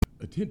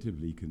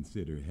attentively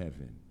consider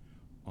heaven,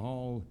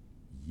 all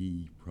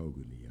ye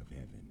progeny of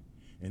heaven,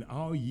 and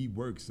all ye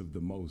works of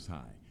the Most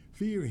High.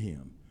 Fear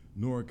him,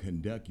 nor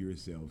conduct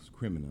yourselves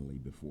criminally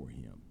before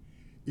him.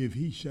 If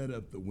he shut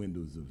up the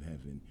windows of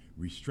heaven,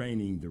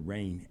 restraining the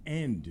rain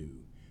and dew,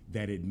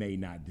 that it may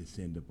not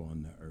descend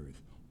upon the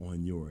earth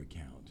on your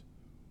account,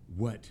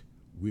 what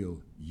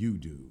will you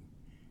do?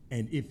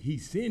 And if he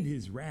send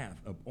his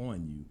wrath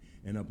upon you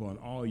and upon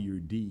all your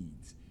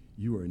deeds,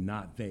 you are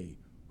not they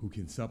who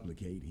can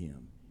supplicate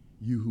him,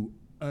 you who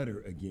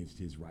utter against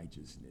his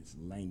righteousness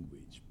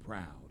language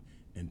proud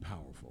and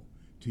powerful.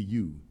 To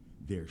you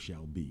there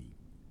shall be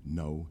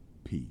no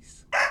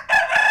peace.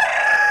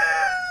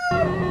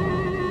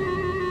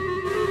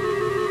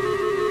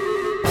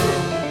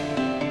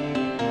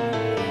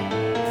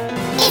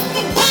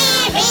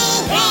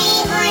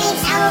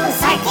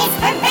 Circus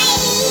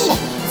parade,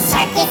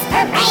 circus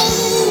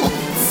parade,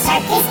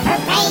 circus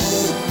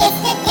parade. It's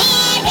the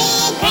Gary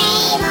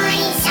Gray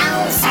Morning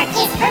Show.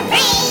 Circus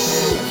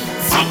parade,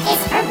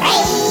 circus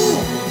parade,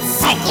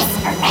 circus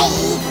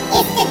parade.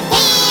 It's the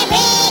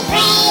Gary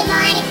Gray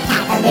Morning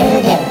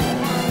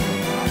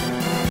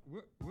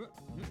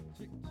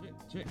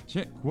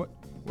Check.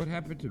 What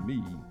happened to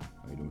me?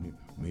 I don't hear.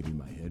 Maybe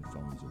my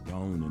headphones are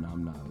gone and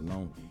I'm not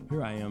alone.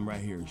 Here I am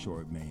right here,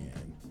 Short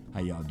Man.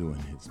 How y'all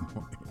doing this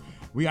morning?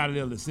 We got a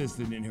little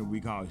assistant in here we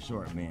call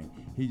Short Man.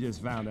 He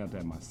just found out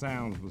that my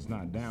sounds was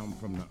not down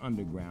from the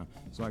underground,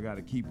 so I got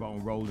to keep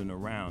on rolling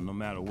around no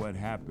matter what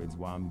happens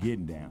while I'm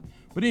getting down.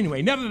 But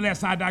anyway,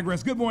 nevertheless, I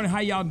digress. Good morning. How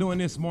y'all doing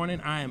this morning?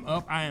 I am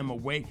up. I am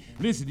awake.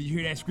 Listen, did you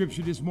hear that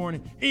scripture this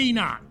morning?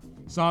 Enoch.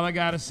 That's all I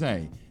got to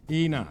say.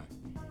 Enoch.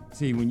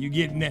 See, when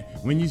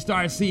you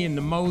start seeing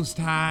the Most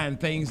High and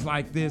things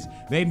like this,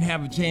 they didn't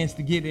have a chance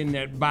to get in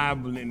that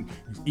Bible and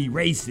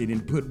erase it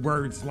and put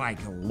words like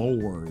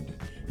Lord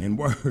and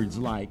words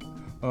like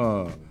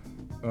God,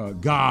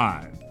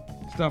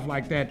 stuff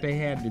like that. They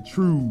had the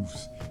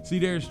truths. See,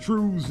 there's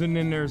truths and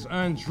then there's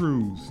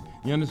untruths.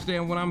 You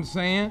understand what I'm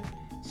saying?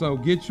 So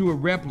get you a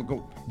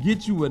replica.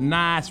 Get you a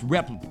nice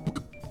replica.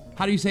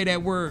 How do you say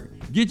that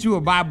word? Get you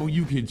a Bible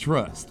you can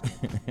trust.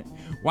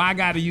 Why I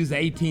got to use an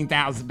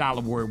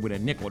 $18,000 word with a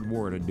nickel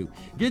word to do?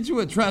 Get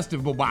you a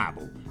trustable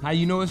Bible. How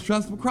you know it's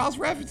trustable?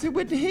 Cross-reference it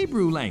with the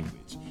Hebrew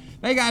language.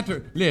 They got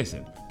to,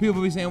 listen, people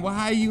be saying, well,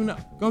 how do you know?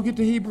 Go get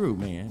the Hebrew,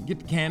 man. Get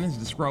the canons,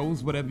 the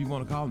scrolls, whatever you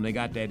want to call them. They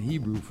got that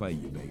Hebrew for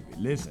you, baby.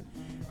 Listen,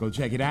 go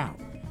check it out.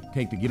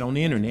 Get on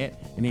the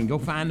internet and then go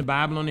find the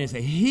Bible on there and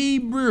say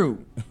Hebrew.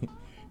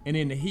 And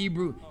then the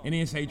Hebrew, and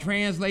then say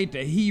translate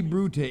the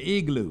Hebrew to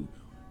igloo.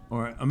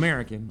 Or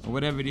American, or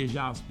whatever it is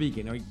y'all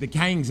speaking, or the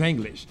King's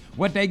English.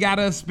 What they got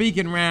us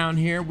speaking around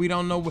here, we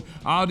don't know what,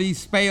 all these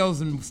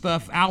spells and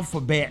stuff,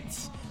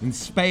 alphabets and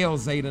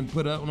spells they done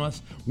put up on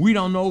us. We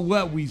don't know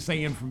what we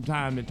saying from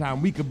time to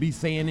time. We could be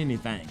saying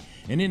anything.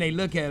 And then they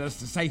look at us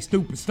to say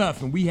stupid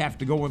stuff, and we have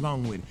to go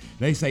along with it.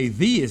 They say,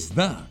 thee is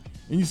the.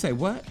 And you say,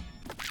 what?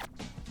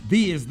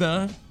 Thee is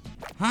the?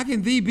 How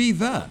can thee be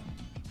the?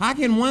 How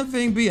can one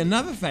thing be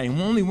another thing?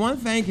 Only one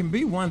thing can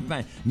be one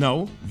thing.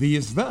 No, thee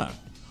is the.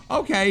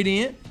 Okay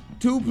then,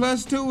 2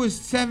 plus 2 is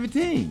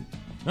 17.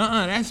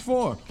 That's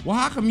 4. Well,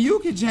 how come you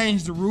can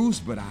change the rules,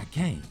 but I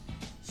can't?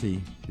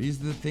 See, these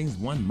are the things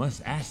one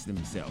must ask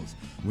themselves.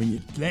 When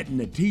you're letting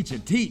the teacher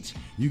teach,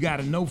 you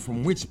gotta know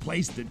from which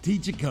place the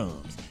teacher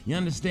comes. You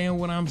understand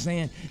what I'm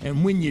saying?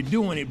 And when you're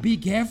doing it, be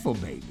careful,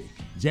 baby.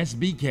 Just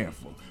be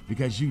careful,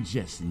 because you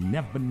just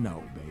never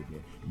know,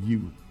 baby.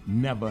 You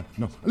never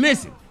know.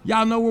 Listen,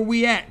 y'all know where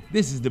we at.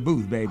 This is the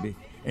booth, baby.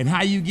 And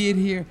how you get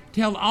here,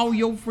 tell all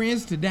your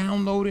friends to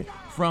download it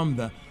from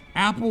the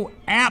Apple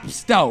App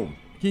Store.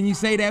 Can you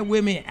say that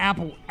with me?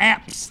 Apple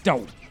App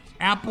Store.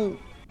 Apple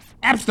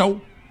App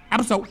Store.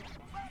 App Store.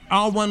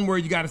 All one word,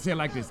 you got to say it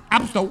like this.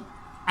 App Store.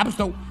 App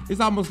Store.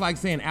 It's almost like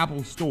saying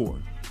Apple Store,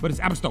 but it's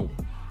App Store.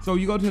 So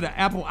you go to the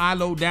Apple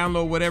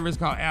download, whatever it's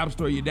called, App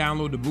Store. You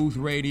download the Booth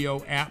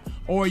Radio app,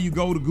 or you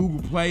go to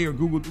Google Play or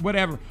Google,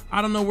 whatever.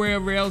 I don't know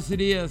wherever else it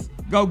is.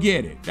 Go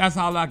get it. That's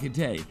all I can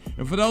tell you.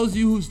 And for those of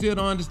you who still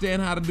don't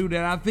understand how to do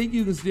that, I think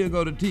you can still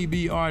go to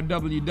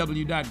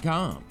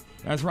tbrww.com.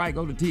 That's right,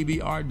 go to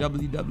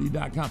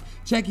tbrww.com.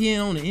 Check in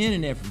on the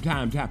internet from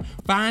time to time.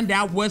 Find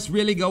out what's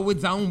really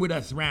going on with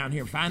us around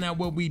here. Find out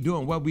what we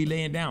doing, what we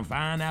laying down.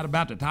 Find out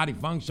about the Toddy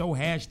Funk Show,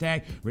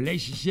 hashtag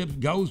relationships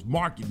goes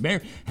market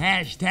bear,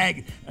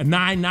 hashtag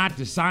Nine Not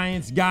the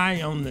Science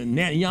Guy on the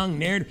Young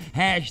Nerd,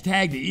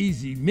 hashtag the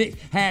Easy Mix,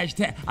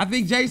 hashtag, I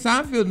think Jay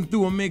Seinfeld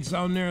threw a mix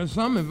on there or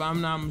something, if I'm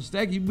not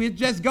mistaken. We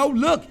just go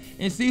look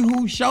and see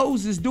who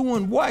shows is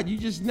doing what. You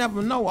just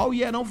never know. Oh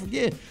yeah, don't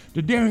forget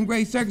the Darren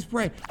Gray Circus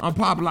Parade. I'm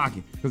pop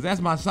locking, because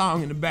that's my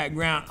song in the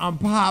background. I'm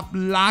pop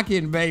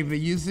locking, baby.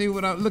 You see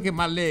what I'm, look at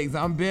my legs.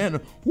 I'm bending.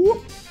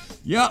 Whoop.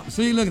 Yup,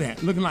 see, look at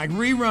that. Looking like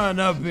rerun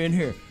up in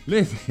here.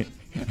 Listen.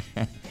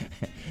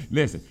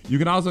 Listen, you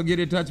can also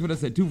get in touch with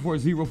us at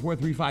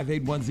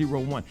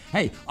 240-435-8101.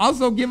 Hey,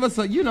 also give us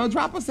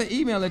drop us an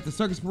email at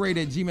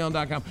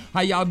thecircusparade@gmail.com. How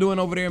y'all doing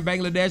over there in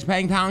Bangladesh?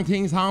 Pang Tong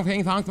Tings, Hong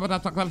Kong,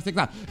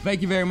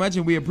 Thank you very much,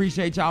 and we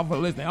appreciate y'all for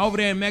listening. Over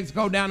there in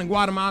Mexico, down in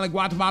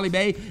Guatemala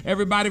Bay,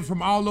 everybody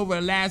from all over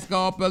Alaska,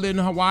 up in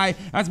Hawaii.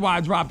 That's why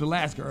I dropped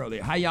Alaska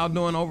earlier. How y'all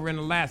doing over in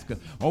Alaska?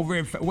 Over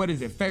in, what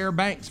is it,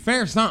 Fairbanks?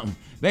 Fair something.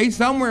 They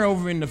somewhere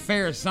over in the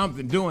fair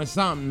something, doing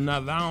something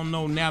another. I don't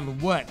know never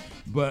what.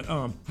 But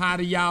how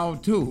do y'all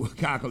too?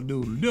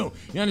 Cockle-doodle-doo.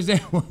 You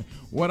understand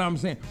what I'm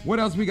saying? What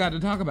else we got to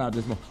talk about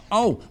this morning?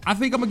 Oh, I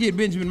think I'm gonna get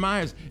Benjamin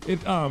Meyers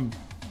if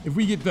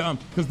we get the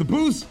because the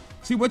booth.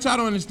 See, what y'all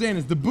don't understand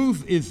is the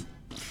booth is,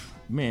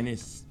 man,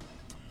 it's,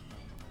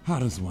 how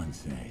does one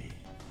say?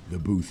 The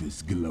booth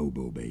is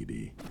global,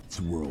 baby. It's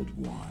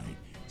worldwide.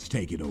 It's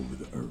taking over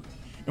the earth.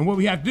 And what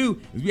we have to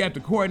do is we have to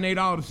coordinate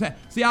all the,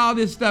 see, all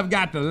this stuff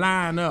got to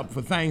line up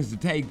for things to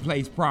take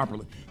place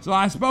properly. So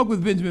I spoke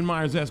with Benjamin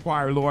Meyers,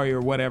 Esquire, lawyer,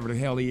 or whatever the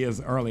hell he is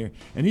earlier,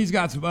 and he's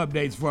got some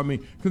updates for me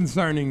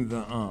concerning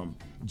the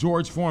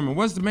George Foreman.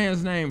 What's the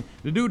man's name?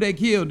 The dude they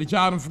killed that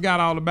y'all done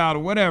forgot all about or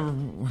whatever.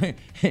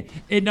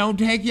 It don't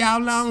take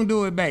y'all long to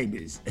do it,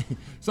 babies.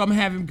 So I'm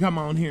gonna have him come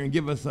on here and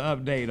give us an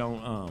update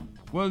on,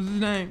 what was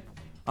his name?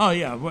 Oh,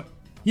 yeah, what?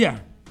 Yeah.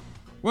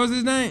 What was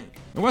his name?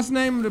 And what's the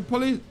name of the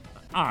police?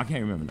 Oh, I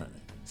can't remember nothing.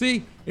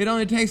 See, it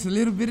only takes a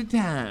little bit of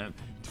time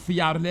for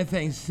y'all to let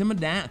things simmer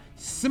down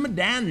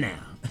now.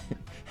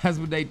 That's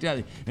what they tell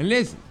you. And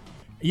listen,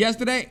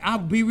 yesterday, I'll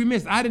be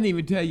remiss. I didn't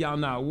even tell y'all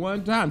not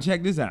one time.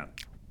 Check this out.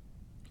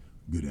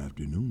 Good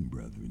afternoon,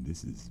 brethren.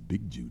 This is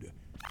Big Judah.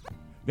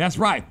 That's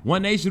right.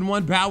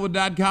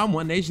 OneNationOnePower.com,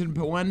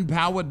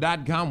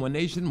 OneNationOnePower.com,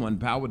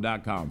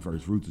 OneNationOnePower.com.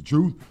 First fruits of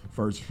truth.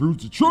 First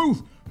fruits of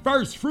truth.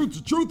 First fruits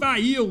of truth. I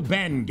yield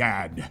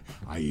Bangad.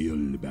 I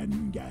yield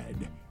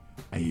Bangad.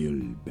 I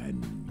yield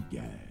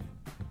Bangad.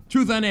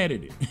 Truth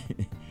unedited.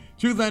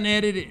 Truth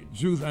unedited.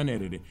 Truth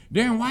unedited.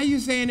 Darren, why are you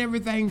saying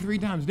everything 3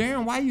 times?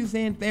 Darren, why are you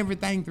saying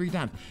everything 3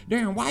 times?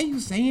 Darren, why are you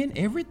saying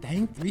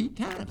everything 3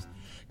 times?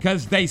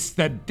 Because they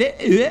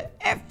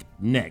stiff-necked.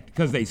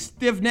 Because they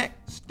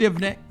stiff-necked,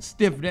 stiff-necked,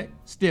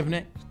 stiff-necked,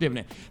 stiff-necked,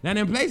 stiff-necked. Now,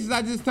 them places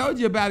I just told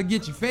you about to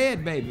get you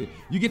fed, baby,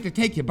 you get to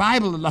take your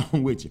Bible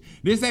along with you.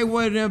 This ain't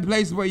one of them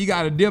places where you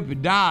got to dip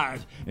and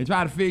dodge and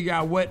try to figure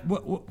out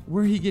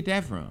where he get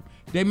that from.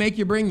 They make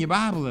you bring your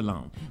Bible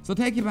along. So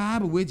take your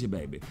Bible with you,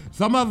 baby.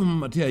 Some of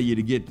them will tell you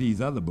to get these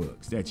other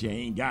books that you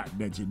ain't got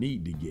that you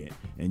need to get,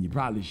 and you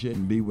probably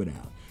shouldn't be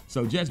without.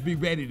 So just be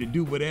ready to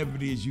do whatever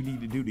it is you need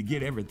to do to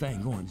get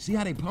everything going. See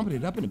how they pumping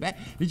it up in the back?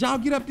 Did y'all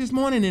get up this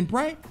morning and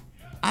pray?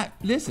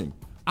 Listen,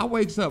 I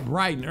wakes up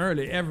bright and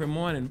early every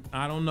morning.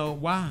 I don't know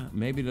why.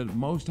 Maybe the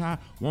Most High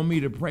want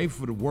me to pray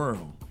for the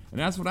world. And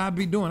that's what I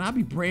be doing. I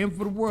be praying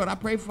for the world. I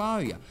pray for all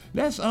of y'all.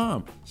 Let's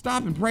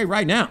stop and pray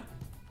right now.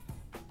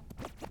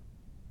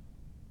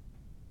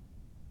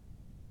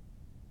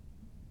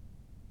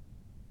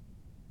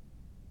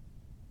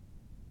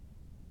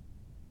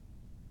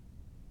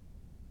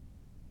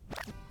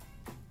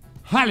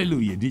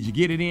 Hallelujah. Did you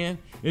get it in?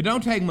 It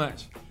don't take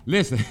much.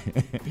 Listen,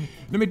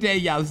 let me tell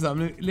y'all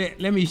something.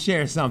 Let me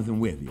share something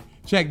with you.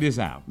 Check this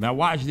out. Now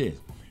watch this.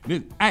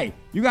 Hey,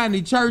 you got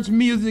any church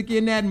music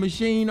in that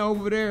machine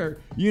over there?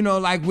 You know,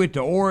 like with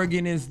the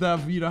organ and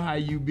stuff. You know how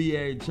you be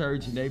at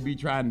church and they be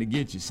trying to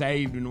get you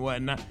saved and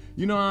whatnot.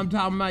 You know what I'm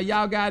talking about?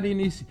 Y'all got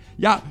any?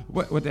 Y'all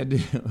what that do?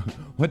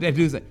 What that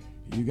do say?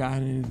 You got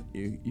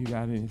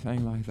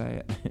anything like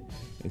that?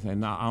 They say,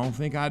 no, I don't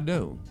think I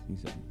do. He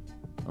said,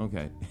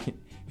 okay.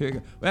 Here you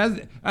go. Well,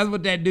 that's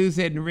what that dude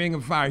said in the Ring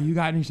of Fire. You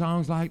got any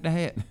songs like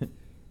that?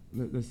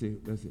 Let's see.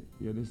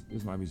 Yeah,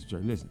 this might be some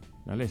church. Listen.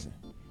 Now listen.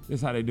 This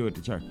is how they do it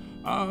to church.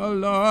 Oh,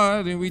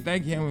 Lord, and we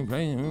thank him and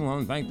praise him. We want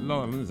to thank the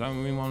Lord for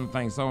something. We want to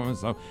thank so and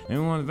so. And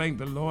we want to thank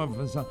the Lord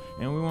for something.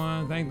 And we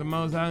want to thank the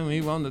Most High.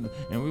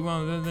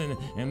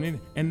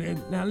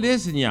 Now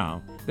listen,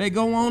 y'all. They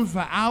go on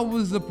for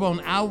hours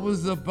upon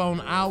hours upon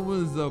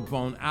hours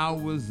upon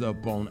hours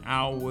upon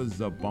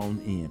hours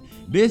upon end.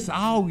 This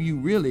all you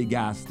really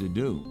got to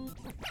do.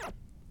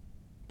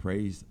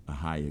 Praise a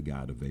higher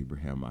God of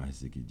Abraham,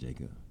 Isaac, and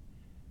Jacob.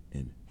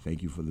 And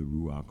thank you for the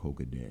Ruach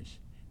HaKodesh.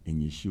 In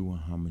Yeshua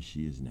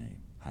HaMashiach's name.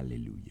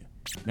 Hallelujah.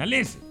 Now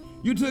listen,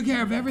 you took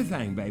care of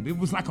everything, baby. It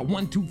was like a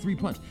 1, 2, 3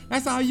 punch.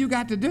 That's all you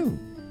got to do.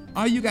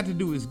 All you got to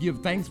do is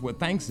give thanks what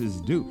thanks is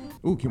due.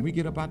 Ooh, can we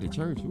get up out the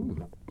church? Ooh.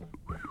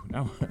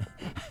 Now,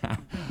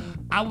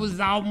 I was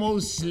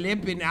almost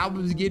slipping. I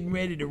was getting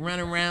ready to run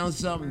around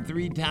something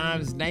 3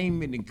 times,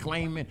 naming and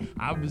claiming.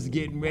 I was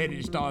getting ready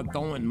to start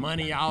throwing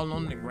money all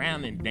on the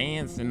ground and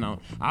dancing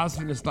on. I was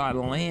going to start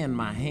laying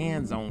my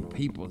hands on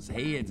people's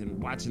heads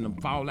and watching them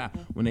fall out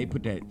when they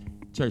put that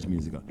church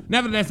music on.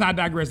 Nevertheless, I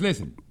digress.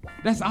 Listen,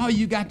 that's all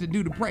you got to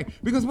do to pray.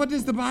 Because what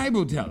does the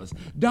Bible tell us?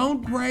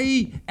 Don't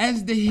pray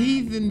as the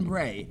heathen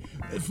pray,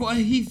 for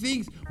he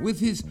thinks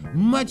with his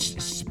much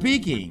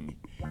speaking,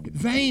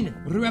 vain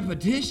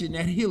repetition,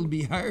 that he'll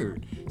be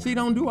heard. See,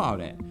 don't do all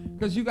that.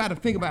 Because you got to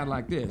think about it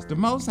like this. The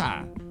Most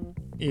High,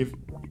 if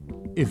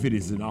if it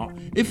is at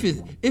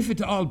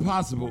all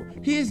possible,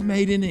 he is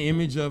made in the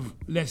image of,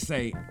 let's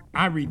say,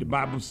 I read the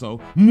Bible,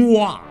 so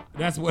moi.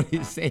 That's what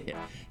it said.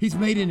 He's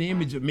made in the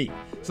image of me.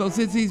 So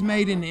since he's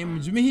made in the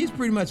image of me, he's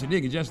pretty much a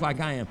nigga just like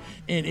I am.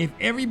 And if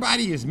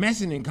everybody is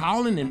messing and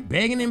calling and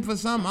begging him for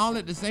something all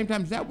at the same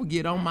time, that would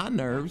get on my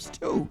nerves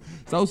too.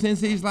 So since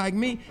he's like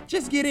me,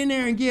 just get in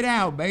there and get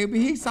out, baby.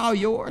 He saw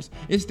yours.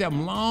 It's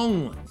them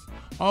long ones.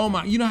 Oh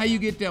my, you know how you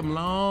get them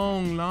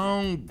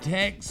long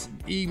texts,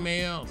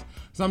 emails?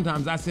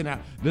 Sometimes I send out,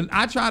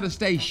 I try to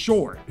stay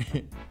short.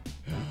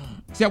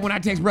 Except when I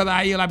text Brother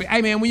Aiel, I be,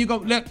 hey man, when you go,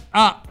 look,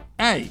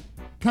 hey,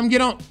 come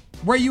get on.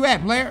 Where you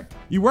at, player?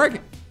 You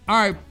working? All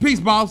right, peace,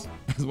 boss.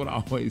 That's what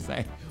I always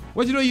say.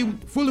 What you know, you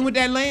fooling with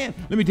that land?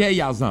 Let me tell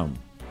y'all something.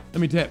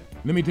 Let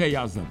me tell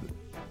y'all something.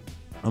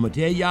 I'm gonna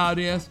tell y'all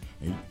this.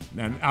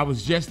 And I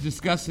was just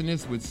discussing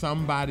this with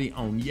somebody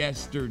on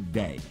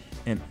yesterday.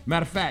 And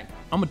matter of fact,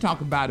 I'm gonna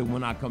talk about it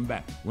when I come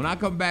back. When I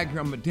come back here,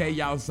 I'm gonna tell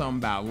y'all something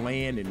about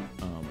land, and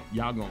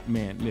y'all gonna,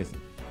 man, listen.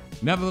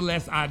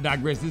 Nevertheless, I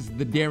digress. This is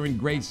the Darren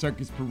Gray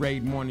Circus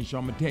Parade Morning Show.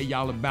 I'm gonna tell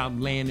y'all about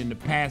land, and the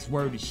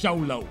password is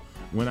SHOLO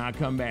when I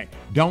come back.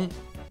 Don't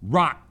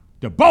rock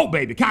the boat,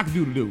 baby.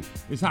 Cock-a-doodle-doo.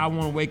 It's how I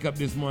want to wake up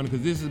this morning,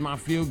 because this is my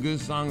feel-good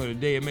song of the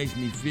day. It makes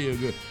me feel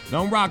good.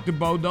 Don't rock the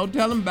boat. Don't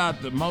tell them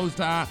about the Most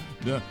High,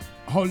 the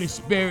Holy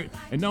Spirit,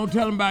 and don't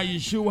tell them about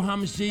Yeshua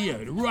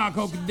HaMashiach, the Ruach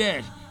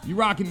HaKodesh. You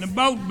rocking the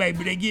boat,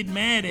 baby, they get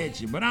mad at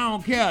you. But I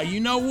don't care. You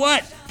know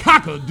what?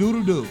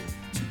 Cock-a-doodle-doo.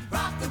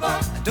 Rock the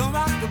boat, I don't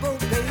rock the boat,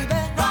 baby.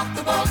 Rock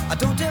the boat, I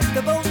don't tip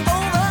the boat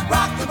over.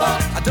 Rock the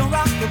boat, I don't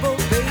rock the boat,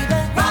 baby.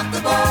 Rock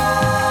the boat.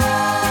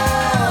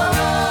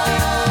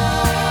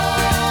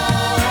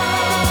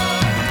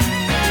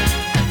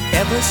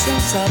 Ever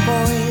since our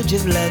voyage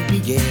of love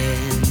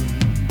began,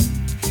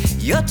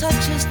 your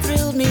touch has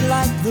thrilled me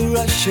like the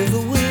rush of the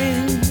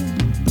wind,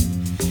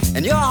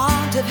 and your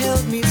arms have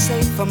held me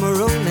safe from a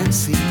rolling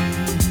sea.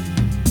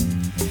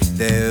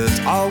 There's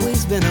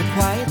always been a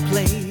quiet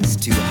place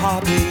to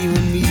harbor you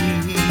and me.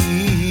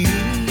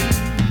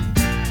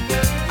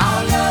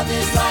 Our love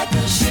is like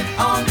a ship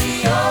on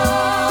the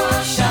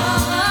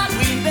ocean.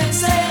 We've been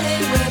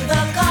sailing with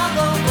a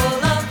cargo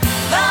full of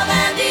love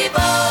and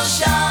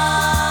devotion.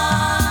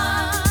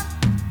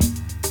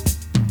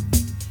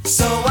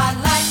 So I'd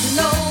like to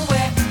know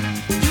where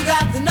you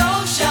got the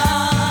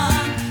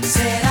notion.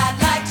 Said I'd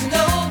like to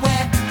know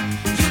where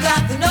you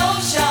got the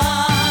notion.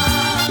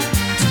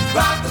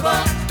 Rock the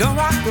boat, don't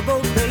rock the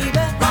boat, baby.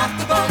 Rock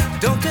the boat,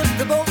 don't tip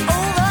the boat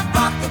over.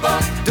 Rock the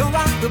boat, don't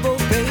rock the boat,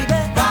 baby.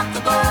 Rock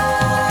the boat.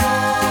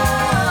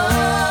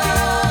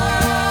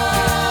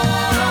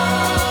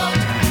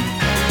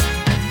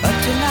 Up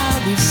to now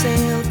we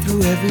sailed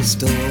through every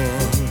storm,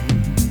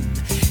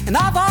 and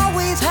I've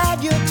always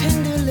had your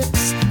tender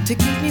lips to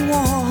keep me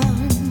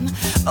warm.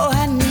 Oh,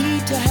 I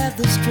need to have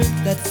the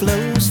strength that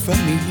flows from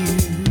you.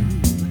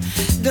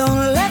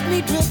 Don't let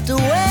me drift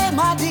away,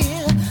 my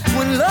dear,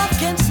 when love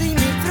can see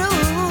me through.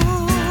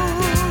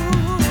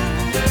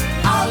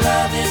 Our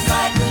love is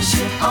like a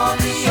ship on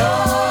the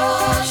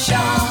ocean.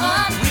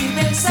 We've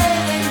been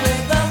sailing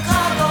with a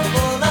cargo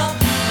full of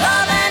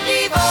love and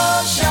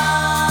devotion.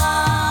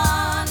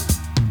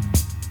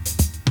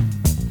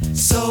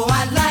 So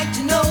I'd like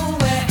to know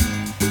where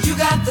you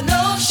got the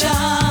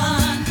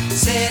notion.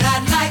 Said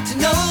I'd like to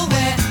know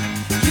where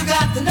you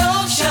got the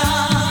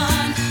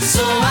notion.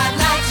 So I'd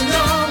like to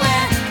know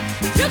where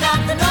you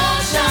got the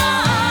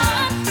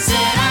notion.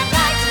 Said I'd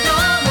like to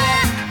know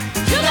where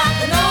you got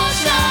the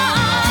notion.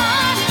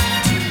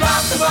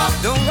 Rock the boat,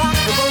 don't rock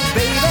the boat,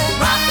 baby.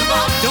 Rock the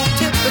boat, don't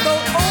tip the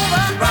boat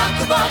over. Rock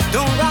the boat,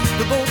 don't rock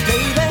the boat,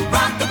 baby.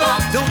 Rock the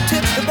boat, don't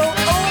tip the boat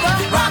over.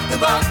 Rock the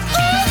boat,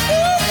 ooh,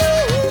 ooh,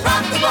 ooh.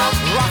 Rock the boat,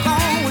 rock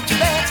on with your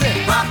bad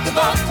tip. Rock the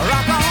boat,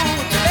 rock on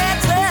with your bad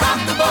tip.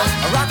 Rock the boat,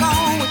 rock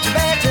on with your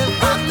bad tip.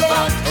 Rock the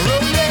boat,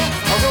 roll yeah,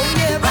 roll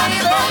yeah, rock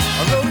the boat,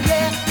 roll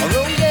yeah,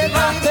 roll yeah,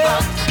 rock the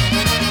boat.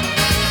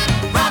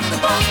 Rock the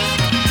boat,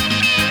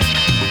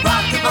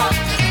 rock the boat,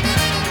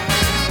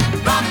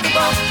 rock the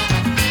boat,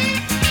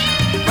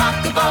 rock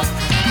the boat,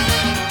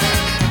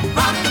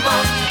 rock the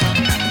boat,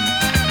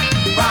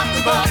 rock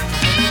the boat,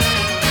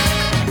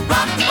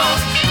 rock the boat,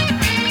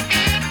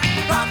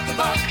 rock the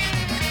boat,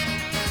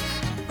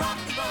 rock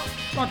the boat.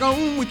 Rock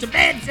on with your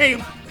bad tail.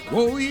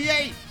 Whoa,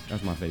 yeah.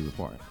 That's my favorite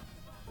part.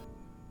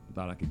 I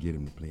thought I could get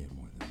him to play it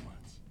more than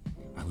once.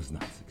 I was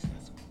not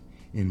successful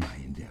in my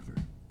endeavor.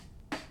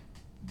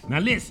 Now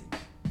listen,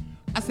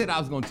 I said I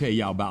was gonna tell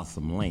y'all about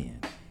some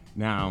land.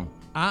 Now,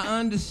 I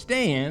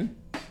understand,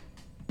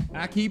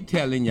 I keep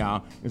telling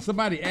y'all, and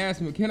somebody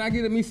asked me, can I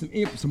get me some,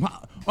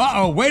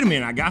 wait a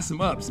minute, I got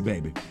some ups,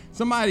 baby.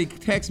 Somebody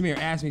texted me or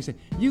asked me, said,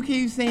 you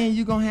keep saying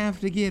you're gonna have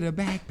to get a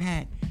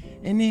backpack,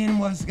 and then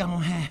what's gonna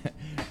happen?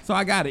 So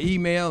I got an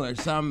email or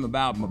something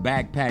about my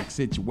backpack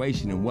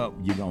situation and what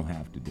you're gonna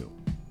have to do.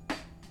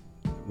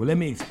 Well, let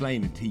me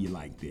explain it to you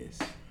like this.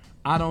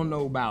 I don't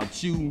know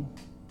about you,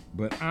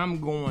 but I'm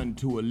going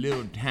to a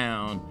little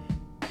town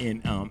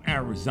in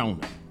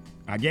Arizona.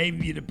 I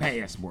gave you the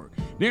password.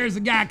 There's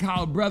a guy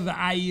called Brother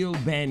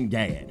Aiel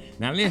Ben-Gad.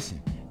 Now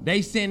listen,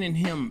 they sending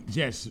him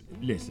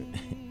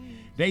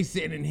they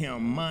sending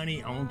him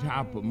money on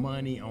top of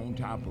money on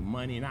top of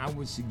money, and I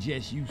would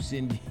suggest you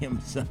send him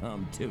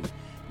some too.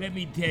 Let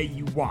me tell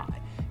you why.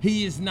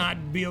 He is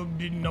not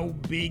building no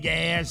big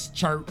ass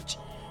church.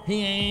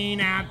 He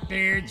ain't out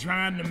there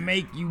trying to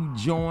make you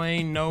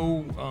join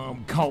no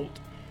cult.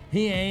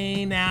 He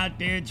ain't out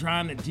there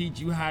trying to teach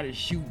you how to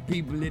shoot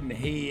people in the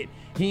head.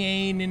 He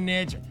ain't in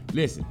there,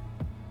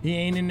 he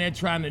ain't in there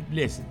trying to,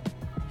 listen.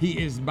 He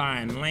is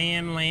buying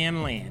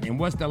land. And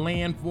what's the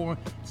land for?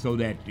 So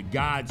that the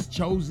God's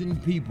chosen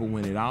people,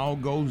 when it all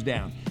goes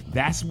down,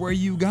 that's where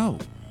you go.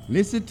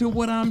 Listen to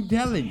what I'm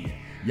telling you.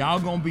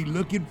 Y'all gonna be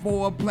looking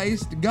for a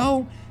place to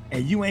go,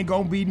 and you ain't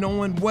gonna be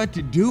knowing what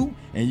to do,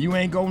 and you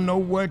ain't gonna know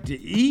what to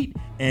eat,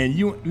 and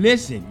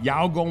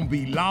y'all gonna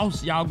be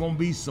lost. Y'all gonna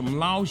be some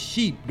lost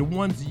sheep, the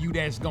ones of you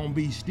that's gonna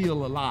be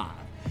still alive.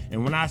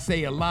 And when I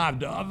say alive,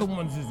 the other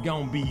ones is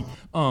gonna be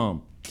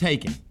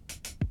taken.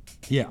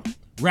 Yeah,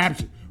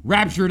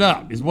 raptured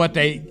up is what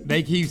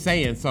they keep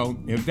saying. So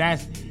if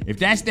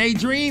that's their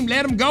dream,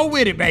 let them go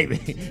with it, baby.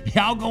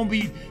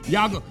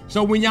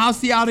 So when y'all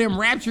see all them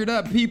raptured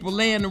up people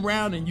laying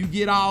around and you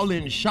get all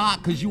in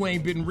shock because you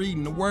ain't been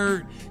reading the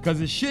word, because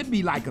it should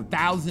be like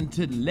 1,000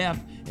 to the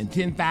left and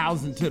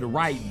 10,000 to the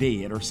right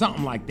dead, or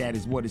something like that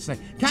is what it's saying.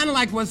 Kind of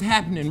like what's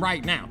happening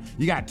right now.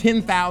 You got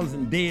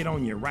 10,000 dead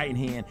on your right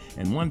hand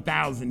and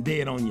 1,000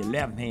 dead on your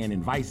left hand,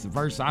 and vice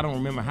versa. I don't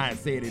remember how it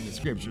said in the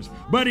scriptures,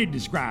 but it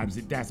describes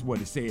it. That's what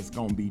it says it's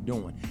gonna be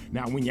doing.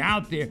 Now, when you're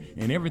out there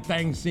and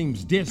everything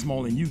seems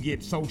dismal and you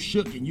get so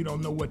shook and you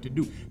don't know what to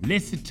do,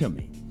 listen to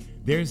me.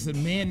 There's a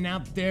man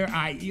out there,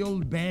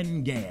 Aiel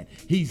Ben-Gad.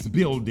 He's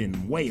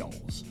building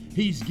wells.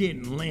 He's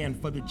getting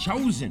land for the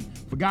chosen,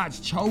 for God's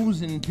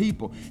chosen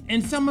people.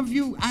 And some of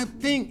you, I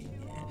think,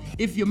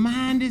 if your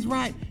mind is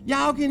right,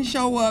 y'all can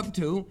show up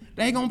too.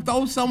 They gonna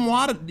throw some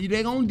water.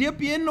 They gonna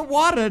dip you in the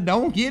water.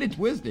 Don't get it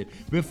twisted.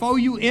 Before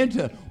you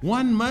enter,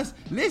 one must,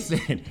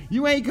 listen,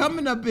 you ain't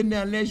coming up in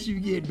there unless you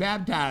get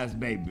baptized,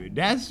 baby.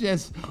 That's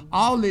just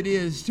all it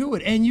is to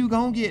it. And you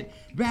gonna get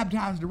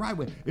baptized the right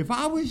way. If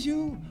I was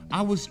you,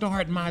 I would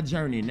start my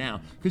journey now.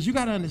 Because you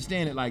gotta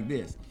understand it like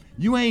this.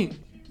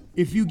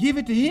 If you give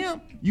it to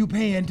him, you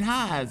paying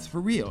tithes for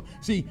real.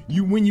 See,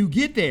 when you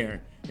get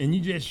there and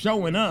you just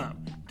showing up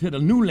to the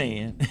new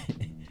land,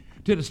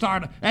 to the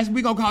start,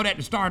 we gonna call that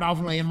the start off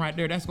land right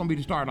there. That's gonna be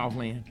the start off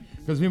land.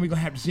 Because then we gonna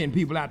have to send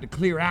people out to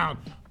clear out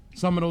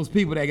some of those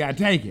people that got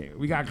taken.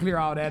 We gotta clear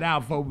all that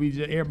out before we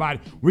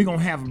gonna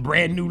have a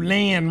brand new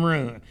land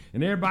run.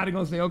 And everybody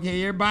gonna say,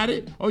 okay,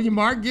 everybody, on your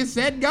mark, get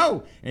set,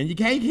 go. And you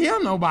can't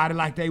kill nobody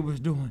like they was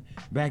doing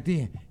back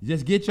then. You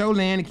just get your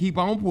land and keep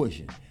on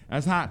pushing.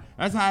 That's how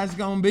it's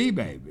gonna be,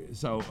 baby.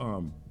 So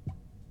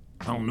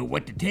I don't know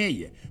what to tell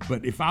you,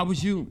 but if I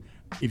was you,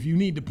 if you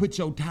need to put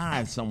your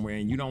tithes somewhere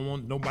and you don't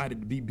want nobody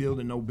to be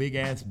building no big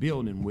ass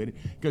building with it,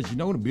 because you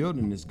know the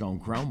building is gonna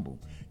crumble.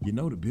 You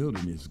know the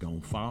building is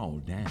gonna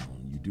fall down.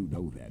 You do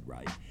know that,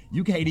 right?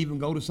 You can't even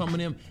go to some of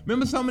them.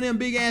 Remember some of them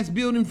big ass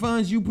building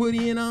funds you put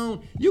in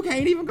on? You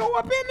can't even go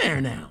up in there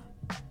now.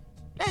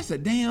 That's a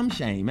damn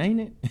shame, ain't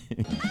it?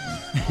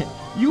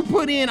 You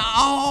put in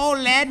all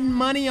that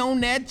money on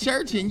that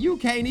church and you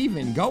can't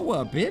even go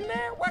up in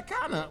there?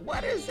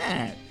 What is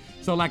that?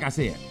 So like I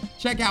said,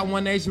 check out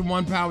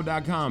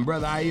OneNationOnePower.com.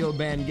 Brother Aiel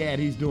Ben-Gad,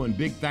 he's doing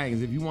big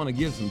things. If you want to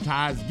give some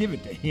tithes, give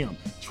it to him.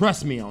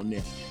 Trust me on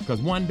this,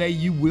 because one day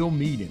you will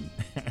meet him.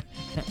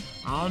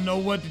 I don't know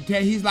what to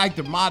tell you. He's like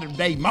the modern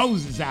day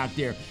Moses out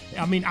there.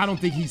 I mean, I don't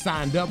think he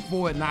signed up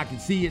for it, and I can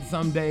see it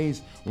some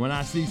days when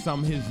I see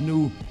some of his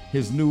new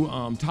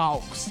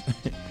talks.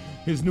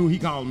 He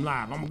called them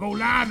live. I'm gonna go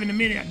live in a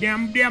minute.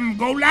 Damn,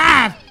 go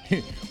live.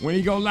 When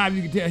he go live,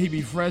 you can tell he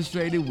be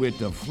frustrated with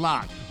the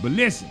flock. But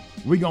listen,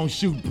 we gonna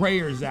shoot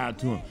prayers out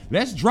to him.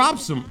 Let's drop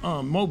some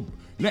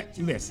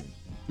listen.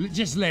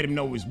 Just let him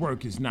know his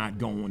work is not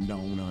going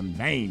on in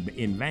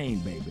vain,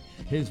 baby.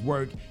 His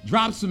work,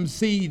 drop some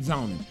seeds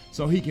on him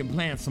so he can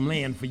plant some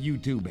land for you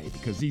too, baby,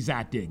 because he's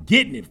out there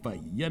getting it for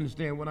you. You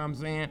understand what I'm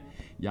saying?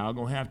 Y'all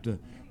gonna have to,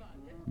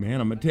 man,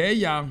 I'm gonna tell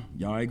y'all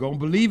ain't gonna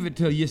believe it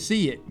till you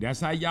see it.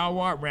 That's how y'all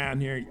are around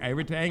here.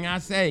 Everything I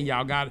say,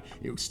 y'all got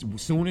it. As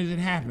soon as it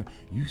happened,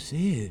 you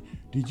said,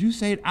 did you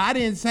say it? I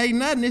didn't say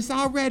nothing. It's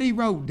already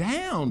wrote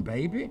down,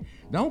 baby.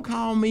 Don't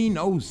call me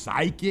no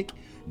psychic.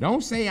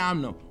 Don't say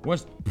I'm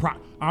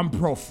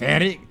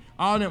prophetic.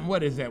 All them,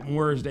 what is that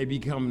words they be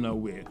coming up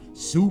with?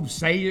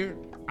 Soothsayer.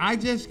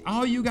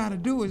 All you gotta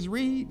do is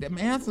read. The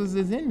answers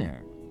is in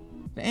there.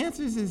 The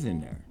answers is in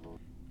there.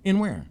 In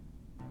where?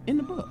 In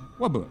the book.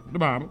 What book? The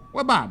Bible.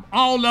 What Bible?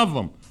 All of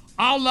them.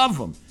 All of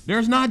them.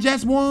 There's not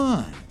just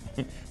one.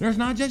 There's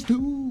not just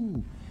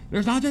two.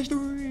 There's not just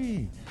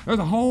three. There's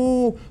a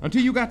whole,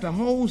 until you got the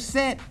whole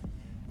set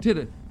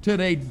to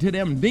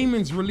them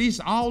demons release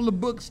all the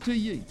books to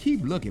you.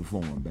 Keep looking for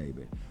them,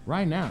 baby.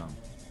 Right now.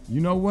 You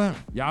know what?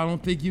 Y'all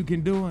don't think you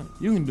can do it?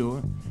 You can do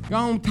it. Go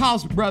on,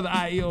 toss Brother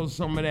Aiel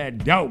some of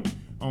that dope.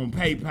 on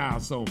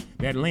PayPal so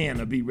that land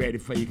will be ready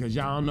for you. Because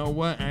y'all know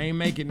what? I ain't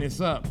making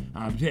this up.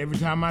 Every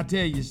time I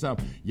tell you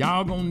something,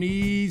 y'all gonna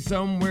need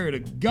somewhere to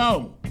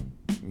go.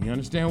 You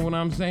understand what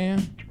I'm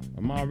saying?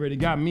 I'm already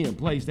got me a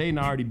place. They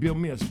done already built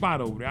me a spot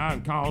over there. I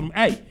done called them,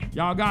 hey,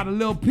 y'all got a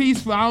little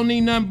piece for, I don't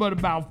need nothing but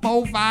about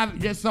 4, 5,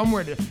 just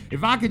somewhere to,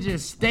 if I could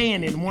just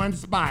stand in one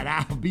spot,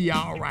 I'll be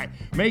all right.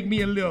 Make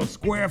me a little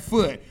square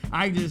foot.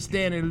 I can just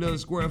stand in a little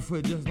square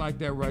foot just like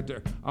that right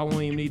there. I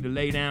won't even need to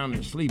lay down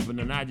and sleep, and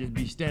then I just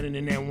be standing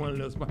in that one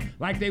little spot.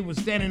 Like they was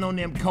standing on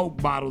them Coke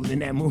bottles in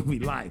that movie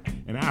Life,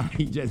 and I'll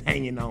be just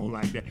hanging on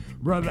like that.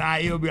 Brother,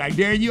 he'll be like,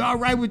 Darren, you all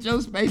right with your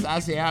space? I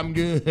say, I'm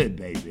good,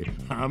 baby.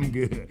 I'm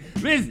good.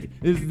 Listen,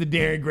 this is the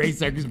Darren Gray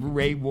Circus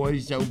Parade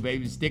Boys Show,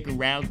 baby. Stick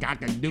around,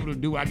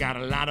 cock-a-doodle-doo. I got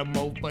a lot of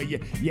more for you.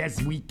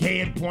 Yes, we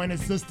can, Pointer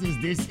Sisters.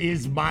 This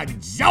is my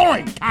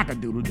joint,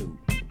 cock-a-doodle-doo.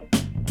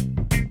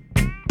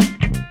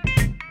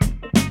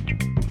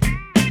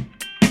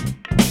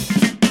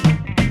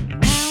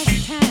 Now's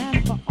the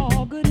time for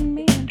all good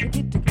men to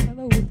get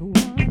together with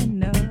one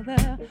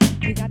another.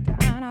 We got to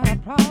iron out our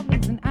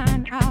problems and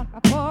iron out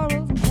our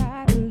quarrels and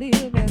try to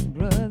live as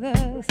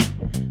brothers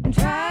and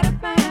try to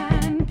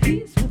find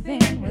peace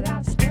within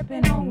without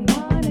stepping on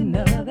one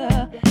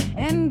another.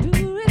 And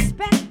do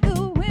respect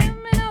the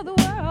women of the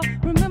world.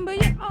 Remember,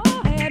 you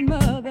all had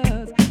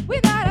mothers. We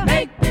gotta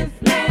make this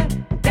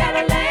land a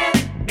better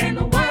land than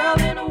the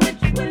world in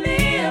which we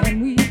live.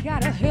 And we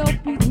gotta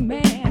help each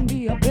man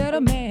be a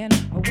better man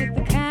with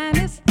the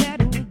kindness that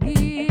we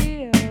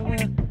give.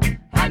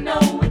 I know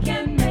we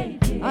can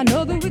make it. I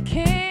know that we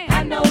can.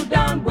 I know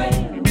darn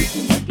well we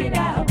can work it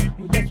out.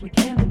 Yes, we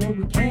can. I know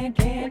we can.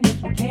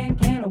 Yes, we can.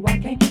 Oh, why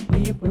can't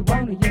we if we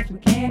want to? Yes, we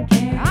can.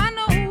 I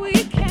know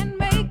we can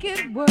make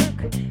it work.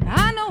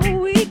 I know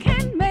we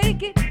can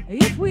make it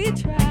if we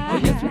try. Oh,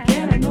 yes, we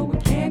can. I know we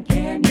can.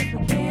 Yes,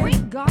 we can.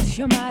 Great gosh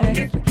almighty. Oh,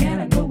 yes, we can.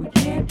 I know we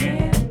can.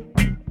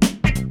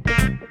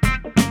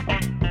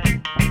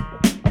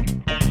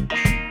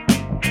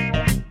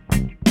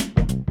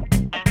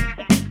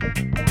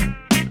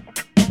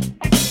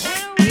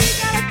 And we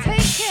gotta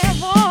take care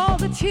of all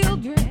the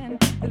children,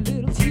 the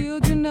little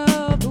children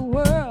of the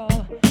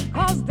world,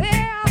 'cause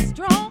they're our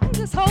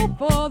strongest hope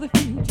for the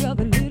future,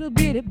 the little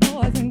bitty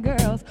boys and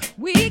girls.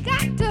 We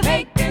got to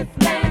make this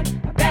land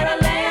a better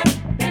land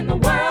than the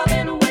world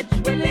in which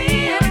we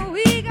live. And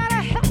we gotta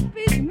help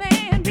each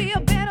man be a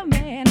better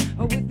man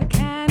with the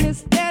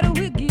kindness that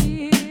we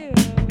give.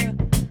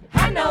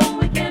 I know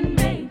we can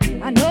make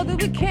it. I know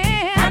that we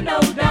can. I know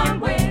darn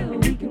well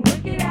we can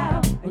work it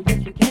out. Oh, yes,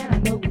 we can. I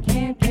know we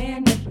can.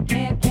 Yes, we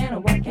can. Oh,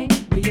 why can't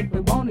we if we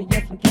want to?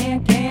 Yes, we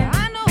can.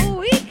 I know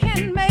we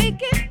can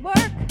make it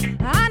work.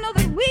 I know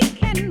that we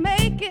can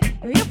make it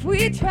if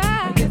we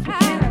try. Oh, yes, we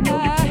can. I know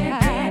we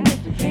can. Yes,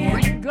 we can.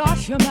 Great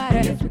gosh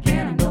almighty. Yes, we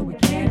can. I know we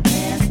can.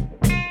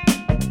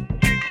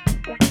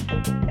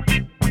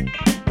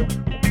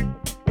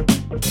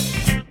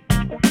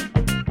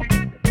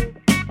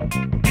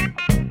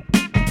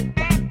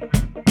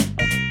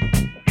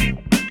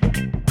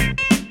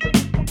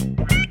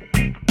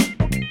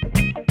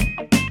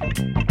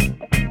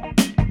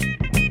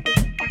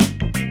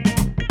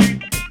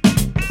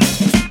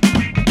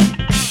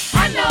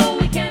 I know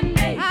we can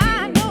make it.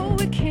 I know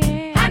we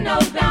can. I know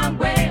darn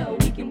well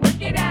we can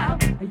work it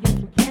out. Yes,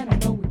 we can. I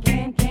know we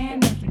can.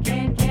 Yes, we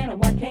can. Oh,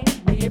 why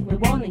can't we if we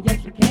want to? Yes,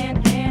 we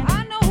can.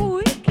 I know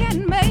we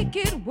can make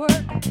it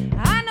work.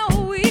 I know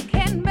we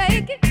can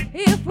make it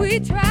if we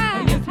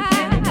try. Yes, we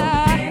can. I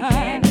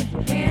know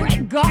we can.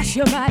 Great gosh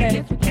almighty.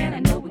 Yes, we can. I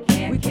know we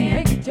can. We can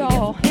make it,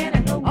 y'all.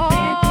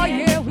 Oh,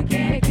 yeah, we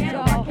can make it,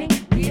 y'all.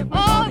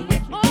 Oh,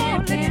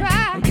 only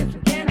try. Yeah,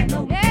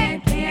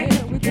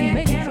 we can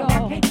make it,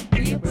 y'all.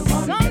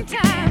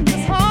 Sometimes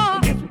it's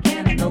hard. Times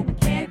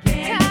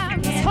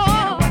it's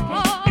hard.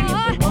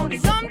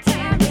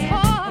 Sometimes it's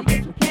hard.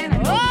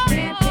 Oh,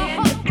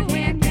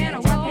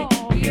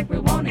 if we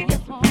want it, yes,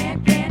 we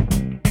can.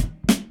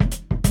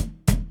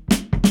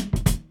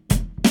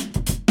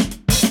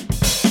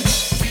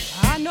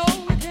 I know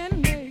we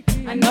can make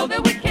it. I know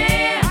that we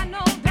can. I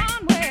know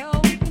darn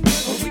well we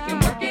can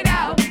work it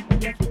out.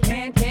 Yes, we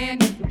can.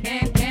 Yes, we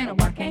can. Oh,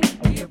 why can't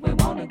we if we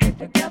want to get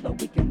together?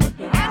 We can work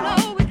it out. I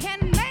know we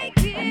can make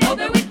it. I know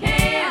that we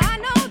can. I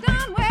know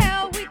darn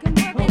well we can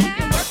work it out. We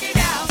can work it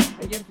out.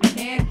 Yes, we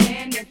can.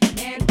 Yes, we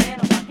can. Oh,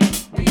 why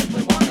can't we if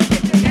we want to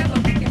get together?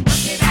 We can work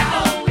it out. I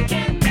know we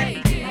can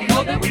make it. I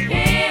know that we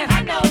can.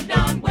 I know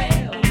darn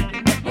well we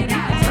can work it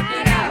out. Work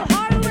it out.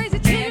 Hard to raise a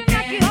children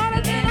like you ought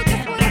to.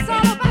 That's what it's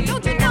all about.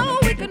 Don't you know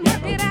we can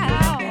work it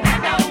out? I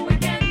know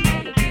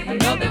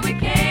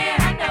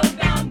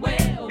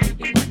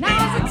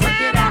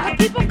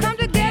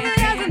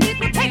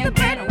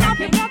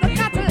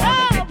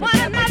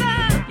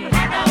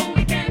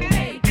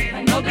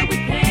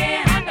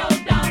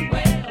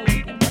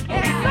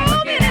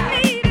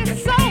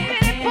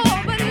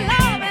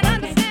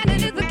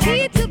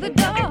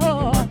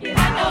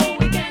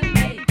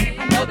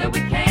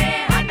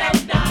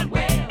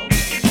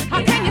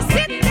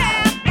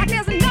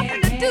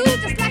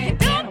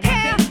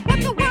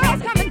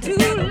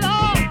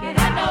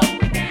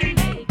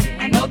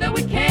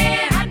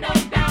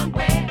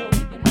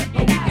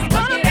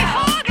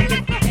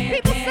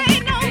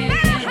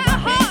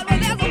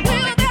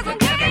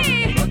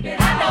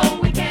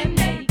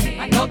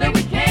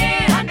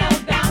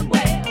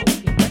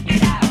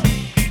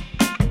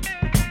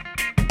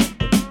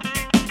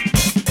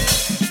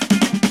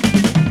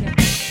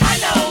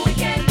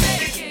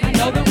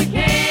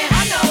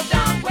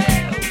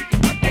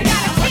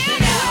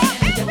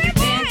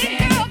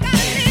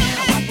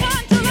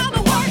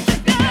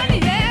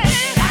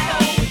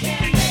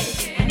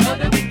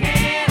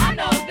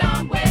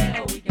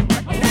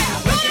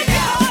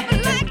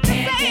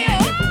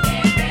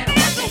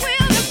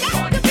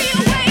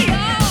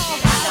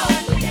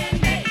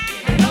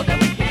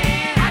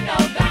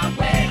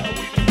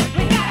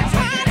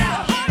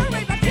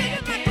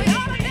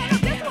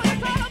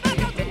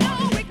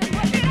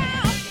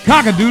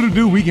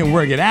Cock-a-doodle-doo, we can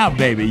work it out,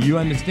 baby. You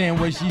understand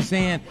what she's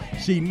saying?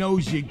 She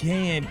knows you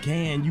can.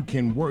 You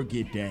can work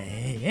it the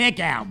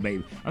heck out,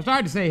 baby. I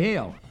started to say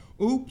hell.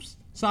 Oops,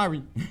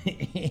 sorry.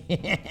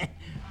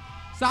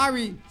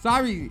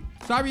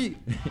 sorry.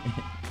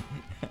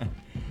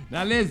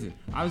 Now listen,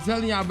 I was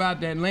telling y'all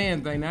about that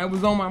land thing. Now it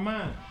was on my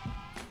mind.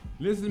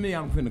 Listen to me,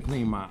 I'm finna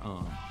clean my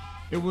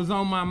It was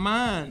on my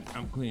mind.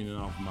 I'm cleaning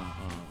off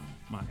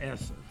my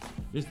S.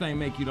 This thing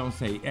make you don't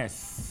say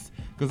S.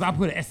 Cause I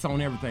put an S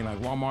on everything like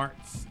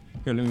Walmart's.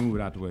 Here, let me move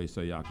it out the way so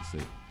y'all can see.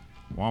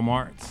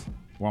 Walmart's.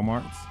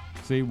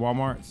 See,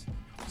 Walmart's.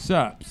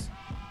 Sups.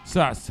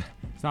 Sorry,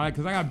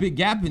 cause I got a big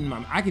gap in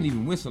my, I can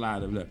even whistle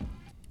out of it. Look.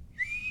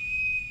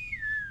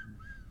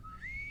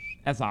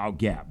 That's all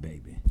Gap,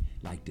 baby.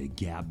 Like the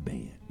Gap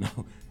band. No.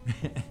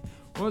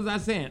 What was I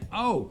saying?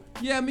 Oh,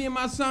 yeah, me and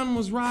my son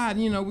was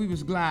riding. You know, we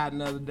was gliding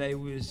the other day.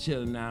 We was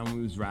chilling now and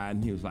we was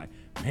riding. He was like,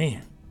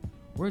 man,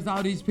 where's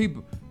all these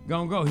people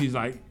gonna go? He's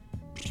like,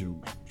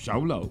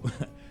 solo.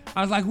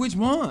 I was like, which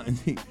one?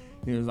 He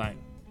was like,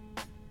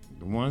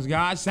 the ones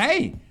God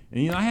say.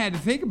 And, you know, I had to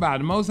think about it.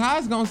 The Most High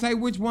is gonna say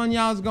which one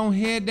y'all's gonna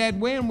head that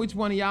way and which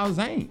one of y'all's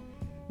ain't.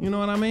 You know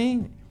what I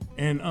mean?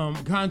 And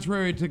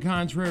contrary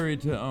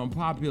to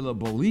popular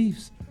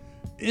beliefs,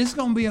 it's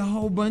gonna be a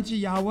whole bunch of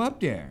y'all up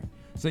there.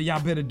 So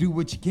y'all better do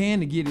what you can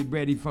to get it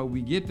ready before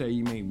we get there.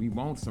 You mean we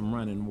want some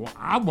running water?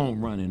 I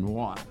won't running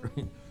water.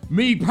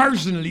 Me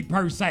personally,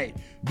 per se,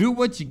 do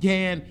what you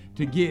can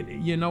to get.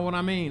 You know what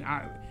I mean?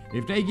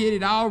 If they get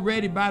it all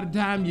ready by the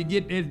time you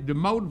get it, the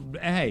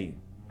motive. Hey,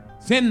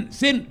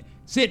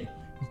 sit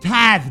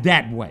tithe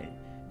that way.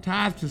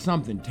 Tithe to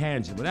something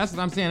tangible. That's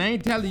what I'm saying. I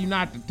ain't telling you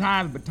not to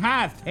tithe, but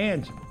tithe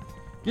tangible.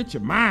 Get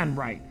your mind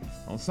right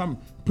on some.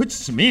 Get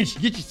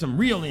you some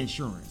real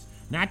insurance.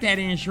 Not that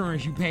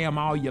insurance you pay them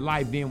all your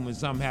life. Then when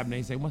something happens,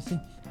 they say, "Well, see,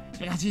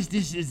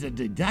 this is a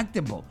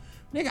deductible."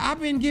 Nigga, I've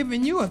been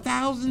giving you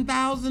thousands of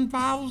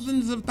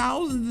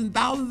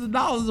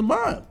dollars a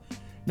month.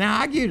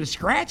 Now I get a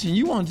scratch and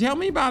you want to tell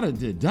me about a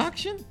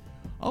deduction?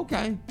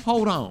 Okay,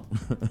 hold on.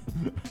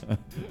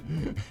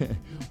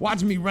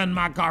 Watch me run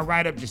my car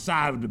right up the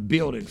side of the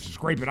building,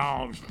 scrape it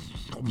all.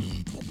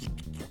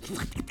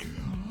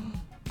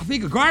 I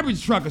think a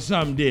garbage truck or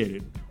something did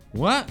it.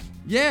 What?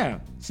 Yeah.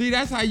 See,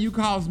 that's how you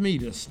cause me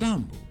to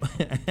stumble.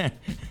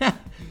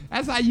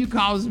 That's how you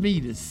cause me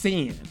to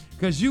sin.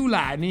 Cause you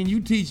lie and then you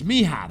teach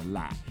me how to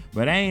lie.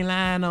 But I ain't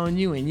lying on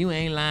you and you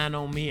ain't lying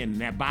on me, and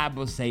that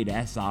Bible say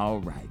that's all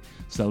right.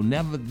 So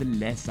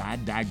nevertheless, I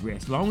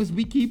digress. As long as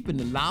we keeping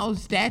the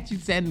laws,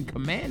 statutes, and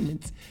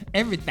commandments,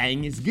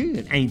 everything is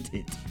good, ain't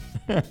it?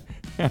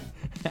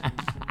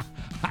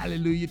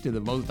 Hallelujah to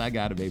the Most High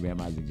God of Abraham,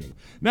 Isaac, Jacob.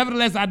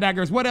 Nevertheless, I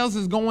digress. What else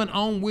is going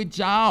on with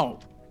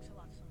y'all?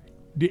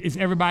 Is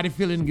everybody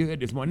feeling good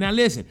this morning? Now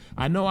listen,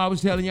 I know I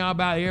was telling y'all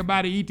about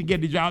everybody eat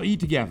together. Did y'all eat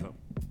together?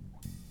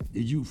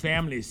 Did you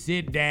family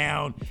sit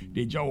down?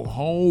 Did your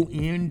whole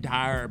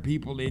entire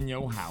people in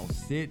your house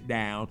sit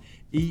down,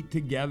 eat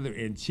together,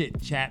 and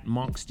chit-chat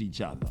amongst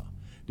each other?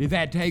 Did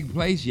that take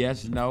place?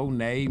 Yes, no,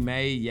 nay,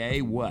 may,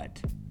 yay, what?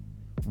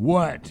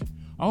 What?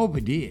 I hope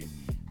it did.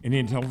 And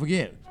then don't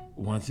forget,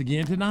 once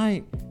again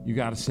tonight, you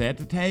got to set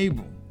the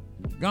table.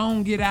 Go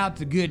on, get out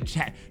the good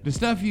chat. The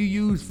stuff you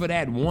use for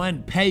that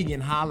one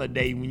pagan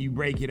holiday when you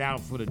break it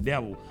out for the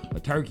devil, a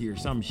turkey or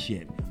some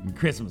shit, on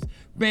Christmas.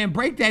 Man,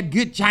 break that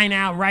good china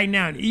out right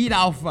now and eat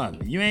off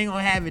of it. You ain't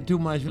gonna have it too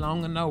much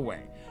longer, no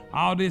way.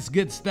 All this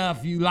good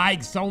stuff you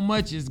like so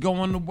much is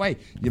going away.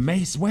 You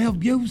may as well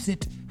use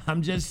it.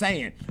 I'm just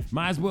saying.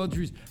 Might as well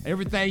treat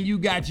everything you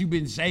got, you've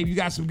been saved. You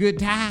got some good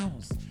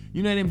towels.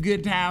 You know them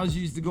good towels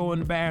you used to go in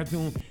the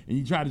bathroom and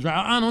you try to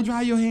dry. Don't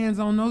dry your hands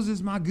on those.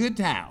 It's my good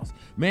towels.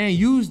 Man,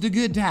 use the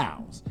good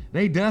towels.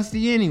 They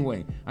dusty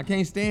anyway. I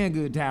can't stand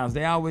good towels.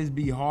 They always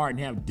be hard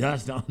and have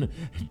dust on them,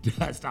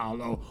 dust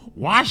all over.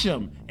 Wash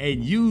them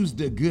and use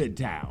the good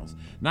towels.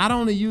 Not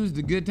only use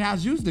the good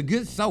towels, use the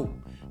good soap.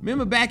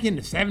 Remember back in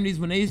the 70s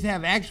when they used to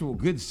have actual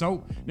good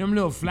soap? Them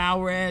little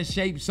flower-ass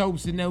shaped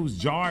soaps in those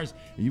jars,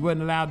 and you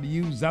wasn't allowed to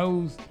use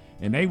those?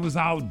 And they was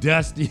all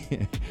dusty.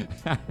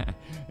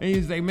 And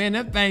you say, man,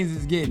 them things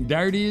is getting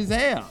dirty as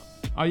hell.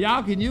 Oh,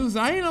 y'all can use,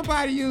 ain't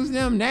nobody use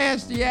them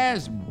nasty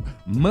ass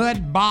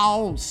mud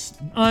balls.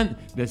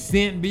 The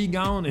scent be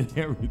gone and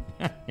everything.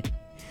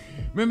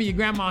 Remember your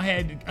grandma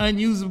had an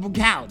unusable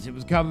couch. It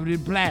was covered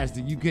in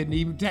plastic. You couldn't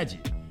even touch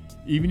it.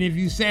 Even if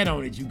you sat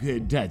on it, you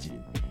couldn't touch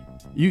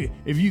it.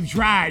 If you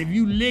tried, if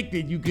you licked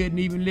it, you couldn't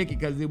even lick it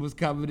because it was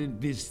covered in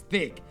this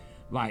thick,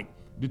 like,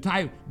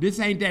 this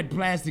ain't that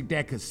plastic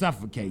that could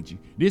suffocate you.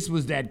 This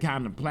was that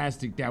kind of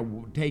plastic that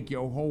would take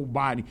your whole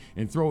body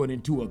and throw it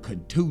into a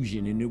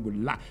contusion, and it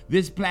would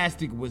this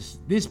plastic was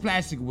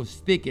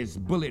thick as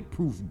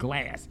bulletproof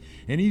glass,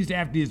 and it used to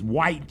have this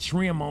white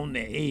trim on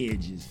the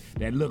edges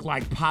that looked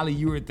like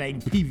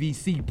polyurethane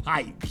PVC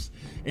pipes,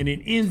 and then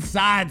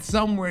inside,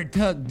 somewhere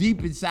tucked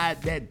deep inside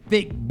that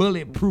thick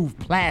bulletproof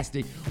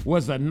plastic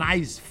was a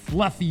nice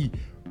fluffy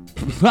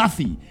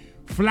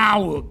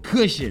flower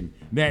cushion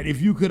that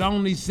if you could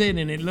only sit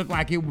and it looked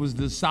like it was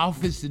the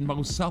softest and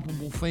most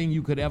supple thing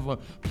you could ever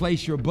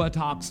place your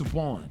buttocks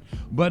upon.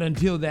 But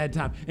until that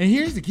time, and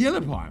here's the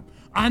killer part.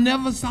 I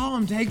never saw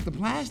him take the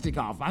plastic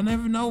off. I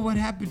never know what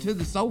happened to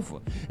the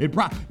sofa. It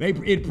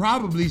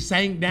probably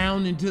sank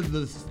down into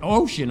the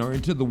ocean or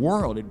into the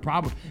world. It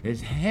probably,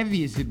 as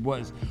heavy as it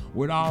was,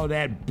 with all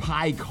that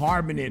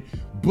bicarbonate,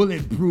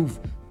 bulletproof,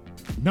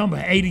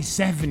 number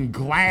 87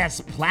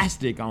 glass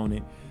plastic on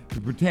it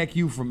to protect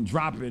you from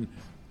dropping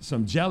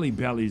some Jelly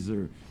Bellies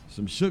or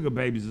some Sugar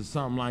Babies or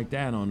something like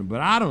that on it.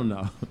 But I don't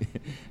know.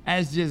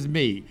 That's just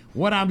me.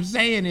 What I'm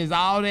saying is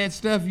all that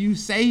stuff you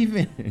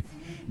saving,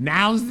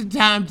 now's the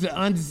time to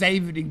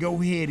unsave it and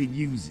go ahead and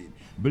use it.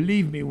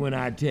 Believe me when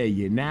I tell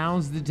you,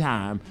 now's the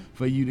time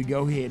for you to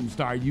go ahead and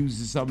start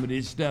using some of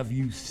this stuff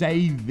you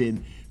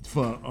saving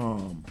for,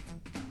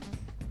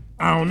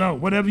 I don't know,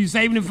 whatever you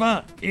saving it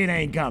for, it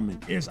ain't coming.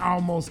 It's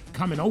almost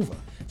coming over.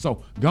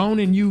 So go on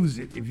and use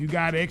it. If you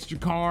got extra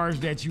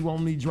cars that you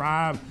only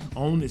drive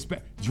on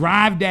the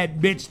drive that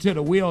bitch to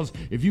the wheels.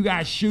 If you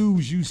got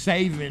shoes you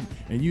saving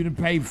and you done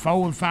paid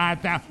 $4,000 and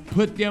 $5,000,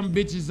 put them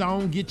bitches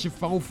on, get your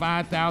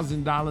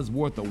 $4,000-$5,000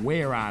 worth of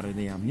wear out of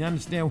them. You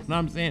understand what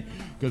I'm saying?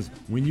 Because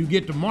when you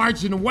get to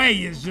marching away,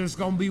 it's just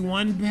gonna be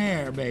one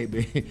pair,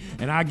 baby.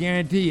 And I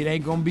guarantee you, it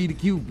ain't gonna be the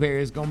cute pair.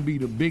 It's gonna be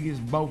the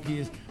biggest,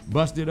 bulkiest,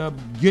 busted up,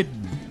 good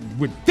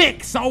with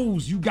thick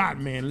soles you got,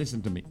 man.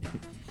 Listen to me.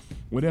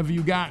 Whatever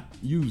you got,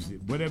 use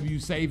it. Whatever you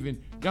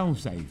saving, don't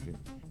save it.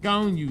 Go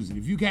on, use it.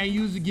 If you can't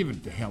use it, give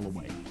it the hell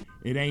away.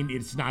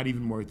 It's not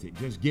even worth it.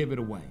 Just give it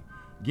away.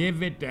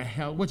 Give it the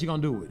hell. What you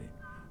gonna do with it?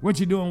 What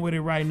you doing with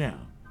it right now?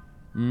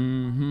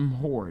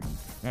 Hoarding.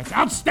 That's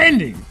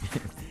outstanding.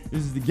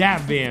 This is the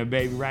Gap Band,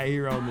 baby, right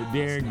here on the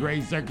Darren Gray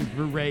Circus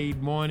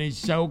Parade Morning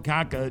Show.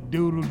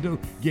 Cock-a-doodle-doo.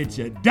 Get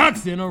your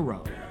ducks in a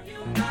row.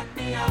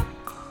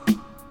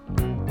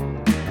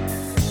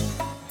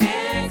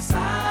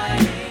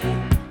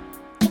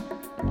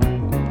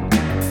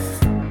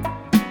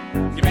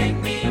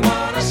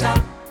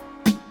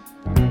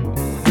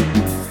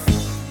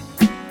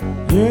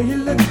 Girl, you're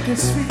looking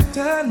sweet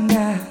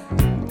tonight.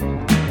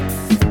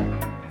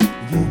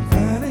 You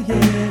find it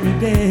every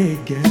day,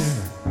 girl.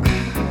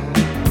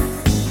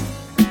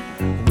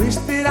 Wish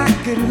that I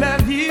could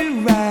love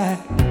you right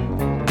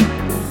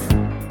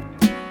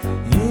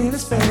in a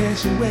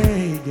special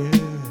way, girl.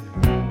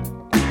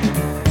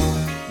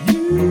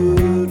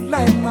 You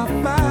light my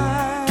fire.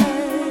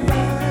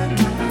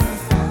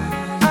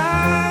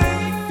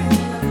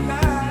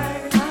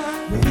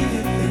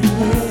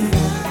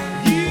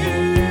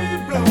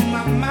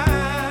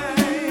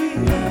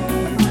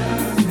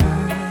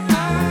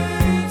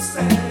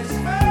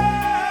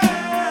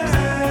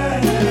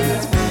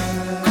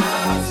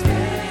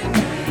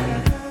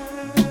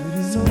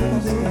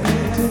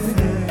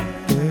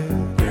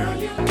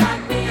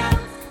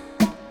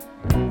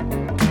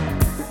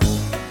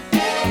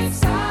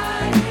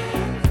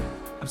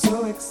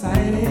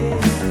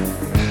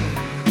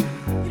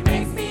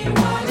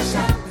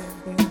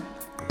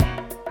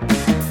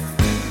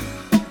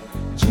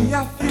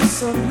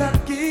 So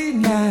lucky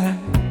now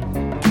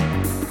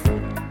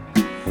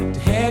to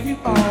have you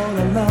all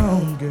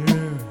alone,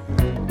 girl.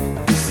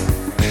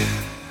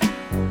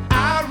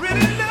 I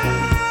really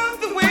love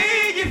the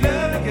way you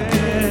love,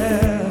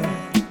 girl.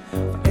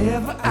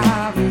 Forever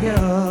I'll be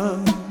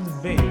yours,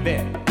 baby.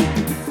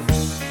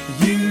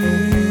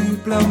 You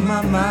blow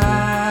my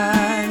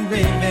mind,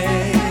 baby.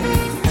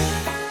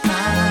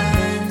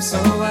 I'm so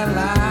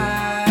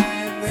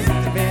alive with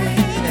you,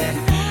 baby.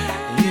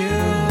 You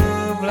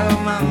blow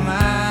my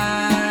mind.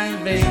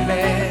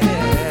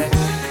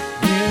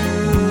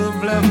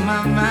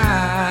 My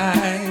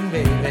mind,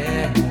 baby,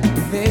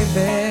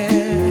 baby,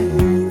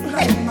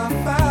 light my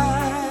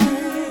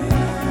fire.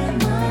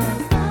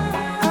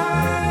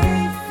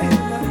 I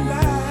feel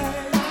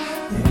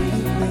alive,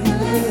 baby.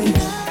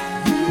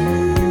 You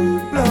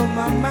blow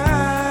my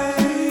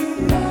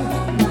mind.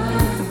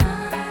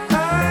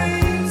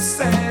 I'm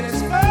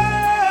satisfied.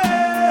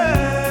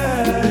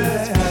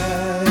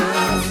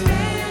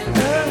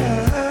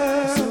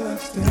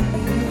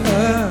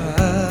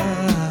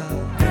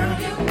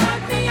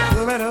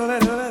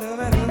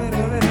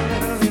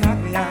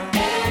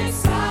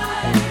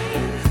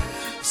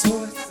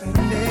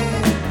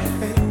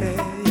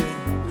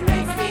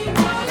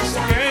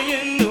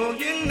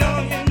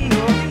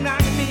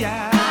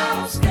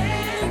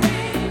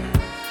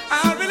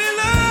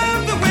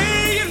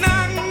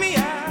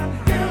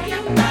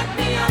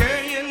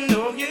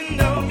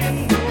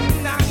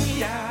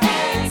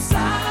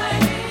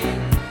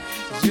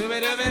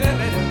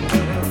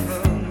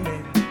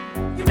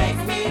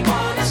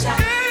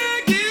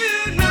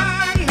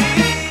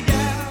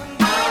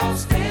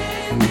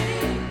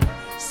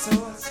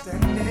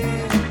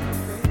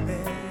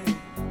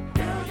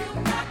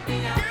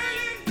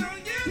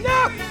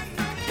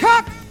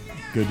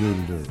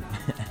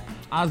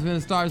 I was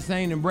gonna start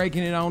saying and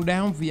breaking it on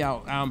down for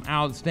y'all,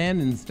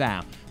 outstanding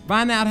style.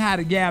 Find out how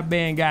the Gap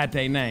Band got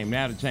their name.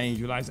 That'll change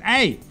your life.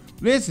 Hey,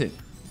 listen,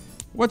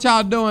 what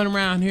y'all doing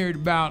around here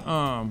about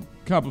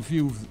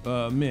few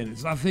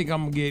minutes. I think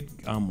I'm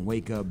gonna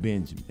wake up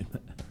Benjamin.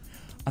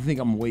 I think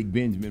I'm gonna wake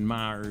Benjamin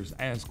Meyers,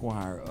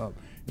 Esquire, up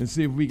and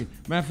see if we can.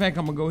 Matter of fact,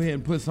 I'm gonna go ahead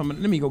and put some.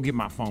 Let me go get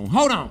my phone.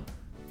 Hold on.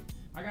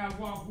 I gotta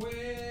walk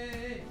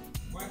way.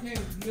 Why can't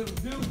this little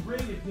dude bring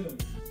it to me?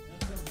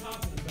 That's what I'm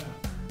talking about.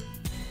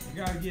 I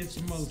gotta get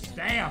some more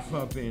staff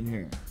up in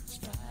here.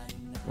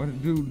 Where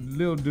the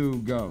little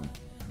dude go?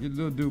 Get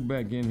little dude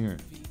back in here.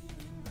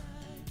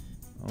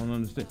 I don't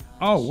understand.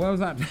 Oh, what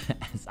was I?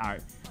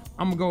 Sorry.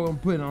 I'm gonna go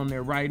and put it on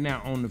there right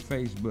now on the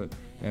Facebook.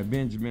 That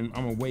Benjamin,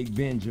 I'm gonna wake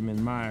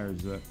Benjamin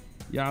Meyers up.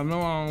 Y'all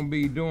know I don't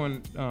be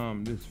doing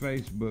this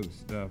Facebook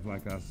stuff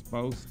like I'm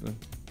supposed to.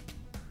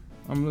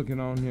 I'm looking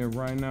on here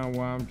right now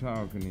while I'm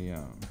talking to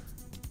y'all.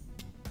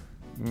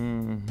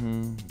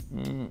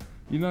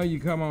 You know, you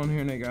come on here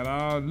and they got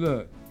all,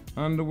 look,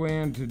 underway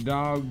into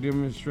dog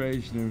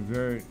demonstration and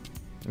very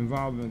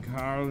involving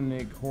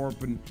Kaepernick,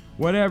 Corpin,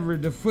 whatever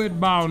the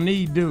football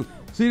need do.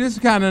 See, this is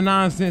kind of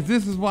nonsense.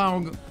 This is why I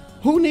don't go.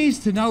 Who needs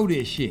to know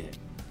this shit?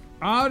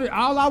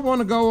 All I want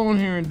to go on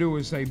here and do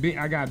is say,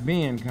 I got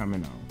Ben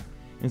coming on.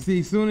 And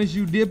see, soon as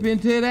you dip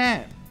into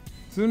that,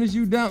 let me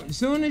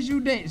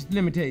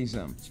tell you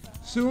something.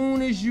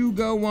 Soon as you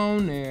go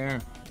on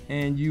there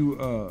and you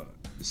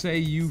say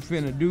you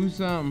finna do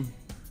something,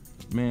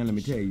 man, let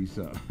me tell you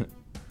something.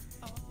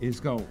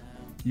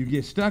 You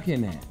get stuck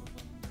in that.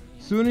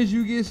 Soon as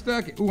you get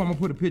stuck, I'm gonna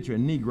put a picture of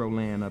Negro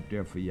Land up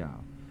there for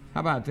y'all. How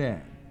about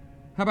that?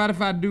 How about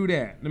if I do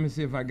that? Let me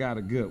see if I got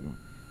a good one.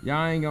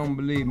 Y'all ain't gonna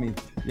believe me.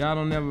 Y'all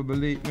don't never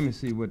believe. Let me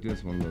see what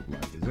this one look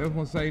like. Does this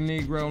one say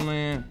Negro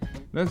Land?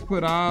 Let's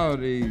put all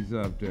these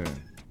up there.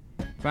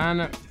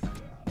 Find it.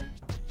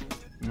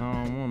 No,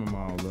 I don't want them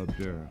all up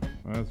there.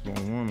 I just want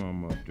one of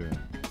them up there.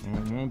 I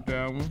don't want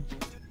that one.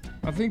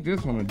 I think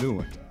this one will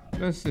do it.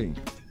 Let's see.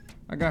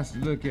 I got to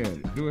look at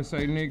it. Do it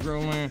say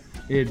Negro Land?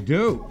 It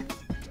do.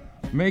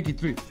 Make it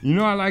 3D. You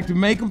know I like to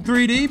make them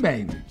 3D,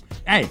 baby.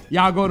 Hey,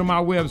 y'all go to my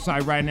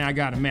website right now. I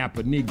got a map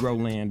of Negro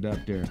Land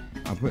up there.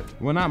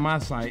 Well, not my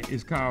site.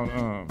 It's called,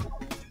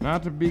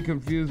 not to be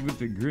confused with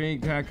the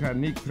green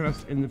Taconic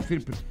Trust in the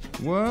Philippines.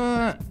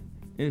 What?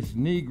 It's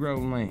Negro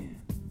Land.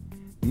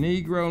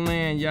 Negro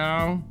Land,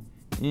 y'all.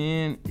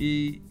 Negroland.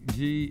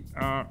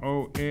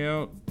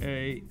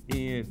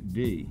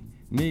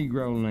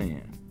 Negro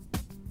Land.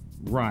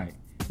 Right.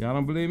 Y'all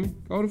don't believe me?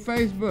 Go to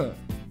Facebook.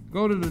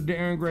 Go to the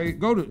Darren Gray.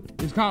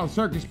 It's called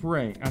Circus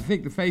Parade. I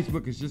think the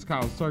Facebook is just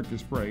called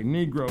Circus Parade.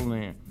 Negro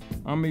Land.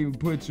 I'm even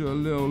put you a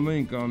little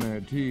link on there,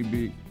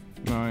 TB.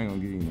 No, I ain't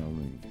gonna give you no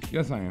link.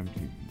 Yes, I am,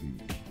 TB.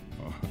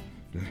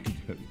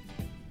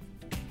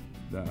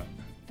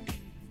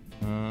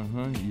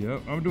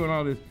 Yep. I'm doing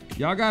all this.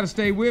 Y'all gotta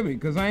stay with me,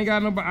 cause I ain't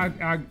got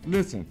nobody.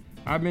 Listen.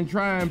 I've been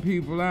trying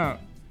people out.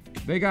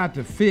 They got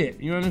to fit.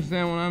 You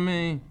understand what I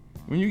mean?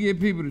 When you get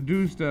people to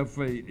do stuff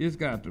for you, it's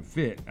got to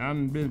fit. I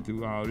done been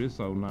through all this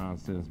old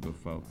nonsense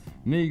before.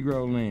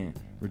 Negro Land,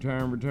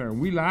 return.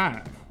 We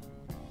live.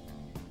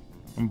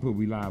 I'm gonna put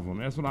we live on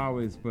there. That's what I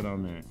always put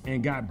on there.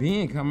 And got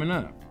Ben coming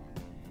up.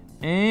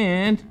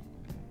 And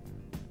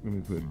let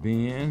me put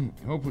Ben.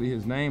 Hopefully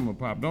his name will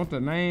pop. Don't the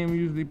name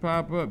usually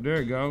pop up?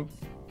 There it goes.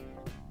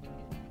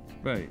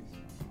 Space.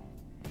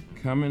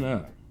 Coming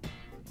up.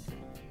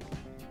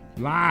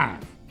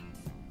 Live.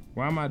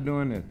 Why am I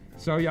doing this?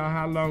 Show y'all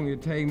how long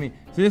it take me.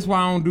 See, this is why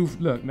I don't do,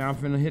 look, now I'm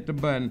finna hit the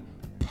button,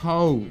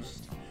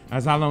 post.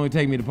 That's how long it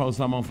take me to post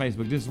something on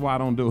Facebook. This is why I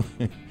don't do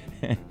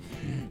it.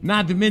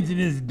 Not to mention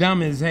it's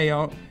dumb as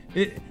hell.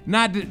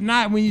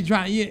 Not when you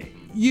try,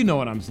 you know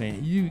what I'm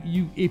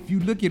saying. If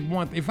you look at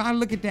if I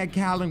look at that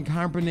Colin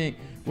Kaepernick,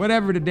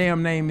 whatever the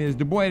damn name is,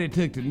 the boy that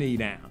took the knee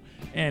down,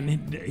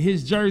 and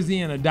his jersey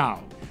and a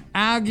dog,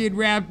 I'll get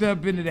wrapped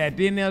up into that.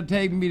 Then they'll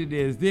take me to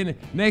this. Then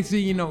next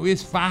thing you know,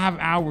 it's 5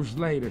 hours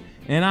later,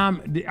 and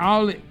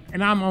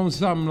I'm on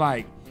something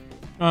like,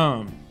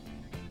 girl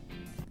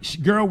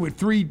with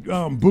 3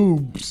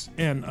 boobs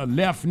and a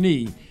left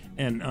knee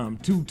and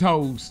 2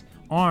 toes,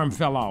 arm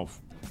fell off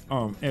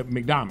at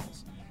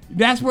McDonald's.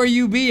 That's where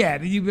you be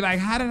at. You be like,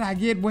 how did I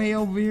get way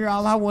over here?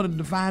 All I wanted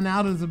to find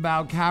out is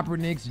about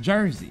Kaepernick's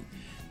jersey.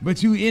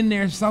 But you in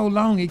there so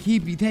long, it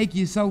take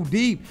you so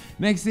deep.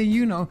 Next thing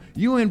you know,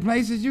 you in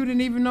places you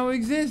didn't even know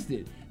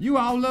existed. You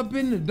all up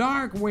in the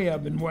dark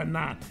web and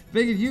whatnot.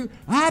 Figured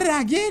how did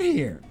I get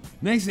here?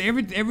 Next,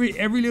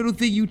 every little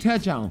thing you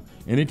touch on,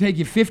 and it take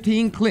you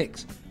 15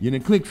 clicks. You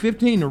then click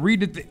 15 to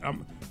read the thing.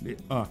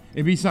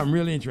 It'd be something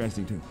really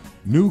interesting too.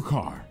 New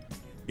car.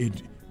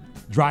 It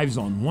drives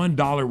on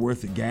 $1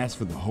 worth of gas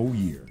for the whole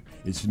year.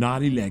 It's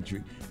not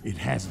electric. It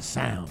has a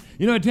sound.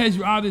 You know, it tells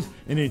you all this,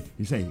 and then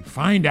you say,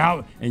 find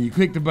out, and you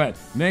click the button.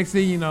 Next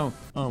thing you know,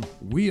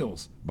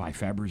 Wheels by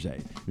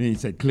Fabergé. Then you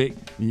say, click,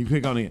 and you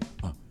click on it.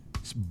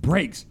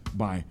 Brakes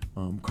by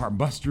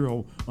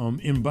Carbustro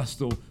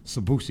Imbustal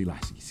Sabusi.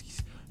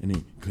 And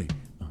then click.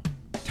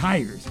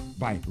 Tires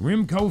by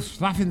Remco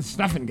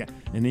Stuffing.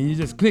 And then you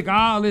just click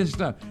all this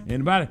stuff.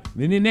 And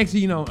then the next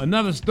thing you know,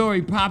 another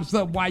story pops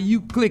up while you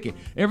click it.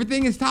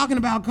 Everything is talking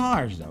about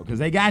cars, though, because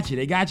they got you.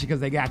 They got you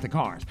because they got the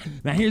cars.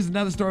 Now, here's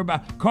another story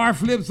about car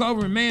flips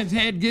over and man's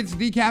head gets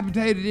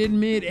decapitated in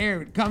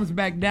midair. It comes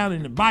back down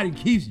and the body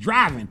keeps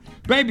driving.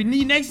 Baby,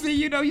 next thing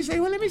you know, you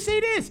say, well, let me see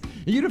this.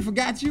 And you done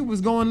forgot you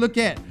was going to look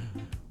at.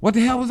 What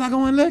the hell was I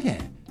going to look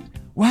at?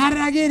 Well, how did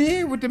I get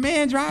here with the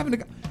man driving the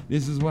car?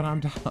 This is what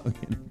I'm talking about.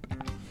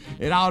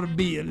 It ought to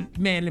be,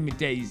 man, let me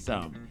tell you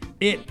something.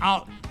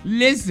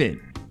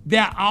 Listen,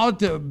 there ought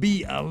to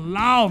be a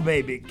law,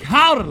 baby.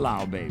 Call the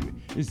law, baby.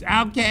 It's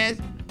Outkast,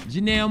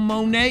 Janelle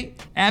Monáe.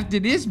 After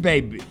this,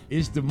 baby,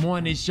 it's the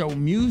morning show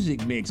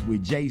music mix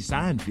with Jay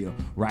Seinfeld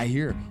right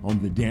here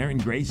on the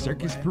Darren Gray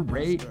Circus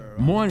Parade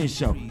morning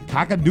show.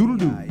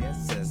 Cock-a-doodle-doo.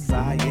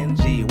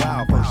 S-I-N-G,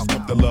 wow, first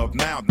up the love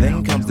now.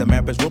 Then comes the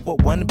marriage, we'll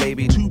put 1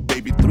 baby, 2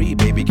 baby, 3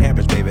 baby,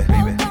 campers, baby.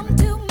 Welcome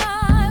to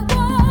my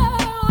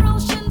world,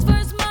 oceans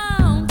versus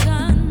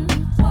mountains.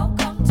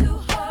 Welcome to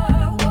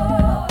her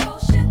world,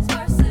 oceans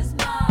versus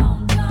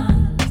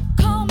mountains.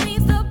 Call me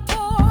the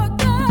poor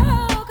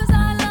girl, 'cause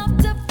I love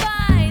to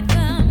fight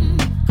them.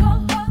 Call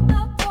her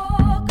the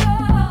poor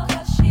girl,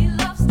 'cause she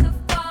loves to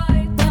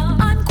fight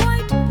them. I'm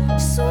quite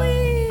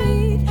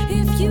sweet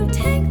if you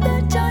take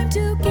the time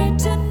to get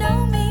to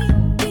know me.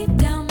 Deep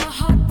down my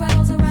heart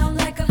rattles around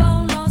like a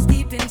bone lost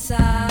deep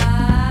inside.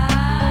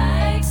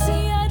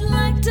 See, I'd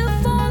like to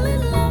fall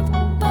in love,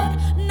 but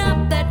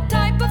not that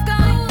type of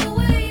guy. The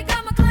way you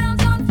got my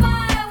clowns on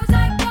fire was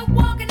like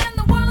walking in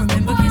the world.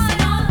 Remember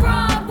kissing on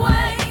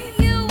Broadway?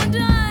 You and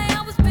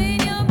I was being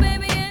your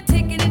baby and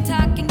ticking and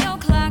talking your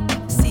clock.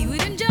 See, we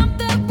done jumped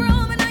the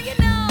broom and now you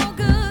know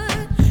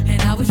good.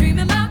 And I was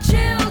dreaming about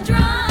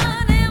children,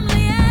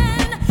 Emily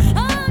and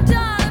oh,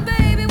 darling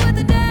baby with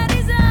the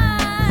daddy's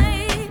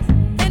eyes.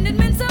 And it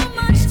meant so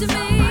much to me.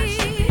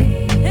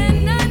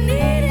 And I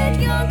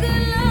needed your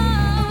good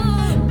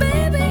love.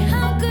 Baby,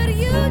 how could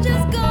you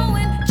just go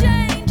and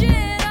change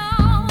it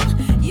all?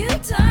 You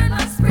turned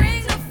my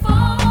spring to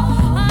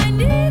fall. I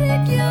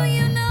needed you,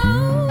 you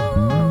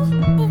know.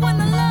 But when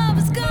the love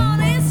is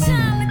gone, it's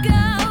time to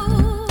go.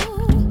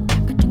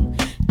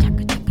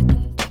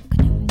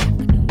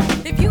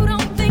 If you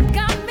don't think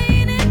I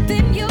mean it,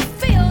 then you'll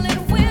feel it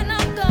when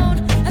I'm gone.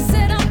 I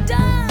said I'm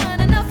done,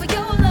 enough of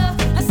your love.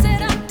 I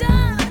said I'm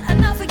done,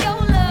 enough of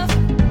your love.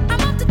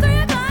 I'm up to 3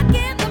 o'clock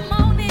in the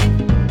morning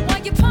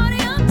while you party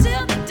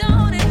until the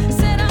dawning.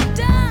 Said I'm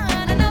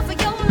done, enough of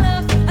your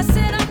love. I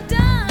said I'm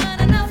done,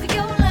 enough of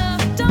your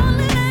love.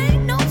 Darling,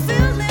 ain't no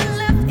feeling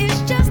left,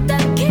 it's just a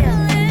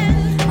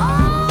killing.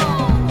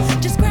 Oh,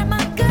 just grab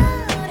my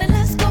gun and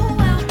let's go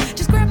out.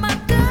 Just grab my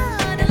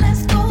gun and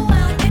let's go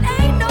out. It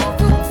ain't no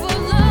room for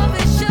love,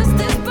 it's just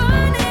this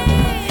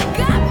burning.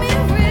 Got me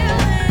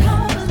reeling.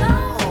 Call the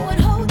law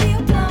and hold the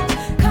applause.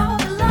 Call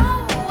the law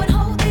and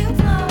hold the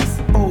applause.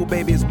 Oh,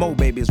 babies, more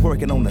babies,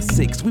 working on the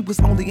 6. We was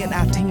only in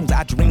our teens,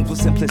 our dreams were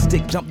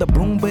simplistic. Jumped the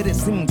broom, but it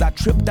seems I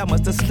tripped, I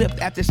must have slipped.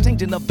 After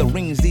exchanging of the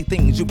rings, these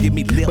things you give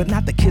me lip. But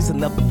not the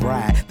kissing of the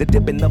bride, the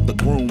dipping of the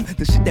groom.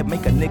 The shit that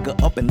make a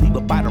nigga up and leave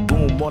her by the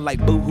room. More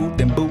like boo-hoo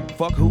than boo.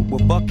 Fuck who?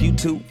 Well, fuck you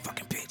too.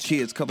 Fucking bitch.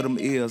 Kids, cover them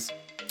ears.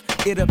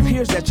 It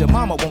appears that your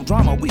mama won't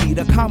drama. We need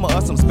a comma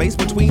or some space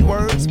between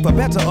words. For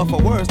better or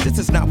for worse, this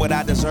is not what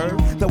I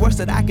deserve. The worst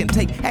that I can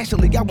take.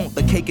 Actually, I want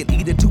the cake and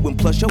eat it too and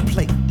plus your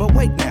plate. But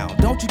wait now,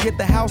 don't you get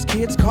the house,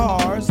 kids,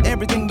 cars?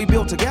 Everything we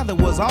built together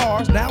was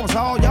ours. Now it's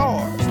all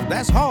yours.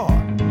 That's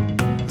hard.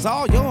 It's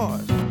all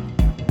yours.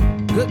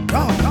 Good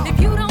God.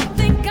 If you don't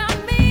think I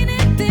mean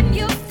it, then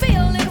you'll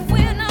feel it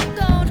when I'm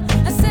gone.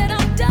 I said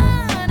I'm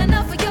done,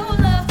 enough of your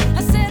love.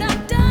 I said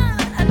I'm done,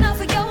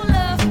 enough of your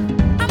love.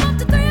 I'm up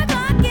to 3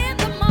 o'clock in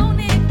the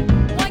morning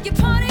while you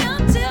party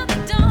until the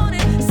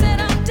dawning. Said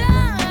I'm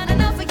done,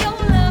 enough of your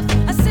love.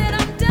 I said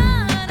I'm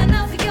done,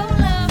 enough of your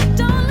love.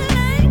 Darling,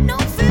 ain't no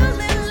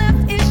feeling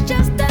left, it's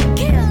just a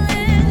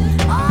killing.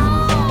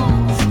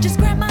 Oh, just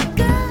grab my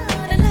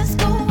gun and let's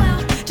go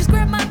out. Just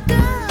grab my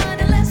gun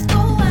and let's go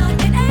out.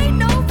 It ain't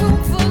no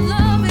room for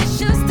love, it's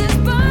just this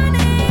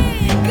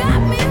burning.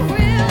 Got me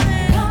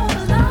reeling. Call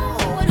the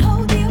law and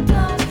hold the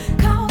applause.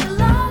 Call the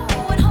law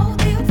and hold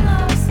the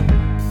applause.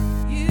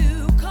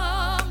 You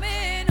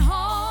coming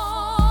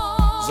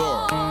home,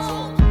 Zora.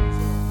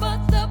 but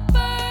the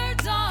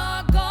birds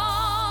are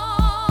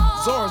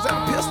gone. Zora, is that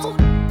a pistol?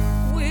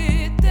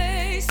 With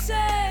they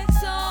said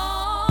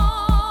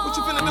song. What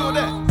you finna do with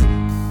that?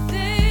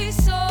 They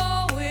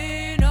saw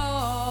it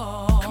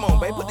all. Come on,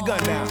 babe, put the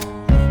gun down.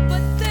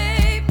 But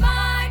they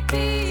might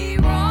be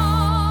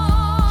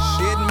wrong.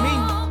 Shitting me.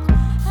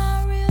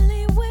 I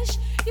really wish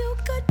you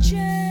could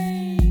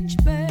change,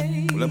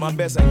 babe. Well, if my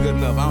best ain't good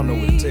enough, I don't know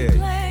what to tell you.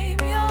 Reclaim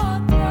your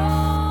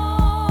throne.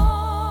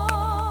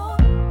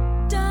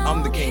 Down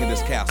I'm the king of this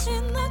here castle.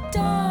 in the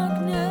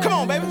darkness. Come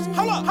on, baby.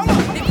 Hold up, hold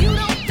up. If you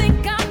don't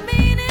think I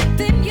mean it,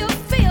 then you'll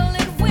feel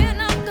it when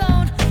I'm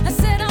gone. I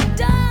said I'm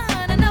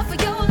done, enough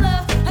of your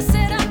love. I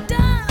said I'm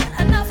done,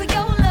 enough of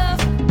your love.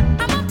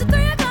 I'm up to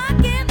 3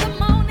 o'clock in the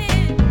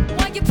morning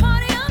while you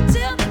party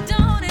until the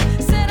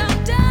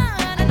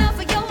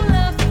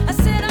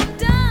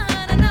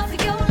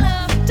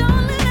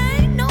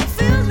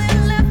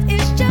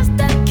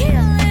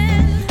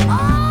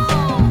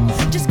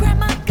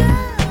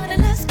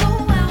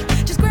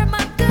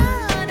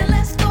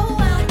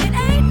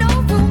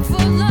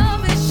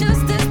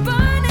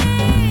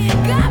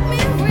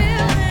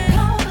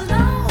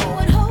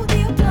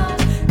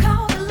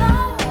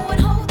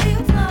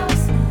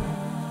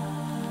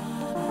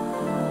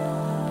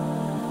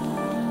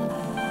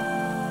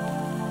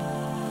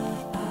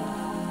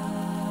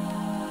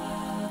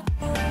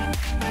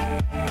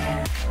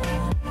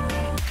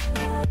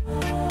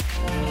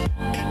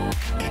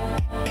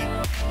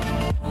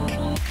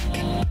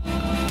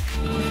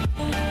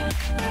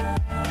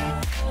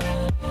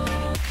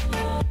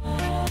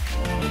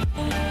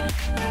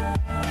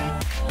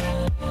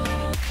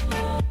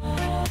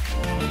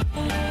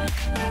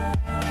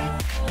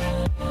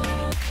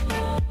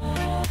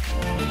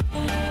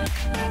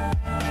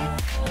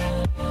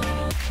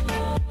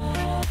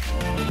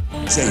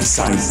Jay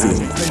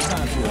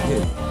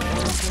Seinfeld.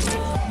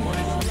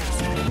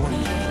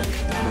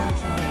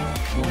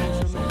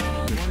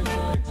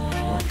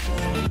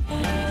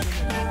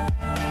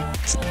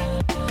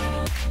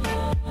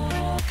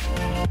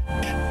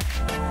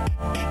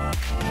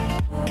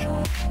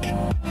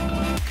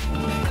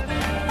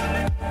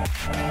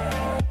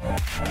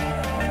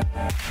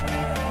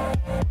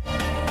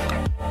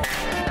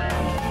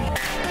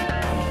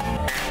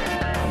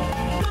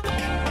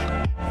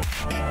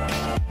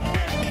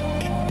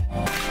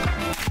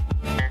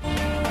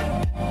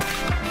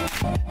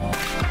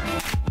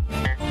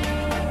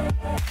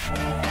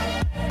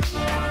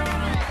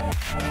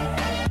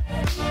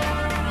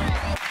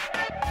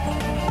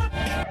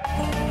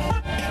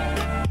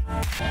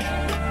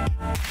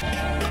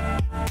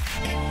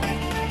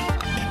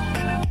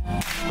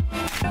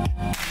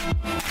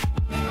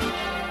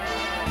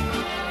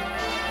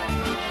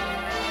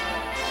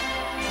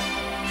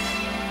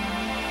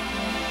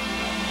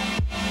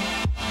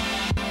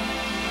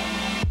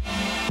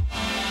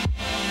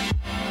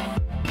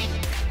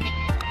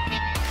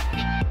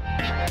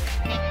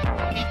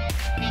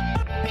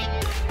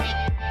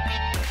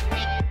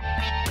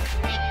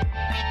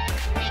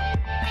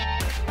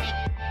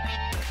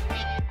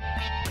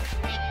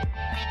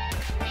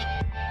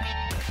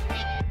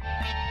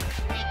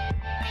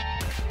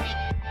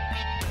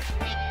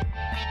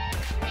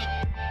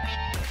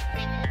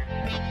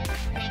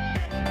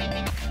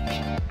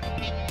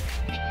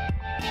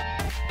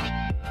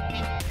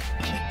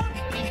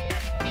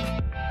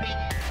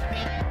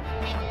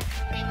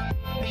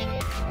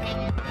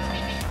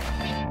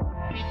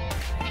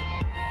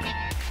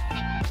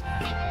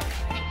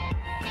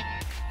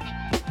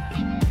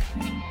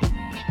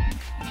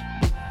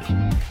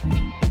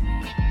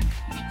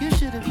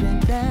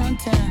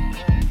 downtown.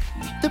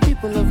 The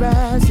people are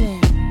rising.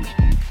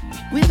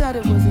 We thought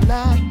it was a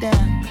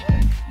lockdown.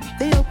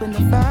 They opened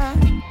the fire.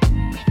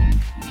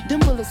 Them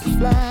bullets was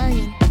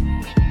flying.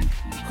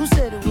 Who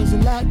said it was a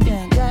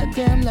lockdown?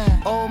 Goddamn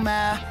lie. Oh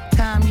my,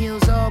 time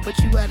heals all, but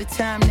you out of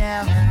time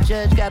now.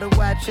 Judge gotta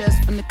watch us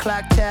from the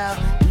clock tower.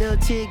 Little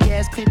tear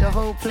gas cleared the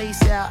whole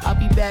place out. I'll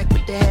be back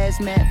with the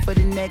hazmat for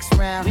the next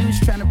round. We was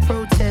trying to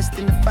protest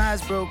and the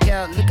fires broke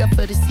out. Look out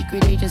for the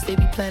secret agents, they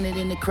be planted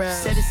in the crowd.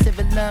 Said it's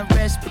civil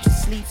unrest, but you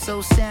sleep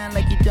so sound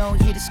like you don't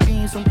hear the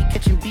screams when we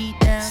catching beat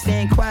down.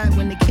 Staying quiet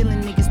when they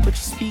killing niggas, but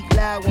you speak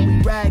loud when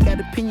we ride. Got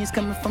opinions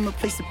coming from a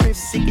place of privilege.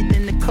 Sicker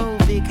than the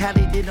COVID, how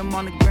they did them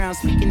on the ground.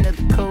 Speaking of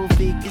the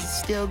COVID, is it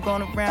still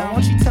going around?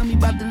 Why don't you tell me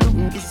about the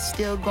looting? Is it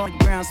still going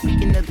around?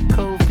 Speaking of the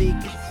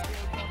COVID,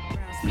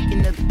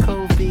 speaking of the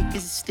COVID,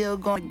 is it still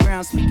going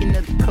around? Speaking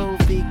of the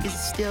COVID, is it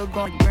still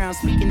going around?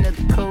 Speaking of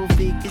the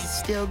COVID, is it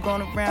still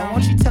going around?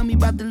 Why don't you tell me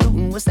about the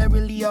looting? What's that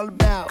really all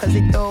about? Cause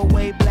they throw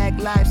away black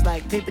lives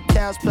like paper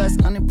towels plus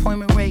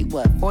unemployment rate.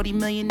 What, 40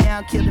 million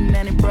now? Killed a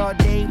man in broad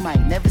day,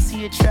 might never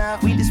see a trial.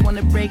 We just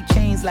wanna break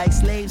chains like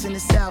slaves in the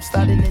south.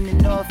 Started in the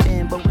north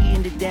end, but we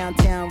in the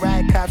downtown.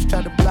 Riot cops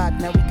try to block,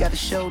 now we got a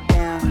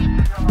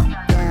showdown.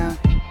 Down.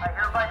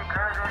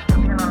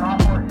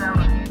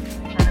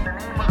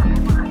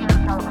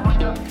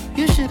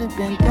 You should have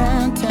been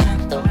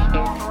downtown.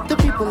 The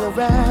people are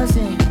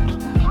rising.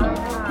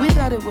 We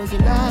thought it was a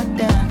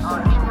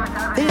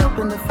lockdown. They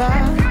opened the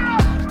fire.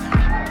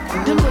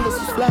 The bullets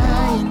was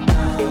flying.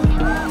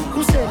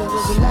 Who said it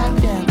was a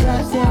lockdown?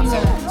 Goddamn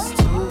lies.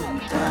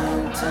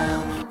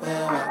 Downtown,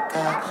 where I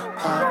got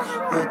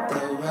popped with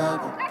the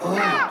rubber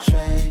bullet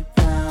tray.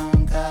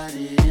 Pound, got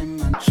it in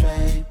my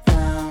tray.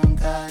 Pound,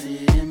 got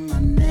it in my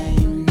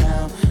name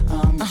now.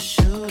 I'm a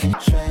shooting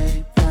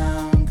tray.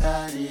 Pound,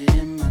 got it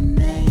in my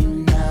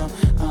name now.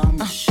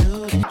 I'm a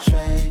shooting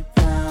tray.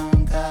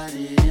 Pound, got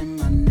it in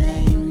my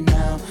name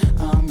now.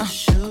 I'm a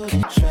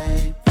shooting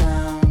tray.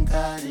 Pound,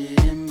 got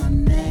it in my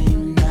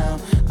name now.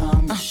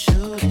 I'm a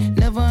shooting.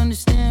 Never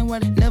understand why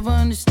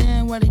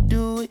they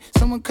do it.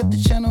 Someone cut the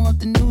channel off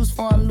the news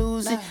before I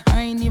lose it.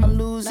 I ain't even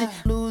lose it.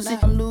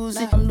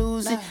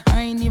 I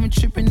ain't even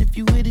tripping. If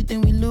you with it,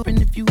 then we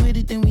looping. If you with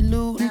it, then we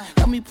looting.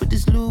 Help me put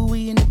this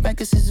Louis in the back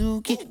of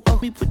Suzuki. Oh,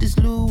 we put this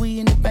Louis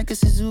in the back of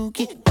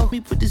Suzuki. Oh, we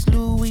put this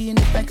Louis in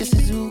the back of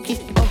Suzuki.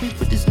 Oh, we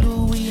put this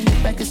Louis in the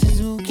back of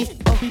Suzuki.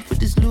 Oh, we put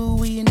this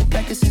Louis in the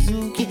back of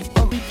Suzuki.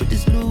 Oh, we put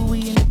this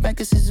Louis in the back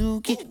of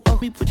Suzuki. Oh,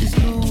 we put this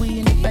Louis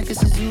in the back of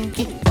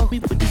Suzuki. Oh, we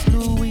put this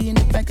Louis in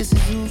the back of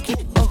Suzuki.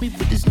 Oh, we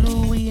put this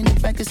Louis in the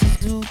back of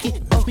Suzuki.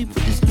 Oh, we put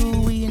this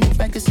Louis in the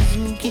back of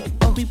Suzuki.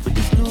 Oh, we put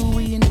this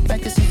Louis in the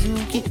back of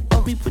Suzuki.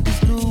 Oh, we put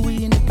this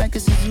Louis in the back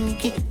of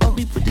Suzuki. Oh,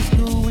 we put this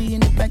Louis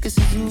in the back of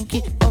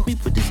Suzuki. Oh, we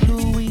put this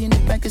Louis in the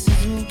back of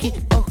Suzuki.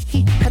 Oh,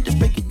 he had to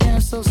break it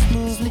down so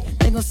smoothly.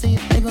 They gon' say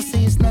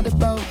it's not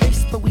about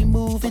race, but we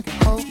moving.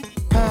 Oh,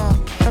 pow,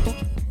 purple,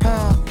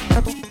 pow,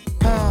 purple,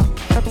 pow,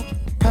 purple,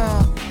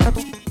 pow,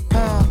 purple,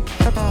 pow,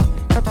 purple,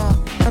 purple,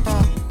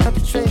 purple,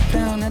 purple trade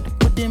pound. Had to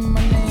put in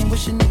my name.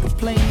 Wish a nigga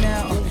play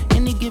now.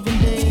 Any given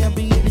day, I'll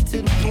be headed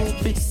to the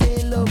pulpit.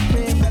 Say a little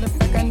prayer, matter of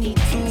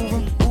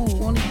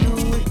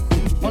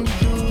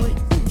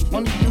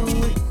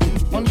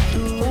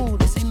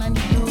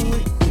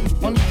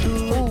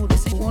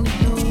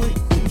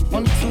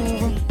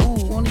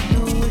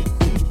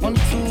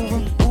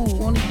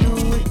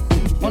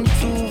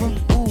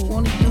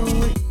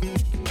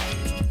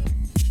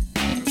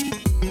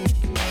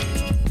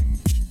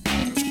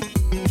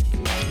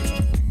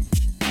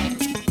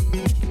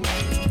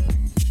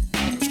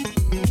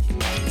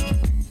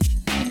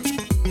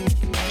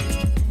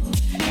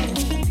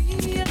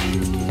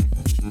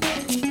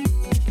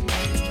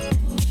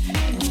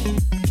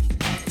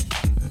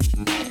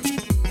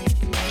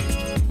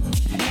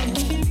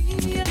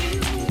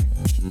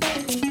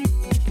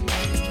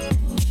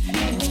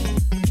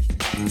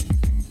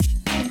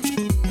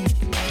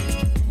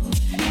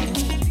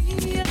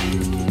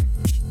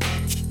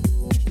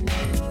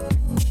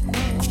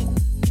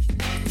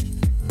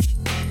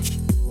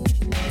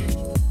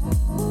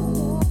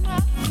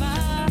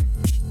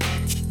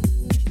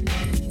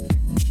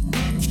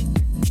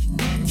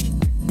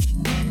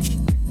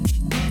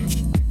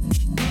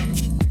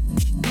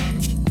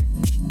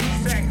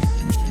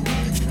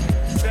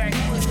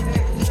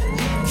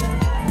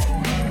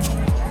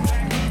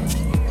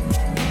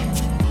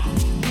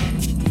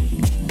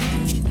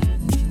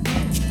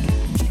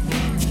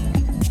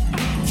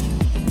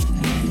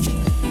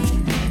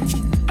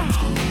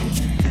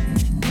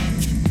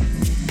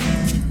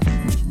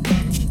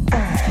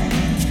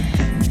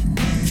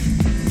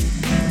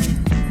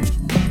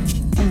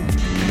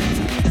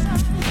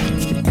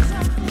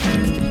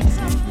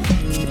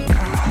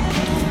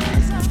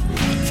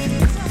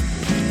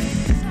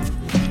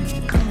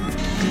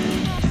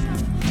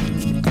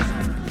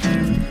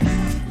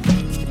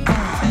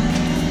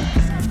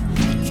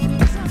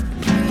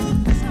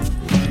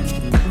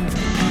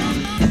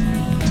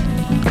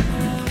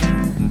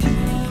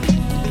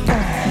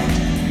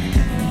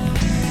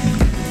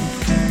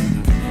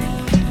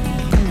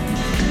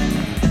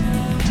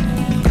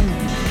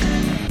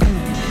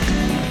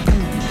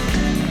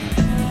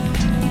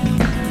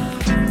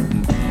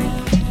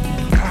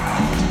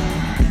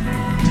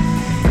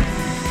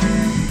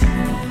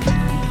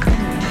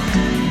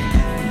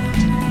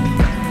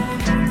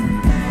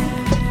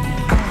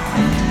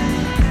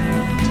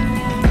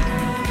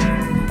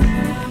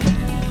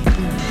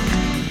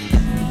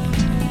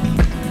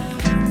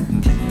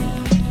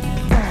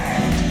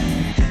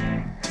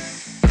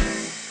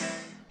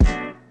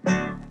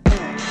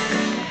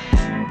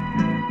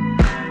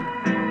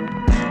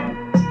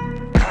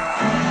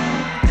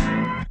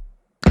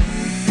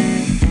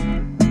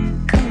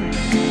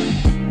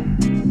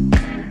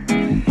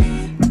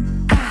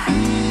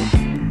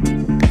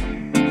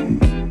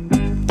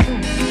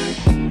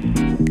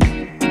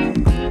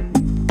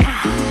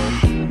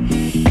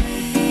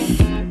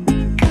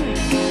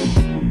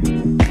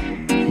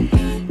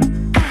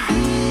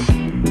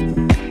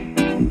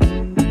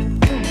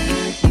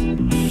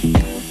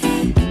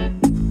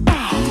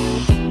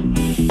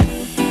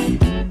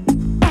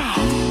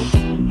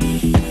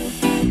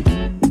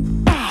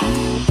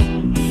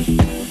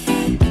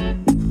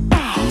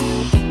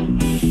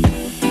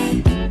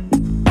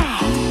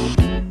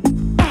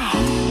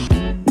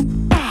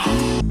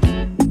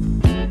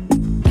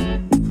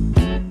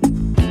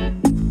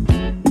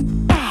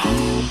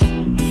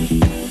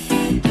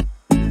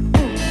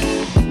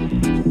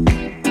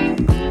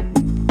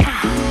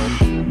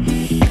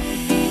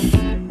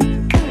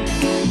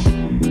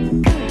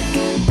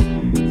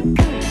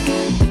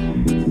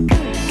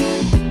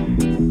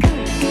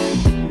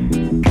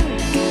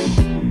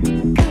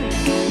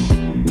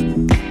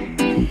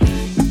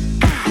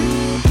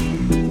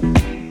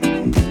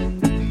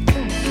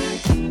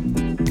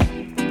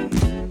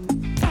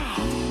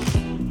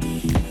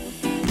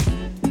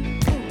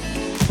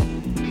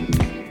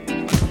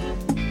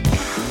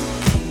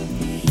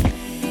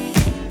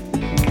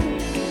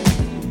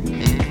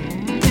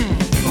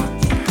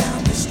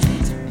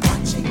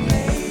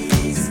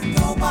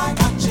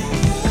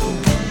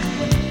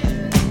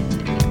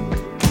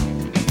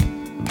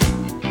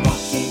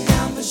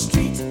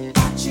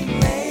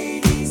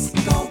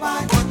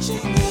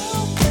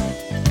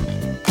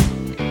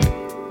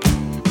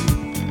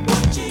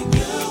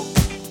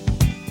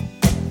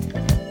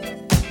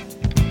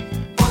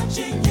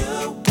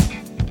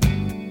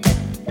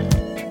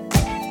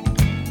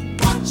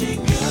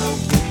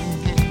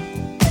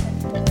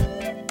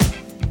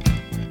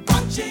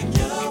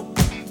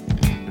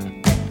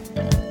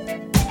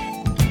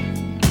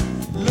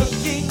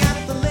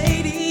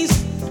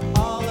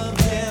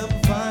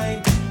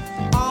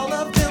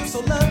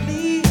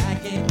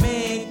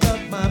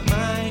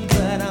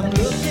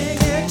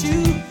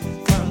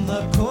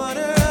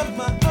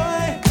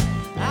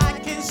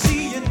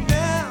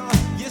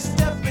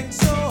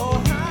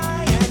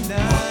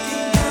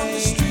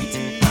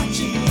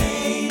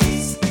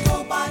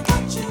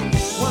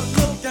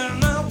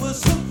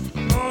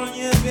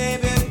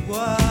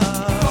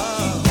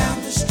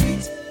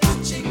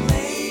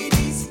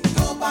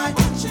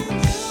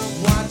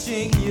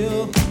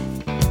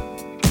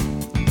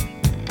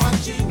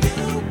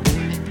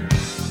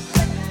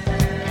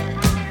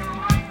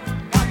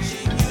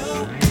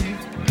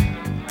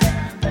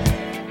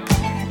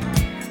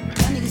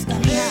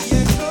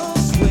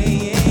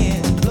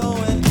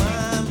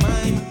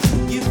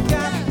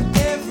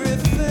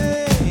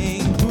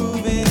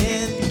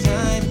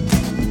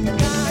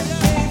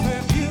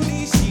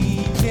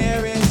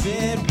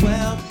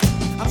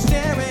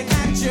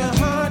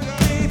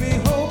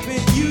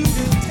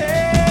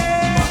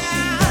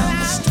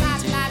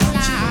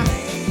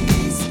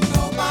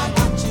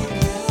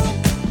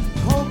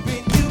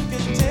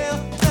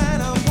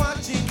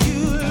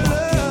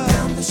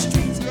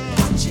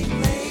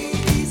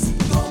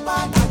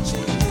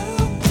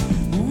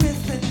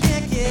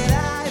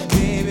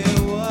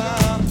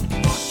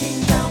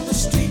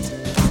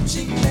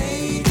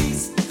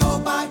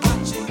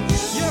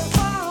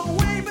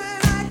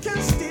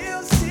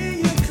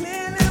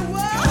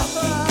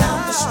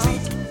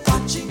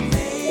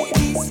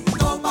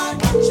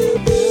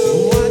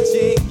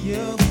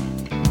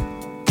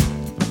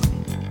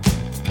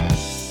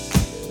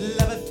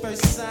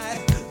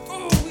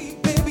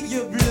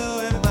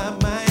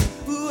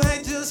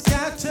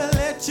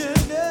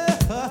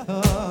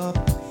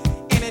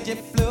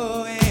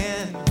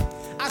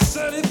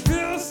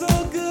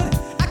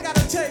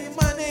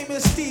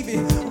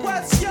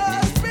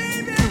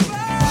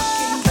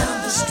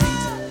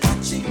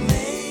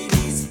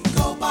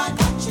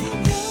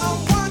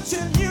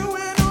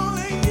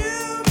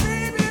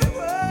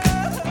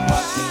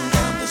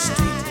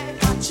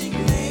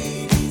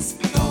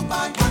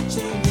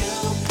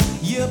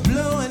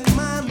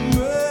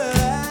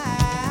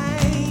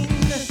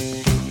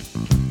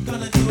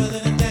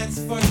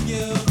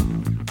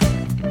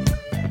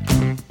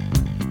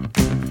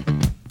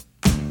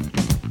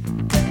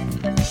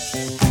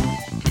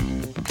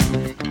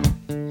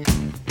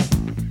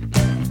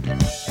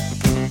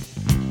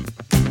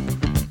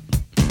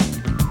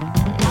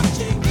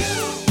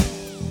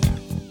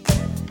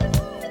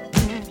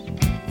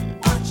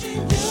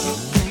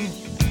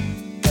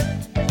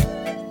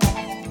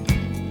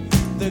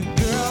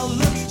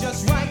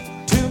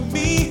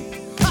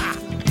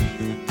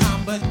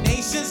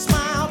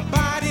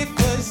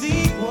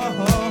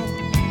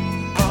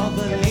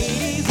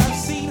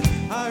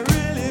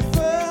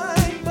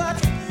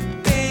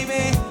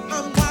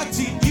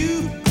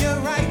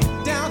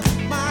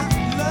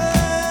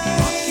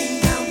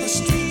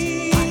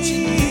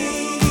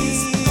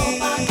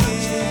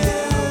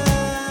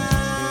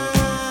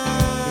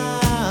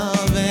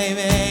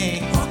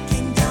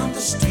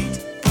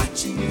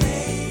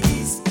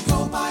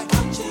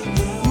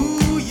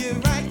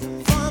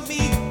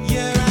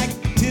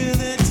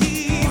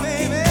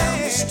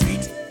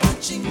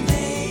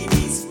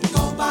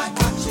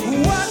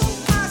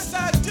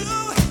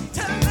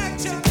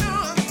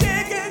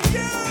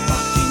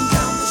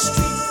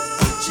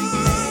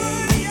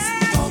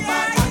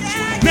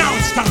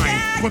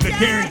for the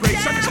Darren Gray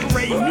Circus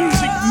Parade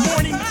Music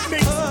Morning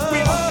Mix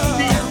with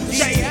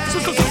DJ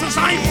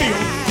Seinfeld.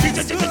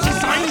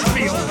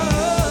 Seinfeld.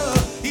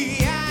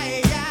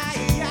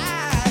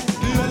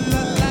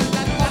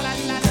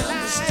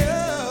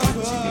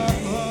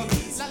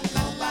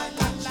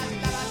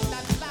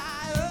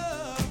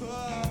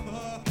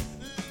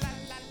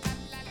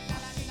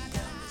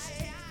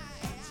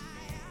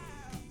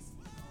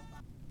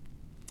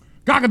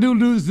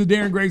 Cock-a-doodle-doo, this is the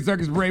Darren Gray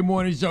Circus Parade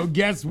Morning Show.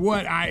 Guess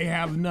what? I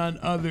have none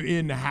other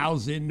in the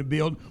house, in the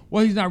building.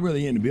 Well, he's not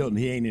really in the building.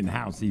 He ain't in the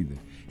house either.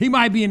 He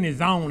might be in his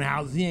own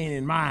house. He ain't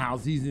in my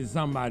house. He's in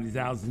somebody's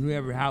house, and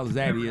whoever house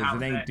that is,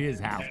 it ain't his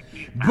house.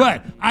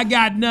 But I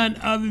got none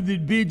other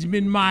than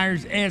Benjamin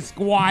Meyers,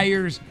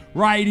 Esquires,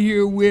 right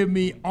here with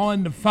me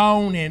on the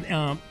phone.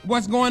 And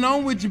what's going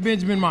on with you,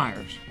 Benjamin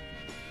Meyers?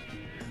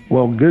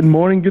 Well, good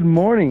morning, good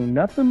morning.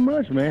 Nothing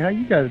much, man. How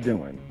you guys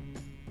doing?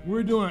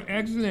 We're doing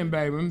excellent,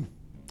 baby.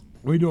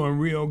 We're doing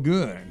real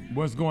good.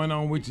 What's going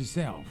on with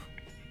yourself?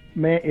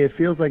 Man, it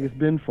feels like it's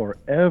been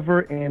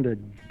forever and a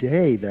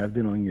day that I've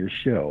been on your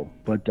show.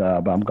 But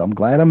I'm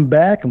glad I'm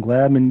back. I'm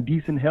glad I'm in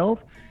decent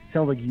health.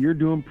 Sounds like you're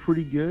doing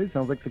pretty good.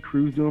 Sounds like the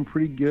crew's doing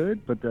pretty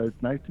good. But it's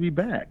nice to be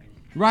back.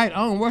 Right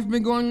on. What's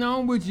been going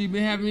on with you?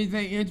 Been having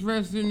anything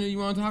interesting that you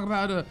want to talk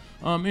about?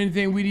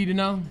 Anything we need to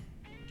know?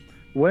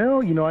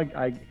 Well, you know,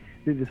 I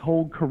this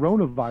whole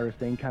coronavirus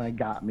thing kind of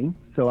got me.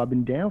 So I've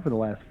been down for the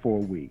last 4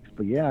 weeks.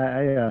 But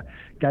yeah, I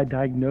got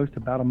diagnosed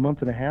about a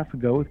month and a half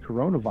ago with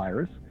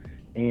coronavirus,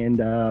 and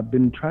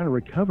been trying to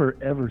recover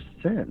ever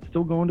since.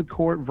 Still going to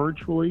court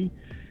virtually,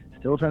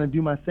 still trying to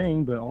do my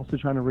thing, but also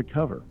trying to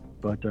recover.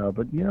 But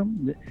you know,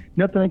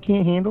 nothing I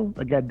can't handle.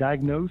 I got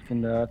diagnosed,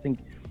 and I think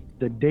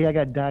the day I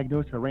got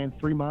diagnosed, I ran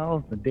 3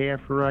 miles. The day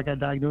after I got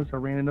diagnosed, I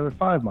ran another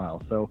 5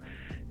 miles. So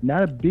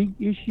not a big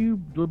issue,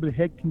 a little bit of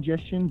head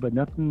congestion, but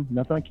nothing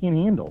I can't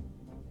handle.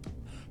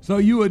 So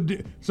you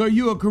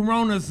a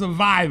corona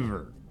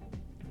survivor?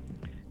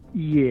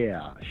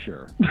 Yeah,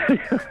 sure.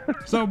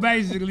 So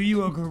basically,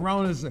 you a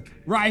corona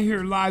right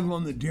here live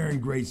on the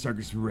Darren Gray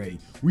Circus Parade.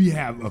 We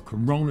have a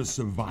corona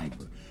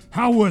survivor.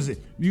 How was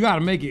it? You got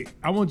to make it.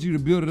 I want you to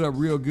build it up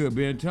real good,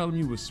 Ben. Tell him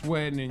you was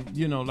sweating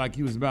and like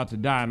you was about to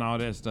die and all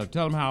that stuff.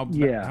 Tell him how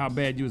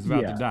bad you was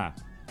about to die.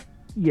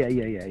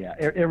 Yeah.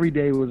 Every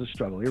day was a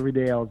struggle. Every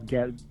day I was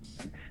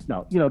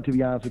No, to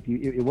be honest with you,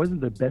 it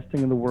wasn't the best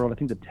thing in the world. I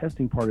think the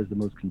testing part is the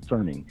most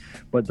concerning.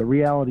 But the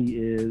reality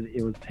is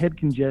it was head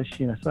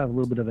congestion. I still have a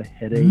little bit of a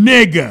headache.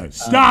 Nigga,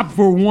 stop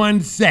for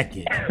 1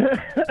 second.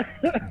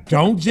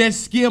 Don't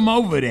just skim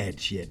over that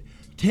shit.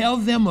 Tell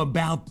them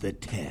about the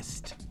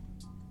test.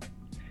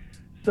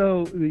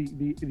 So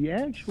the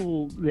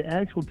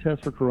actual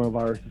test for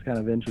coronavirus is kind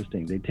of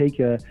interesting. They take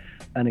an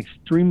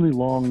extremely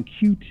long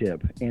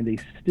Q-tip and they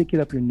stick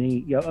it up your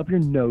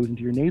nose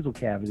into your nasal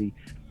cavity,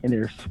 and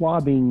they're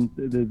swabbing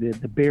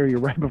the barrier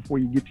right before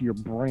you get to your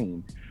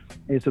brain.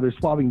 And so they're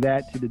swabbing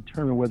that to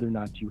determine whether or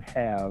not you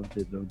have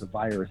the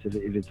virus, if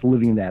it's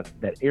living in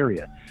that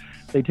area.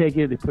 They take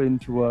it, they put it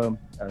into a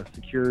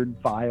secured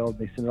vial,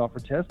 they send it off for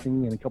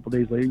testing, and a couple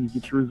days later you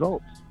get your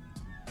results.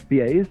 But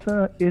yeah,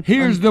 it's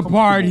here's the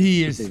part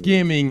he is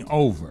skimming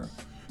over.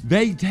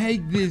 They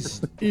take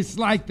this, it's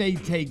like they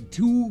take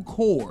two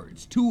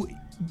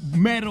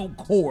metal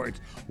cords,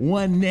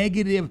 one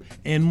negative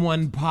and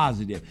one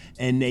positive,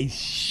 and they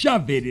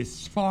shove it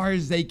as far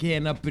as they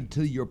can up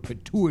into your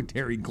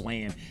pituitary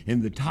gland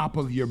in the top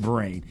of your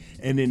brain,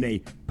 and then they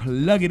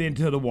plug it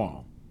into the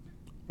wall.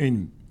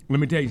 And let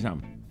me tell you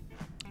something.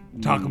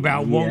 Talk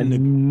about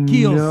wanting to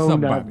kill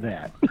somebody. Not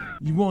that.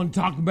 You want to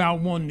talk about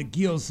wanting to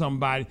kill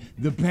somebody.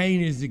 The pain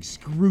is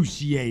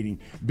excruciating.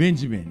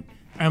 Benjamin,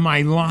 am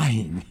I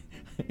lying?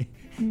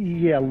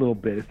 Yeah, a little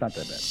bit. It's not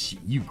that bad. Shit,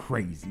 you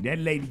crazy. That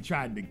lady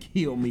tried to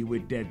kill me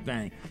with that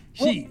thing.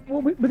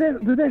 But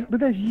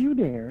that's you,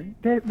 Darren.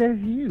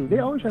 That's you.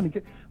 They're always trying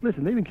to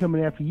listen, they've been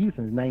coming after you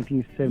since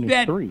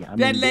 1973.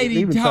 That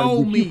lady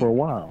told me for a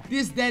while.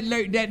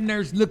 That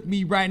nurse looked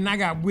me right, and I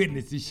got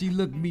witnesses. She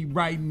looked me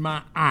right in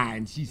my eye,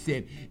 and she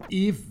said,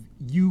 she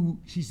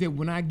said,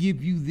 when I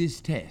give you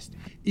this test,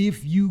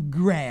 if you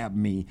grab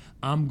me,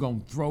 I'm going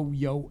to throw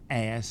your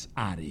ass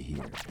out of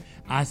here.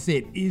 I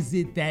said, is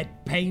it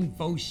that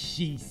painful?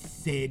 She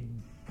said,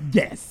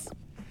 yes.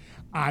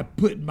 I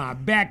put my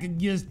back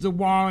against the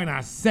wall and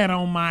I sat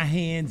on my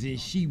hands, and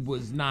she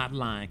was not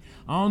lying.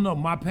 I don't know,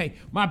 my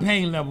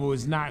pain level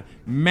is not,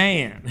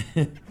 man.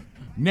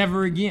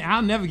 Never again.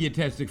 I'll never get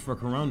tested for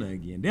corona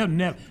again. They'll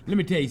never, let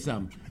me tell you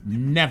something,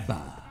 never.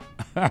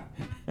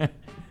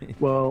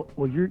 Well,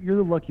 you're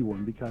the lucky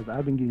one, because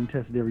I've been getting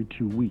tested every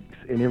 2 weeks,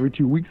 and every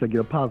 2 weeks I get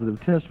a positive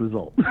test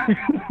result.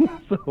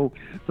 So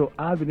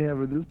I've been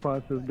having this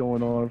process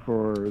going on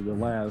for the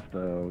last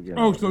so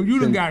you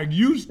done got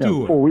used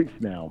to it. 4 weeks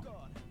now.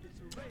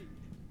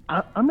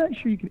 I'm not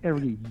sure you can ever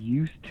get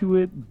used to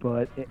it,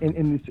 but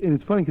and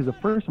it's funny because the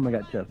first time I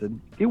got tested,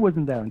 it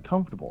wasn't that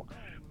uncomfortable.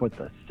 But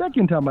the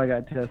second time I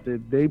got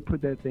tested, they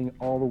put that thing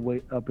all the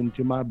way up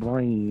into my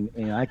brain,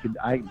 and I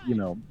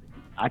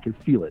could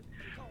feel it.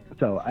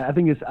 So I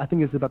think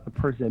it's about the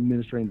person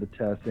administering the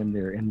test and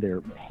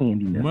their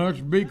handiness.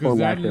 Must be, or because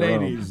lack that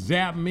lady thereof.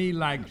 zapped me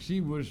like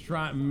she was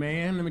trying.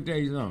 Man, let me tell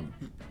you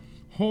something.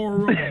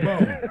 Horrible.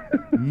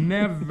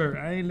 Never.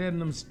 I ain't letting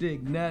them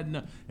stick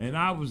nothing. And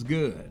I was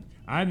good.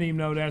 I didn't even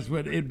know that's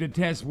what the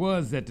test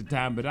was at the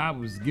time, but I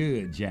was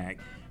good, Jack.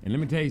 And let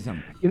me tell you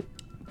something.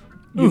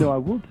 You know, I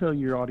will tell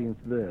your audience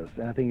this,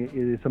 and I think it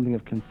is something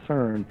of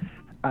concern.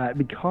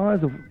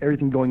 Because of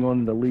everything going on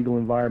in the legal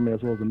environment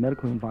as well as the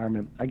medical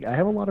environment, I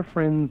have a lot of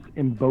friends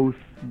in both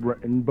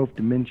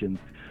dimensions,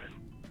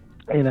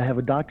 and I have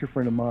a doctor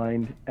friend of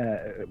mine,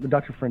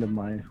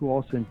 who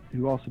also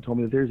told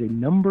me that there's a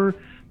number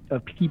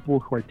of people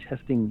who are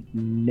testing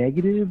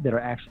negative that are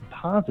actually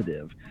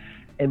positive.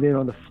 And then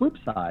on the flip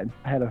side,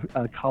 I had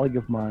a colleague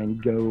of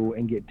mine go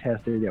and get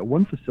tested at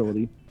one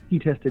facility. He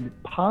tested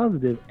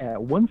positive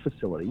at one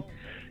facility,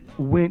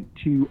 went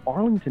to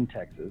Arlington,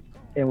 Texas,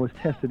 and was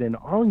tested in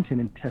Arlington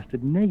and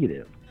tested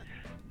negative.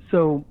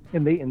 So,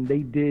 and they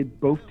did,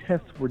 both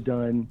tests were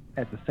done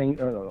at the same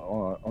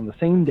on the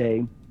same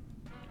day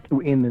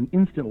in an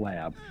instant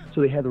lab. So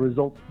they had the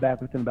results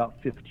back within about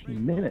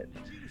 15 minutes.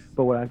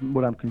 But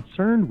what I'm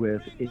concerned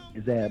with is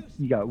that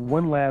you got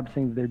one lab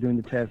saying that they're doing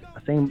the test,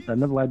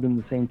 another lab doing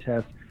the same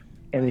test,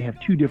 and they have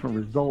two different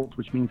results,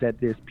 which means that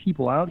there's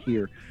people out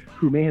here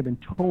who may have been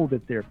told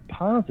that they're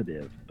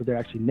positive, but they're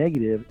actually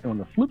negative. And on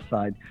the flip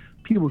side,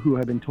 people who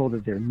have been told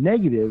that they're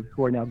negative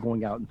who are now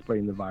going out and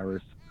spreading the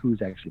virus who's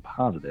actually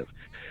positive.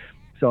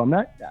 So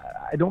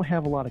I don't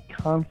have a lot of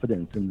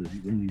confidence in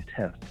these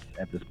tests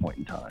at this point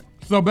in time.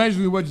 So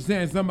basically what you're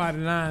saying, somebody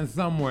lying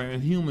somewhere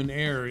and human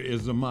error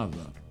is the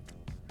mother.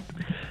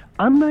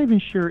 I'm not even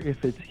sure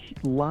if it's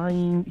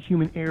lying,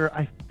 human error.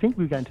 I think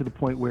we've gotten to the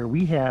point where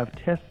we have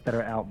tests that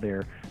are out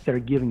there that are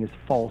giving us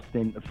false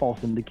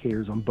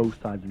indicators on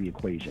both sides of the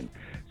equation.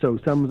 So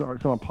some are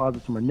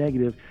positive, some are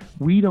negative.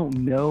 We don't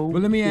know.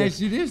 But let me ask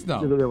you this,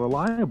 though. Whether they're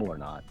reliable or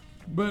not.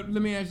 But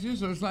let me ask you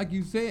this. So it's like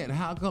you said,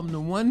 how come the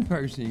one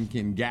person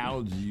can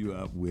gouge you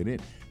up with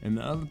it and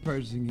the other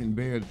person can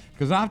bear it?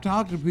 Because I've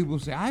talked to people who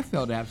say, I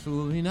felt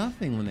absolutely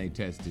nothing when they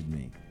tested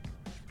me.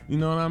 You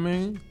know what I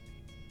mean?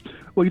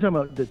 Well, you're talking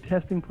about the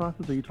testing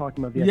process, or you're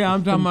talking about the Yeah,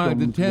 I'm talking about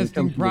the symptoms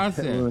testing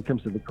process. when it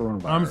comes to the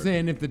coronavirus? I'm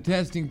saying if the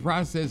testing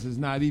process is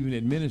not even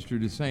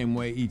administered the same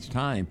way each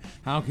time,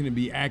 how can it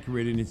be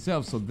accurate in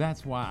itself? So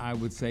that's why I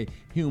would say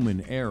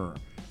human error.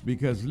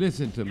 Because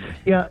listen to me.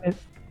 Yeah, and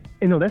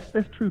no, that's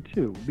true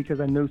too. Because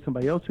I know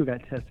somebody else who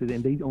got tested,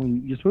 and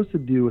you're supposed to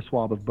do a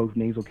swab of both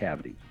nasal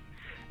cavities.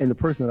 And the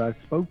person that I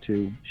spoke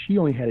to, she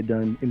only had it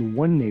done in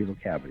one nasal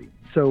cavity.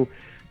 So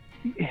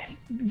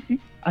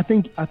I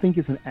think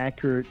it's an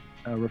accurate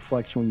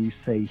reflection when you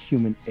say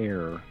human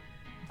error.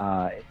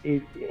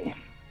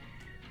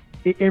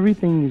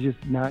 Everything is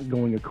just not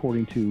going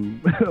according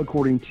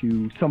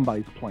to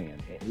somebody's plan.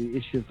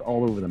 It's just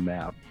all over the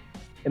map,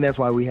 and that's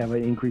why we have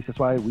an increase. That's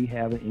why we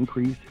have an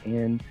increase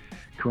in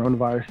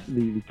coronavirus,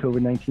 the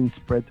COVID-19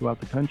 spread throughout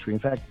the country. In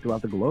fact,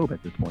 throughout the globe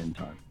at this point in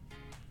time.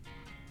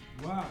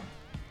 Wow.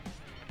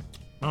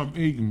 I'm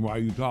eating while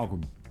you're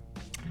talking.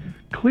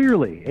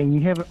 Clearly, and you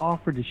haven't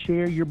offered to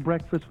share your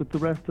breakfast with the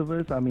rest of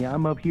us. I mean,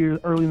 I'm up here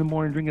early in the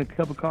morning drinking a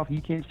cup of coffee.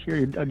 You can't share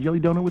a jelly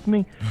donut with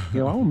me?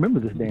 You know, I don't remember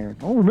this, Darren. I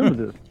don't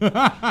remember this.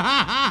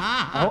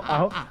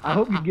 I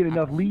hope you get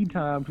enough lead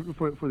time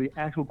for the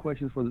actual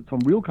questions for some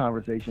real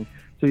conversation.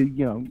 So,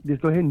 you know,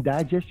 just go ahead and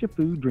digest your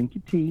food, drink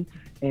your tea,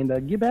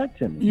 and get back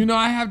to me. You know,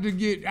 I have to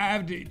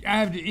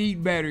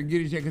eat better and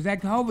get it checked. Because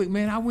that COVID,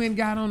 man, I went and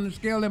got on the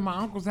scale at my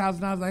uncle's house,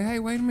 and I was like, hey,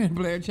 wait a minute,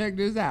 Blair, check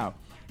this out.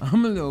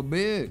 I'm a little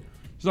big.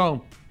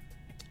 So,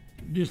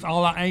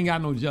 I ain't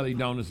got no jelly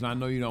donuts, and I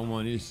know you don't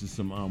want it. It's just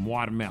some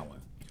watermelon.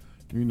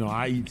 You know,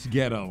 I eat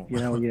ghetto. You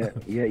know,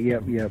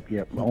 yep.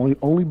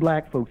 Only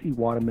black folks eat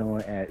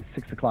watermelon at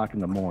 6 o'clock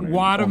in the morning.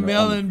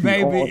 Watermelon,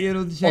 baby,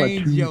 it'll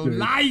change your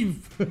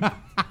life.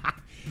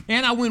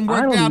 And I went and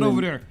worked out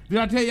over there. Did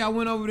I tell you I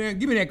went over there?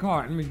 Give me that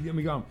card. Let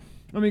me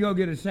go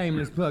get a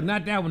shameless plug.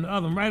 Not that one, the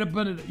other one, right up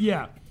under the,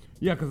 yeah,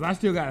 because I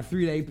still got a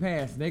 3-day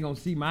pass, and they going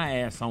to see my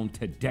ass on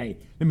today.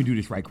 Let me do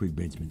this right quick,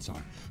 Benjamin. Sorry.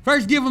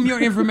 First, give them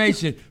your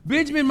information.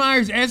 Benjamin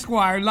Meyers,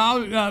 Esquire.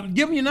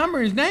 Give them your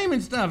number, his name,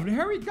 and stuff.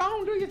 Hurry, go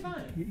on, do your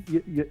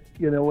thing.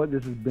 You know what?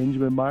 This is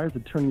Benjamin Meyers,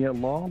 attorney at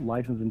law,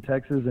 licensed in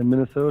Texas and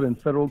Minnesota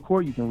and federal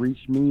court. You can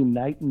reach me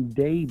night and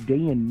day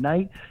and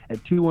night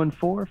at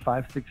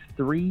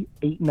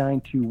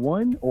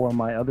 214-563-8921 or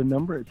my other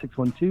number at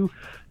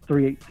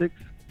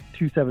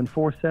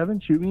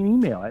 612-386-2747. Shoot me an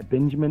email at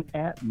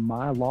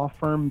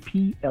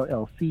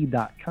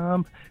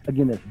benjamin@mylawfirmpllc.com.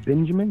 Again, that's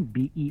Benjamin,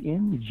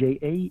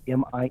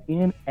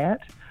 BENJAMIN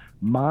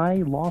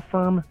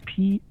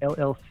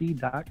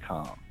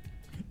 @mylawfirmpllc.com.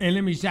 And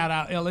let me shout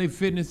out LA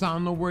Fitness. I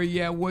don't know where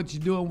you at, what you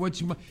doing,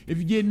 if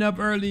you're getting up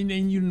early and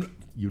then you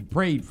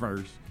prayed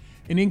first,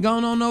 and then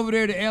going on over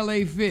there to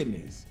LA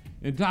Fitness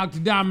and talk to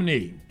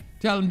Dominique.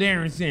 Tell him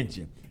Darren sent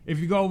you. If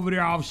you go over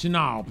there off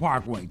Chenal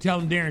Parkway, tell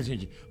them Darren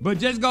sent you. But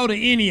just go to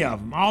any of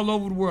them, all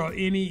over the world,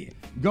 any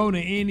Go to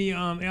any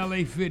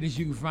LA Fitness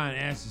you can find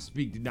and ask to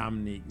speak to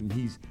Dominique, and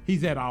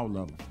he's at all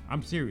of them.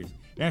 I'm serious.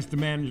 That's the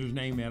manager's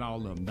name at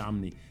all of them,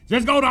 Dominique.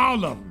 Just go to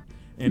all of them,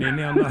 and then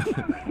they'll know.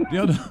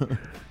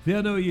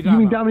 They'll know what you're talking You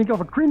mean about. Dominique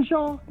off of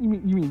Crenshaw? You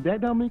mean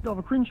that Dominique off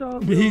of Crenshaw?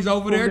 He's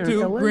over there in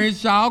too. LA?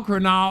 Crenshaw,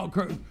 Chenal.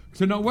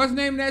 What's the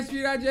name of that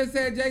street I just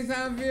said, Jay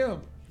Seinfeld?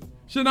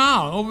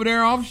 Chenal, over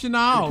there off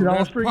Chenal. Chenal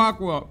That's Street?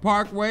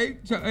 Parkway.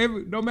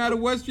 No matter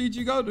what street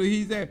you go to,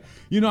 he's there.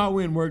 You know, I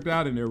went and worked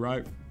out in there,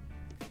 right?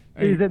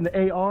 Is that in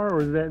the AR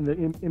or is that in the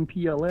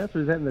MPLS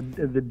or is that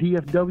in the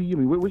DFW? I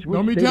mean, which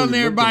Don't be state telling are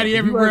you everybody working at?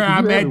 everywhere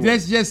I'm at. everywhere.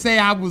 Just say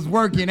I was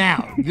working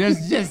out.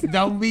 just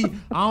don't be.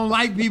 I don't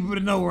like people to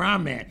know where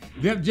I'm at.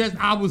 Just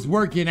I was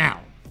working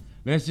out.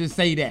 Let's just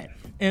say that.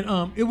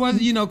 And it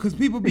wasn't, because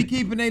people be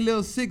keeping their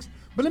little six.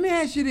 But let me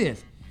ask you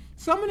this: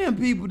 some of them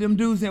people, them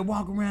dudes that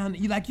walk around,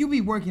 you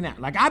be working out.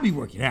 Like I be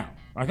working out.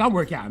 Like I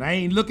work out. I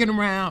ain't looking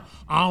around.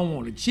 I don't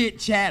want to chit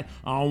chat.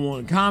 I don't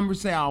want to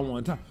converse. I don't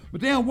want to talk.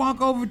 But they'll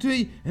walk over to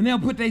you and they'll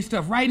put their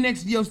stuff right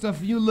next to your stuff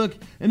and you look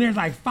and there's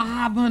like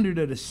 500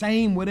 of the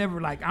same whatever.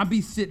 Like I'll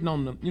be sitting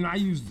on the, I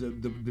use the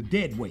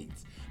dead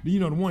weights. The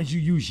ones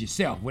you use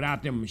yourself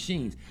without them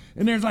machines.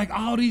 And there's like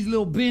all these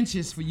little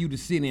benches for you to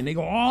sit in. They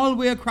go all the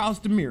way across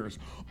the mirrors,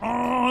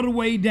 all the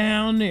way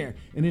down there.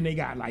 And then they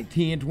got like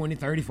 10, 20,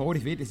 30, 40,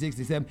 50,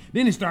 60, 70.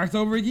 Then it starts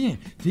over again.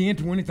 10,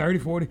 20, 30,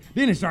 40.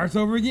 Then it starts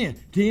over again.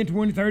 10,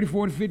 20, 30,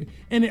 40, 50.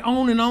 And it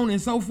on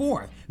and so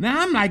forth.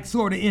 Now I'm like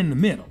sort of in the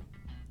middle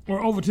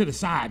or over to the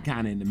side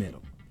kind of in the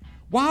middle.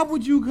 Why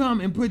would you come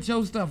and put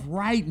your stuff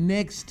right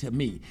next to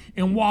me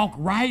and walk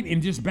right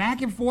and just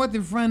back and forth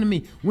in front of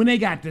me when they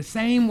got the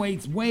same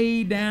weights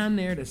way down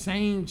there, the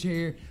same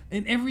chair,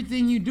 and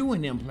everything you do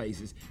in them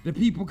places? The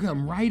people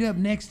come right up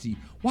next to you.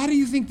 Why do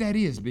you think that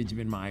is,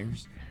 Benjamin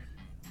Meyers?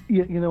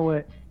 You know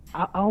what?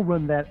 I'll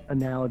run that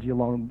analogy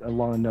along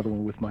another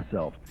one with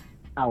myself.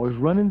 I was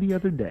running the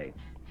other day,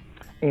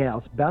 and I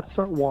was about to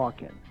start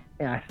walking,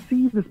 and I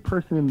see this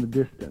person in the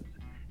distance,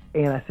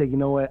 and I said, you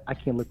know what? I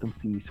can't let them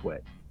see me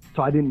sweat.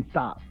 So I didn't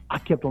stop. I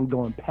kept on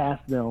going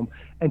past them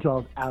until I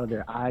was out of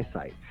their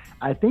eyesight.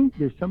 I think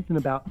there's something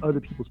about other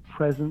people's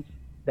presence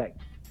that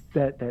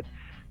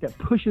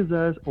pushes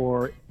us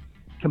or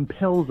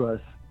compels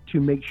us to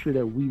make sure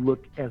that we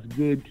look as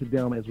good to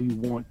them as we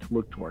want to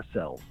look to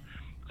ourselves.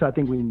 So I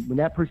think when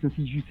that person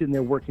sees you sitting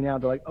there working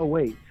out, they're like, "Oh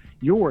wait,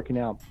 you're working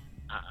out.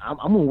 I'm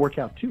gonna work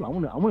out too. I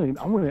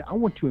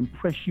want to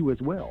impress you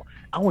as well.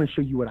 I want to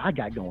show you what I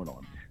got going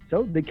on."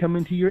 So they come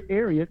into your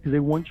area because they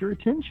want your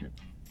attention.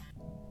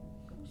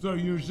 So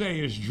you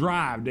say it's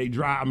drive.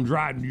 I'm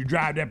driving. You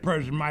drive. That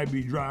person might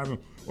be driving,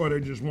 or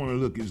they just want to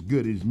look as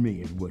good as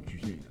me, is what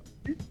you're saying.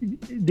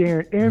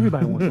 Darren,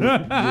 everybody wants to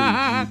look as good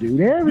as you,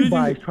 dude.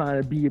 Everybody's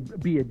trying to be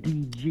a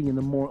DG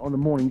on the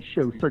morning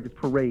show, Circus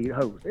Parade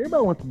host.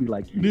 Everybody wants to be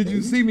like you. Did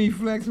you see me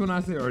flex when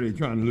I said, "Are they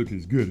trying to look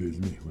as good as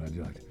me?"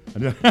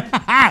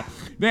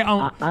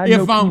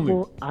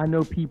 I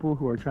know people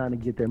who are trying to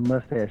get their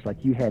mustache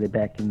like you had it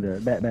back in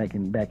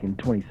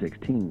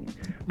 2016.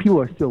 People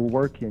are still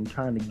working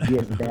trying to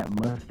get that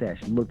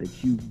mustache look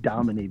that you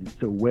dominated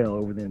so well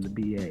over there in the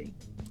BA.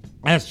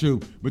 That's true.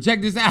 But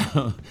check this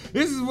out.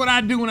 This is what I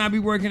do when I be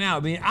working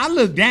out, man. I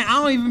look down.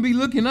 I don't even be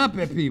looking up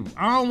at people.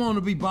 I don't want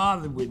to be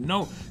bothered with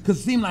because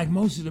it seems like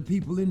most of the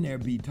people in there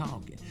be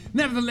talking.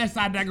 Nevertheless,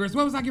 I digress.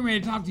 What was I getting ready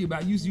to talk to you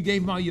about? You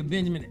gave me all your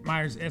Benjamin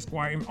Meyers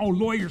Esquire,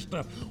 lawyer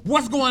stuff.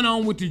 What's going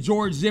on with the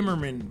George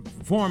Zimmerman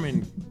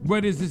foreman?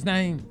 What is his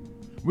name?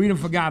 We done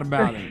forgot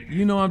about it.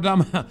 You know what I'm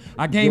talking about?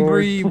 I can't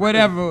breathe,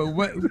 whatever.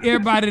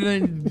 Everybody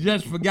done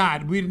just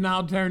forgot. We done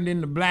all turned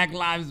into Black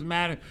Lives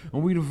Matter,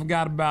 and we done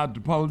forgot about the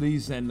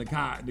police and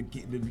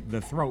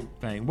the throat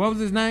thing. What was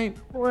his name?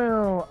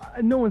 Well,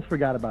 no one's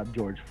forgot about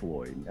George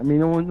Floyd. I mean,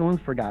 no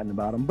one's forgotten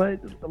about him. But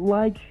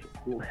like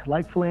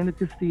Philando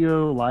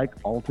Castillo, like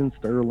Alton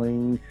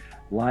Sterling,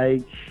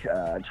 like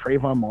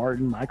Trayvon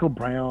Martin, Michael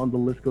Brown, the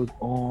list goes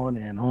on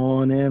and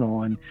on and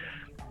on.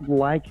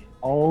 Like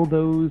all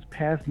those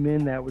past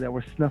men that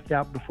were snuffed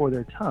out before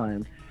their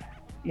time,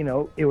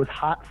 it was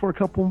hot for a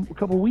couple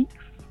weeks,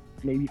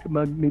 maybe a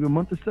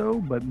month or so.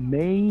 But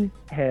May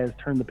has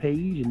turned the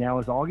page, and now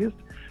it's August,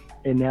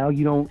 and now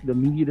the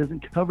media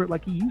doesn't cover it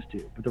like it used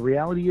to. But the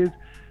reality is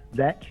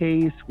that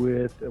case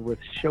with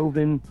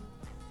Chauvin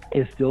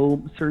is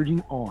still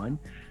surging on.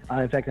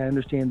 In fact, I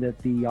understand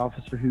that the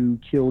officer who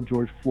killed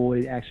George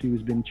Floyd actually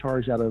was being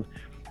charged out of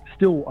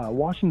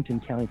Washington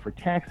County for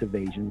tax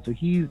evasion. So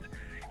he's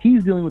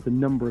dealing with a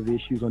number of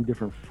issues on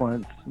different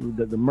fronts.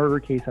 The murder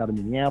case out of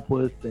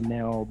Minneapolis, and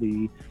now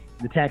the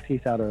tax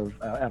case out of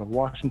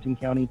Washington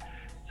County.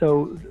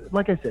 So,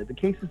 like I said, the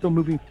case is still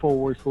moving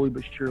forward slowly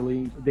but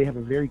surely. They have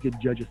a very good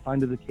judge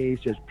assigned to the case,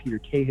 Judge Peter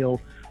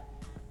Cahill.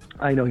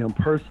 I know him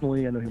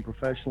personally. I know him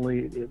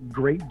professionally.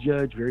 Great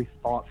judge, very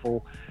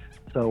thoughtful.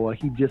 So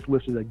he just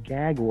lifted a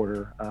gag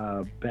order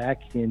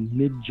back in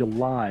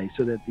mid-July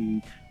so that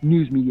the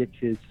news media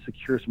could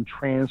secure some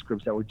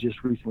transcripts that were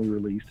just recently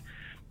released.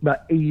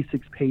 About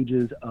 86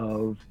 pages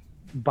of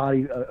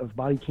body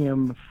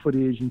cam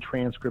footage and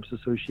transcripts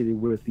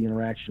associated with the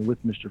interaction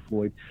with Mr.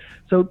 Floyd.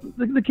 So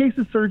the case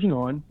is surging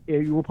on.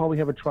 We'll probably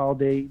have a trial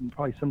date and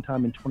probably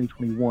sometime in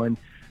 2021,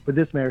 but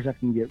this matter is not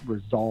going to get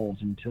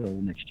resolved until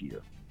next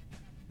year.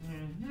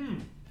 Mm-hmm.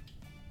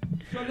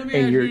 So let me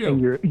And ask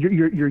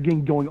you're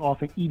again going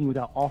off and eating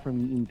without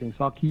offering me anything.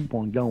 So I'll keep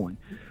on going.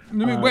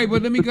 Let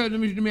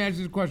me ask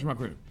this question, my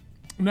friend.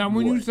 Now,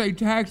 when you say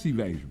tax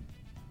evasion,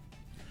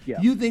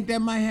 you think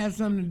that might have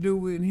something to do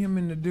with him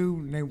and the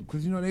dude?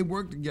 Because they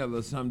work together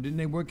or something. Didn't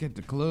they work at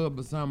the club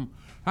or something?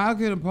 How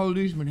can a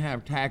policeman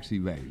have tax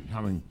evasion?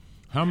 I mean,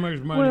 how much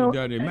money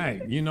does they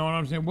make? You know what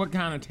I'm saying? What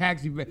kind of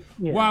tax evasion?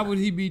 Yeah. Why would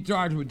he be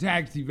charged with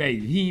tax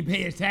evasion? He ain't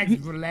paid his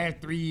taxes for the last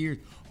 3 years.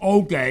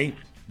 Okay.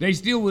 They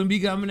still wouldn't be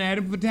coming at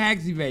him for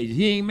tax evasion.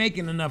 He ain't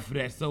making enough for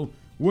that. So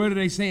what are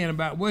they saying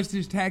about what's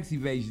this tax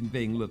evasion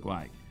thing look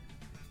like?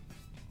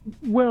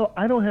 Well,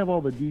 I don't have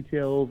all the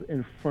details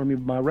in front of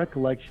me. My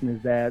recollection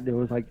is that there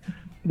was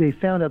they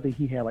found out that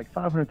he had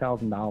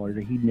 $500,000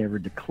 that he'd never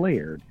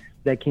declared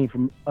that came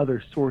from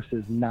other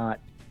sources,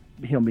 not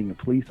him being a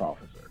police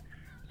officer.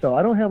 So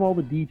I don't have all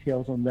the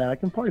details on that. I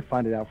can probably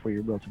find it out for you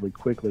relatively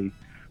quickly.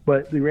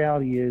 But the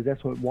reality is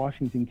that's what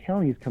Washington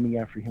County is coming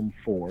after him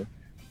for.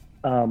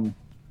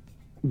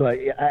 But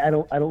I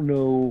don't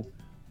know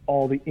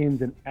all the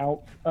ins and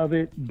outs of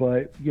it.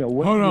 But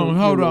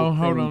hold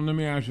on. Let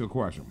me ask you a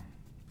question.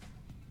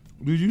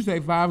 Did you say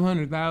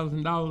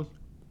 $500,000?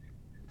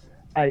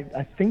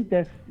 I think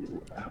I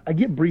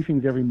get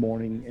briefings every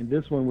morning, and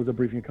this one was a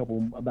briefing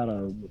about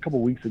a couple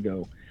weeks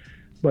ago.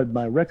 But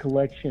my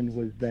recollection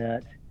was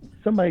that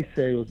somebody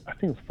said I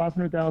think it was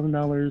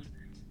 $500,000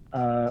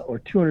 or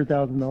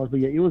 $200,000. But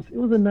yeah, it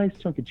was a nice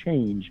chunk of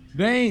change.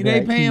 They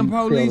paying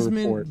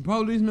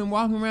policemen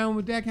walking around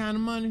with that kind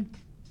of money?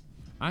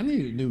 I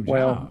need a new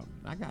job.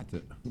 I got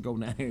to go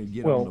down here and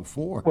get on the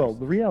force. Well,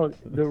 the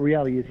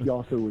reality is he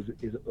also was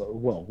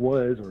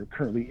or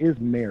currently is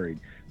married.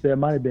 So that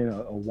might have been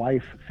a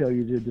wife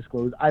failure to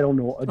disclose. I don't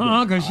know.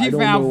 Because she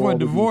filed for a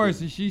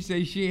divorce and she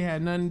said she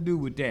had nothing to do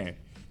with that.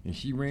 And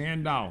she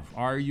ran off.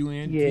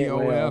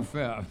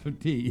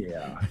 RUNTOFFT.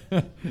 Yeah.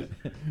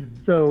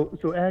 So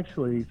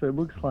it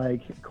looks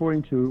like,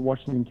 according to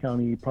Washington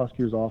County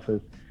Prosecutor's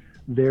Office,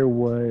 there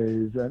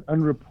was an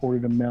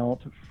unreported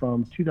amount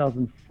from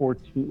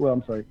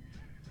 2014.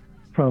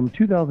 From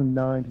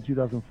 2009 to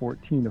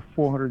 2014 of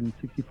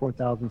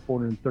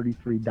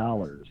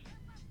 $464,433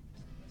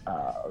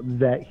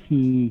 that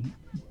he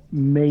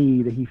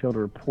failed to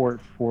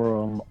report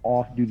for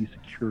off-duty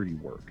security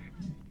work.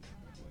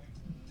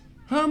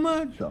 How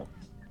much? So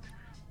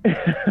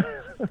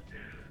the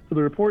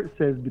report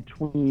says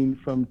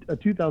from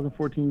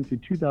 2014 through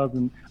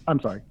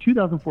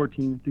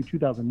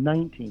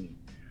 2019.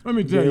 Let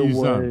me tell you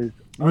something.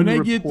 When they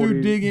get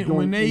through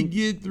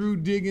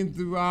digging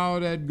through all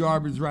that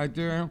garbage right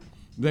there,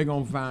 they're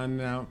gonna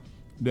find out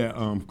that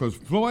because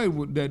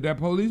Floyd, that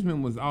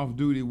policeman was off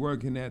duty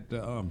working at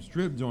the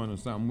strip joint or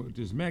something with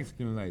this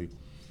Mexican lady,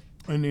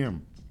 and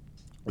then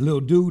a little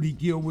dude he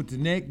killed with the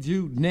neck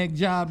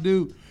job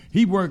dude,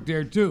 he worked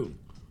there too.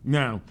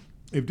 Now,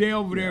 if they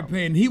over there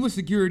paying, he was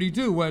security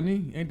too, wasn't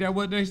he? Ain't that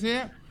what they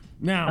said?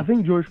 Now, I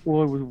think George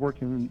Floyd was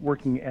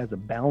working as a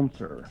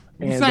bouncer.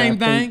 And same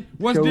thing.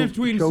 What's the difference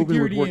between Chauvin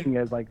security was working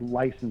as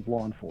licensed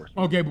law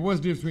enforcement? Okay, but what's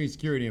the difference between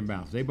security and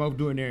bouncer? They both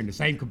doing there in the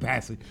same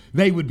capacity.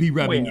 They would be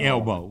rubbing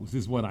elbows,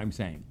 is what I'm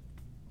saying.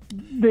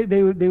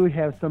 They would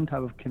have some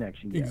type of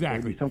connection. Yeah.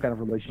 Exactly. Some kind of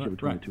relationship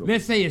between the two.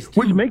 Let's say it's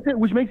which makes it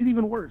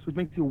even worse. Which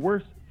makes it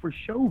worse for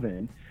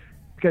Chauvin.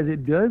 Because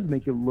it does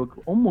make it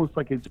look almost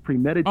like it's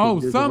premeditated. Oh,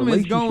 something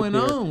is going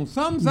on.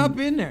 Something's up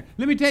in there.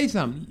 Let me tell you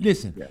something.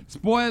 Listen,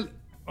 spoil.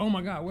 Oh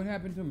my God, what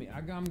happened to me?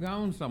 I'm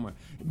gone somewhere.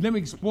 Let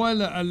me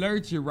spoiler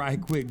alert you right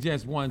quick.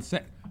 Just 1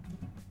 sec.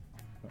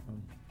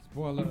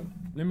 Let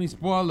me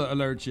spoiler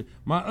alert you.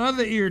 My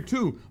other ear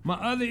too. My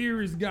other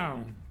ear is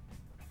gone.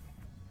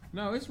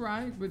 No, it's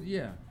right, but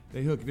yeah,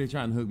 they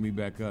trying to hook me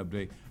back up.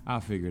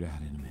 I'll figure it out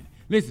in a minute.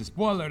 Listen,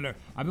 spoiler alert.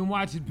 I've been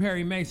watching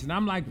Perry Mason.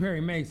 I'm like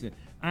Perry Mason.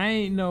 I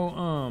ain't no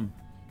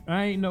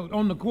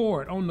on the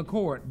court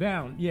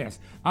down. Yes,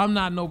 I'm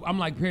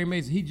like Perry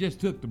Mason. He just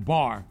took the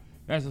bar.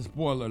 That's a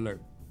spoiler alert.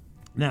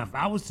 Now, if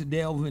I was to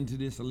delve into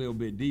this a little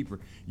bit deeper,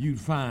 you'd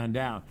find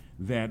out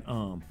that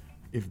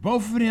if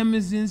both of them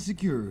is in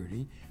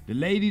security, the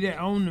lady that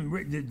owned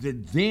the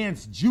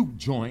dance juke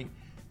joint,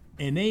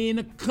 and they in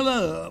a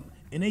club,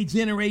 and they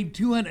generate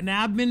 200.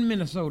 Now, I've been in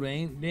Minnesota.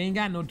 They ain't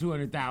got no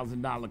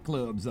 $200,000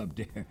 clubs up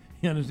there.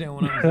 You understand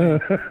what I'm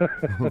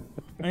saying?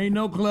 Ain't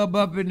no club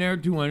up in there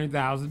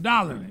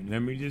 $200,000. Let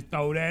me just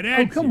throw that at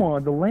you. Oh, come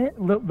on. The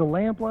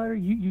Lamplighter,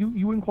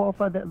 you wouldn't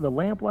qualify the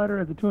Lamplighter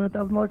as a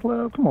 $200,000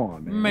 club? Come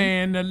on, man.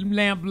 Man, the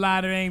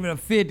Lamplighter ain't even a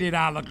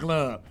 $50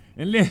 club.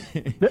 And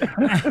listen,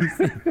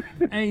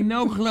 ain't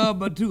no club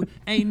but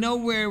ain't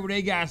nowhere where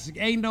they got,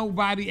 ain't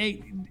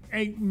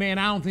man,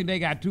 I don't think they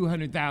got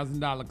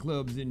 $200,000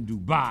 clubs in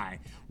Dubai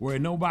where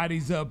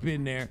nobody's up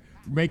in there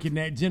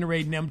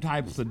generating them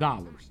types of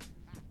dollars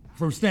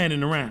for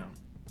standing around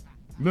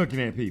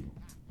looking at people.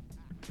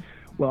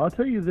 Well, I'll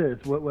tell you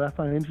this. What I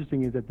find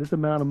interesting is that this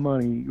amount of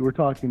money, we're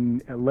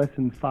talking less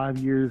than 5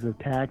 years of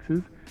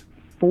taxes,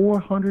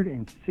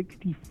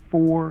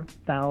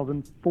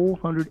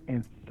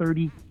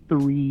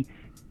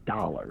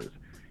 $464,433,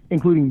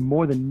 including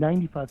more than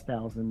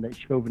 $95,000 that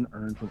Chauvin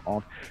earned from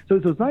off. So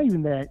it's not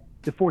even that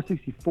the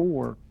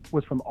 464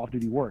 was from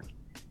off-duty work.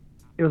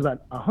 It was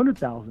about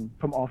 $100,000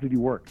 from off-duty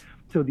work.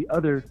 So the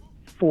other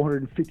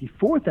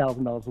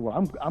 $454,000 is what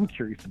I'm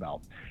curious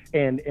about,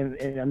 and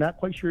I'm not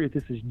quite sure if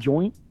this is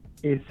joint.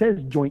 It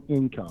says joint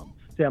income,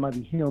 so that might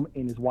be him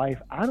and his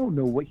wife. I don't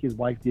know what his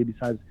wife did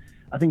besides.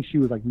 I think she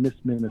was like Miss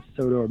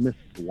Minnesota or Miss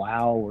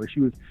Wow, or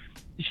she was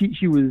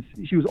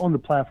on the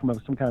platform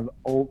of some kind of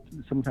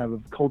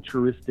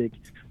culturistic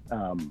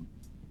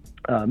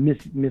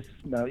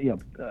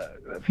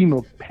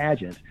female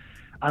pageant.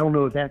 I don't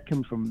know if that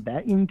comes from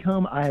that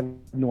income. I have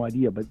no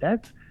idea, but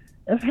that's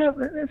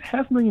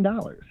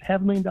 $500,000.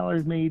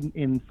 $500,000 made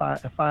in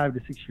a 5 to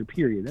 6 year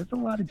period. That's a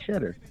lot of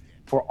cheddar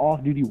for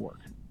off-duty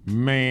work.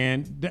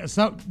 Man,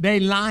 so they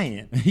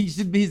lying.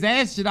 His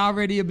ass should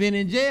already have been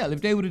in jail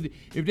if they'd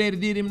have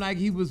did him like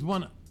he was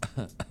one of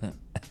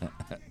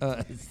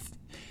us.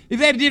 If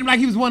they'd have did him like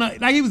he was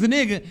like he was a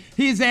nigga,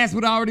 his ass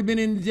would have already been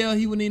in jail.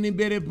 He wouldn't even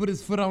be able to put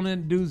his foot on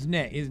that dude's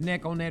neck, his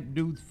neck on that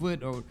dude's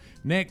foot, or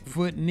neck,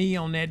 foot, knee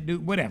on that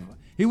dude, whatever.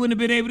 He wouldn't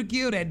have been able to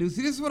kill that dude.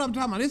 See, this is what I'm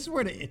talking about. This is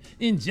where the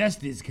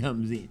injustice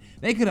comes in.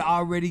 They could have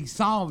already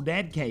solved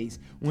that case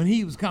when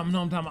he was coming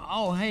home talking about,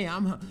 oh, hey,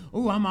 I'm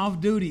off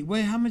duty.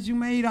 Wait, how much you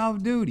made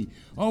off duty?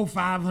 Oh,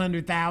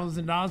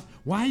 $500,000.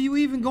 Why are you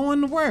even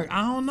going to work?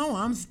 I don't know.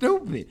 I'm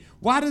stupid.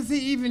 Why does he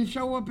even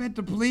show up at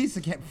the police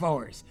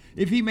force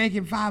if he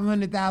making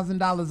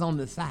 $500,000 on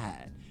the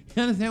side?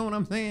 You understand what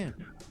I'm saying?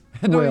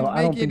 I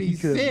don't think he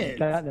could have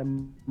got that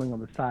money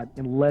on the side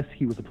unless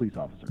he was a police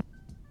officer.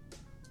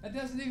 That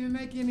doesn't even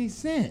make any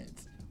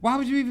sense. Why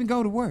would you even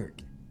go to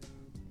work?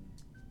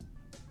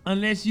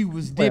 Unless you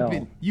was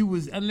dipping, you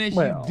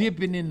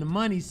dipping in the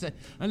money,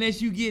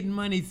 unless you getting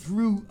money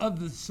through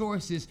other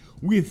sources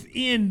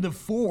within the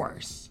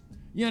force.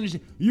 You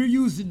understand? You're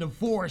using the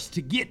force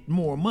to get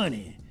more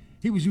money.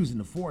 He was using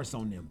the force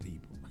on them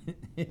people.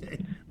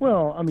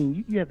 Well, I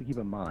mean, you have to keep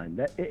in mind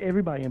that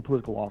everybody in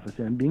political office,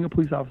 and being a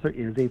police officer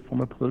is a form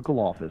of political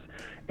office.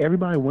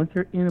 Everybody, once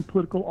they're in a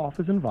political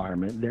office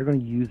environment, they're going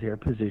to use their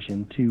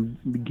position to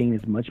gain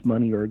as much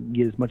money or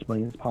get as much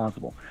money as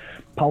possible.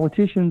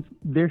 Politicians,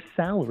 their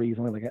salary is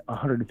only like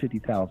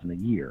 $150,000 a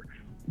year,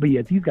 but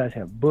yet these guys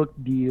have book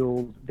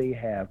deals, they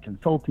have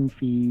consulting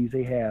fees,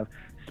 they have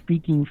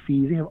speaking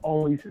fees, they have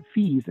all these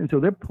fees, and so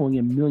they're pulling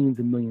in millions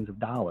and millions of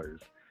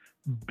dollars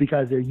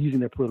because they're using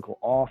their political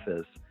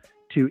office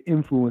to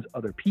influence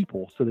other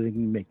people so that they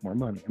can make more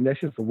money. And that's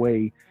just the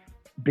way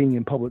being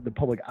in the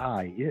public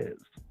eye is.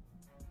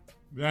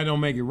 That don't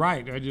make it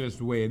right. That's just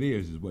the way it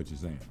is what you're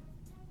saying.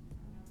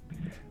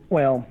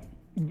 Well,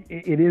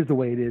 it is the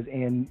way it is,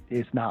 and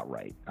it's not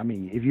right. I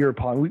mean, if you're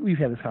we've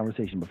had this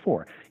conversation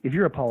before. If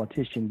you're a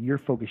politician, your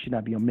focus should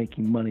not be on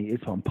making money.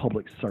 It's on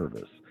public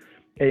service.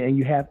 And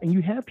you have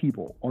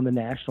people on the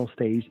national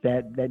stage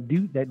that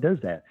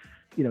does that.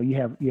 You know, you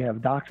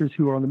have doctors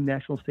who are on the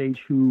national stage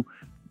who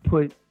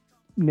put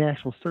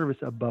national service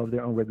above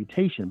their own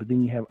reputation, but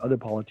then you have other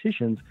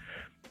politicians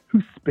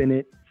who spin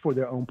it for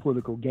their own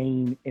political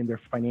gain and their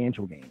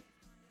financial gain.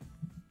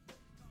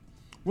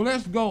 Well,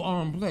 let's go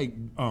play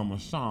a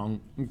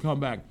song and come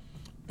back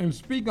and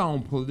speak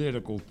on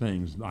political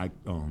things like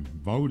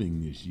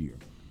voting this year.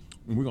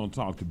 And we're going to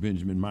talk to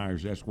Benjamin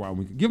Meyers, Esquire.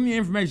 Give me your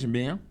information,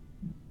 Ben.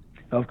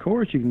 Of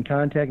course, you can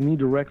contact me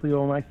directly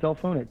on my cell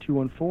phone at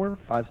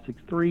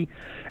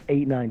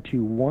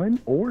 214-563-8921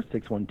 or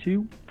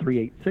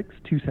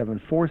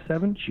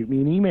 612-386-2747. Shoot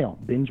me an email,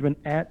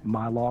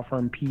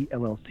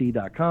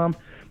 benjamin@mylawfirmpllc.com.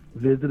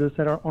 Visit us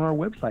on our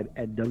website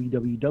at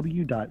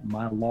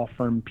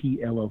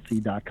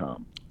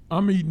www.mylawfirmpllc.com.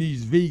 I'm eating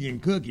these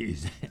vegan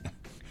cookies.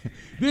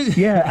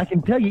 Yeah, I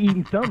can tell you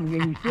eating something,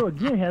 and you still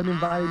again haven't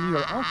invited me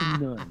or offered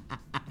me none.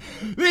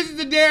 This is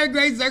the Derek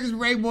Gray Circus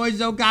Parade Boys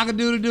Show.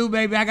 Cock-a-doodle-doo,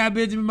 baby. I got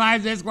Benjamin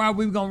Meyers, Esquire.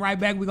 We're going right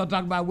back. We're going to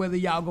talk about whether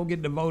y'all going to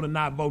get the vote or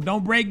not vote.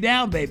 Don't break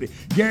down, baby.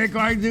 Gary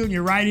Clark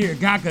Jr. right here.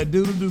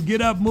 Cock-a-doodle-doo.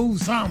 Get up,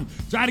 move something.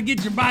 Try to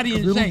get your body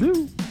in shape.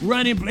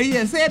 Run and play.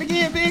 Yeah, say it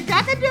again, big.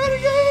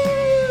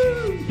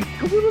 Cock-a-doodle-doo.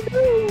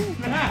 Cock-a-doodle-doo.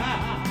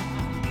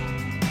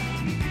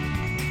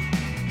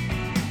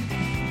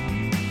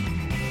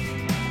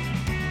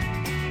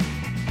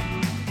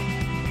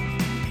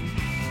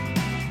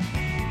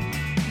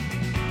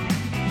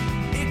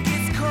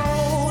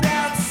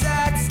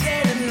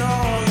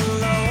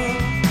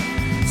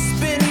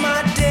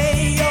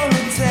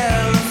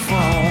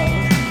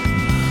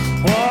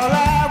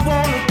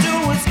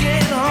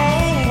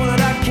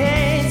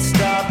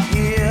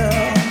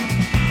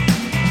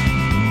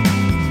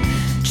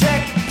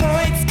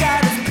 Checkpoint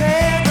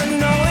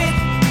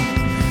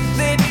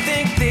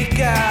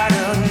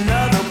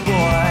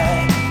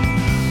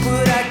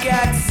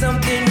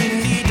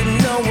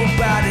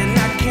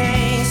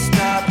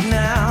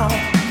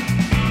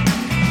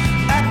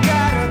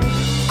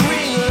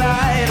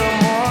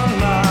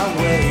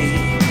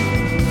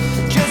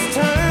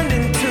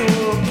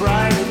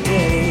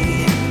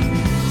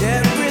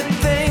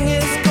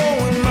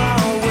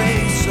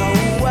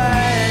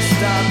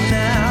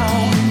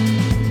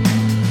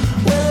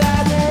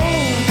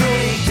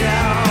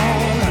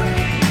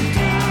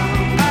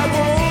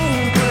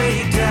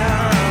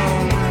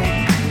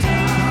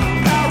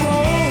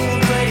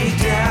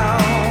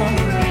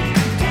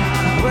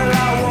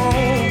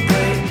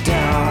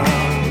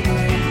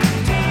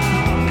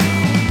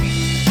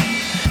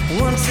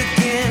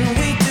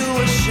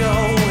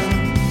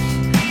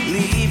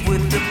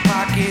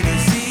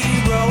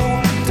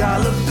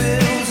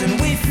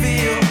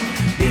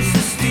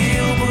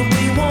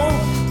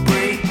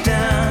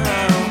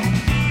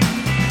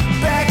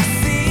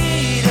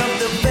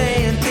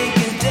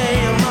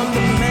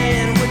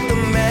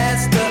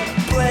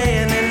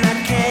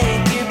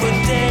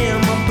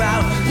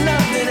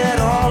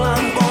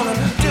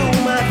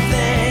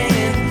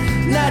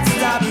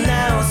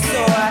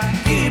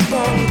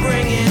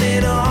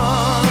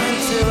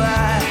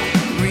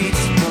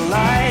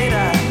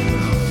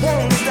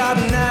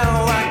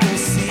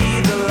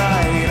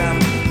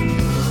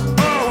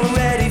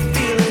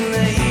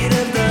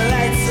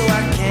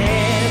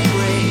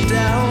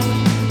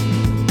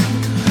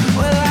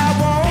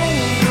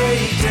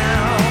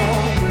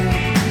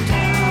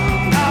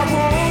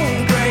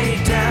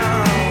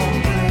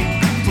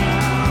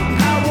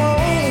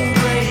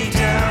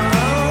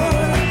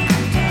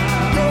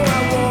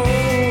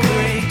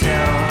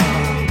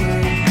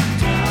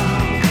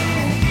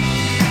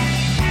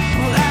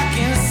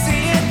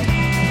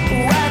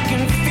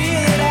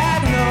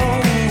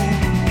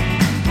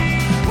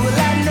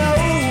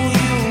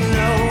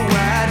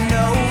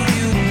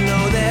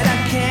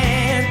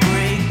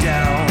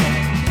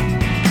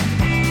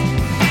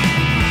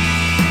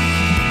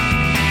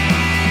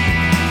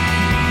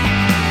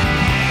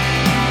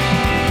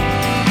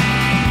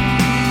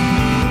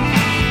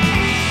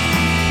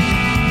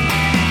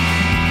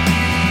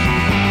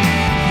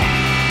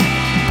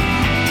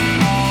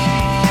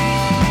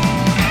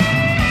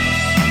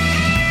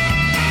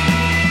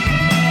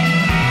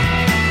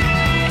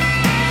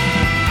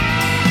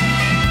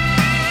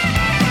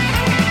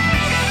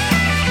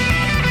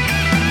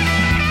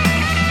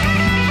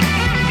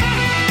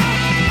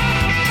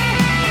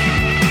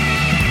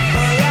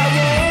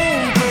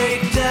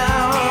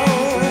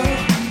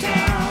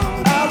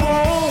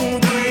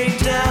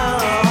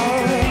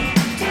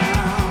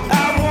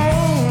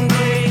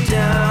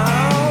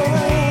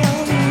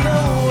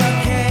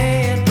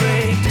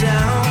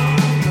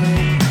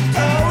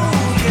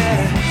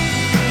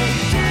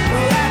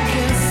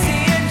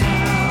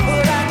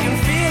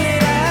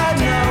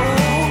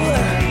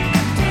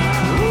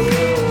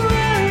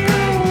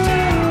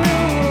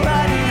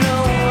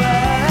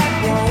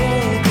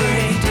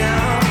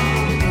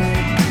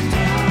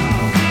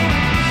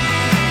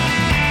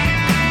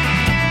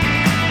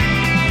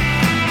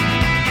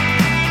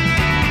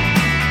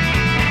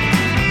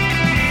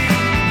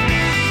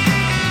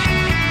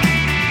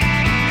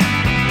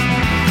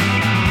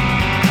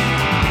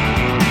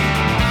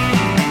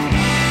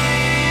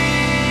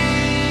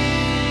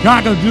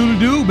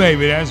Cock-a-doodle-doo,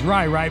 baby. That's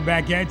right. Right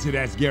back at you.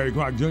 That's Gary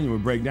Clark Jr.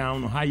 with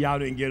Breakdown. How y'all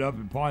didn't get up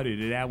and party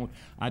to that one.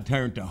 I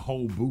turned the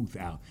whole booth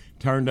out.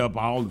 Turned up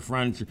all the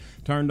furniture.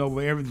 Turned over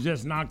everything.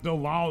 Just knocked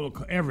over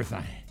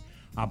everything.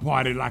 I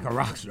partied like a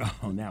rock star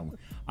on that one.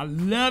 I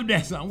love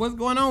that song. What's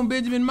going on,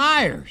 Benjamin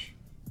Meyers?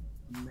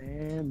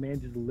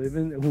 Man, just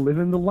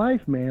living the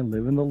life, man.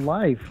 Living the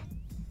life.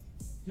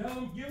 Tell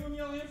them, give them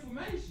your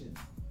information.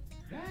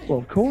 Dang, Well,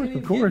 of course.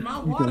 You can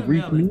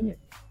reach me.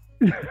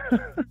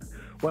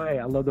 Well, hey,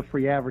 I love the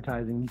free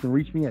advertising. You can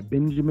reach me at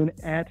Benjamin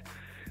at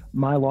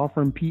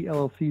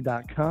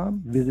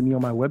mylawfirmplc.com. Visit me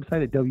on my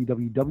website at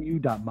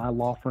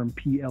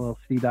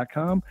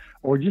www.mylawfirmplc.com,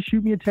 or just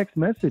shoot me a text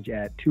message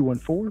at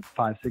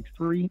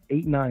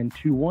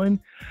 214-563-8921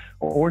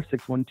 or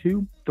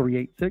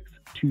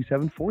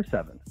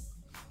 612-386-2747.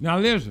 Now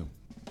listen,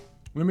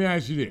 let me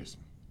ask you this.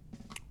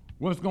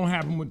 What's going to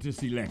happen with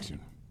this election?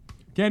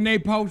 Can they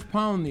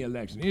postpone the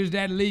election? Is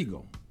that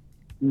legal?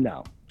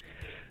 No.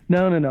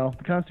 The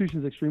Constitution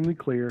is extremely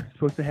clear. It's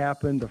supposed to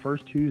happen the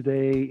first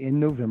Tuesday in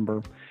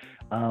November.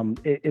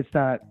 It's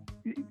not.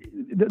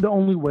 The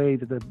only way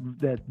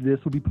that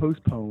this will be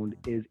postponed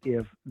is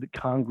if the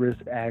Congress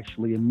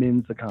actually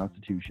amends the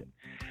Constitution.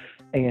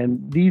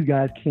 And these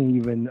guys can't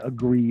even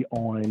agree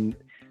on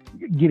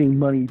getting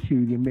money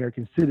to the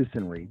American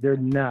citizenry. They're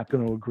not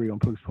going to agree on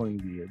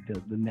postponing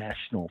the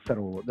national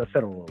federal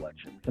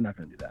election. They're not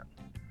going to do that.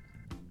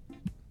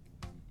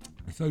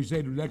 So you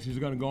say the elections are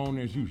going to go on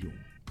as usual?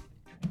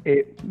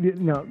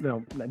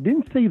 No, I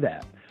didn't say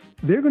that.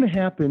 They're going to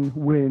happen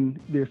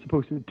when they're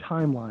supposed to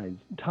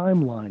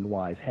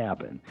timeline-wise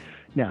happen.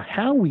 Now,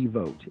 how we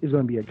vote is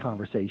going to be a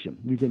conversation.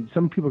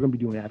 Some people are going to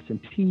be doing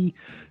absentee.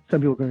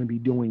 Some people are going to be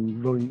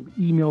doing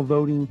email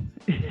voting.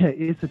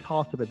 It's a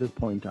toss-up at this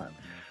point in time.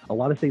 A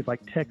lot of states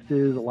like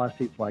Texas, a lot of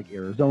states like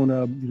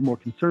Arizona, these more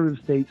conservative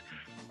states,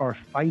 are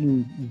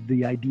fighting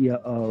the idea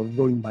of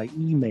voting by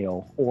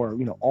email or,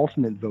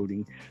 alternate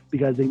voting,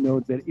 because they know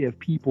that if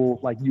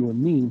people like you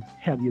and me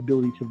have the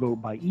ability to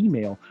vote by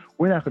email,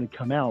 we're not going to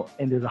come out,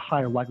 and there's a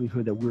higher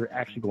likelihood that we're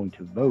actually going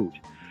to vote.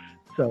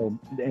 So,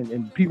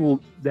 and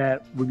people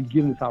that would be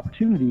given this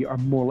opportunity are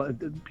more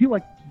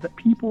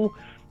people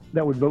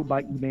that would vote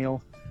by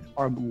email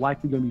are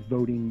likely going to be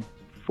voting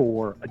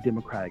for a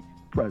Democratic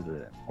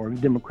president or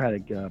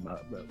Democratic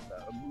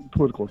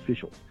political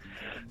officials.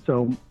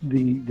 So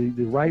the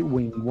right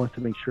wing wants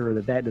to make sure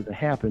that doesn't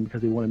happen,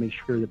 because they want to make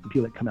sure that the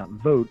people that come out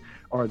and vote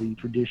are the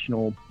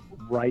traditional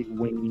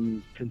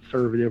right-wing,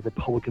 conservative,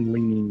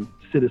 Republican-leaning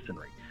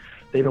citizenry.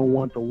 They don't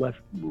want the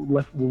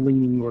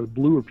left-leaning or the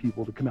bluer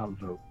people to come out and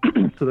vote.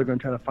 So they're going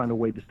to try to find a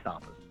way to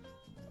stop us.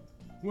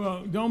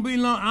 Well, don't be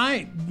long.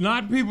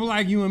 Not people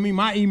like you and me.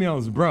 My email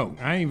is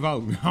broke. I ain't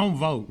voting. I don't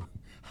vote.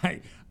 I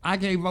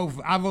can't vote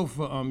for. I vote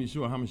for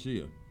Yeshua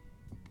HaMashiach.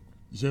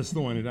 Just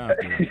throwing it out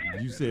there.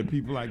 You said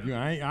people like you.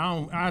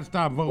 I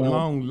stopped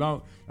voting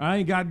long. I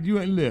ain't got you.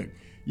 Look,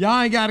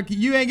 y'all ain't got to.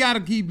 You ain't got to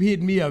keep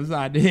hitting me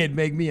upside the head,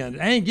 make me. I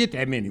ain't get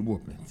that many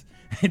whoopings.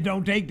 It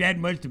don't take that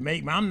much to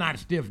make me. I'm not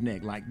stiff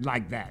necked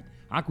like that.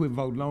 I quit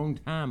voting long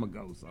time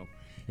ago, so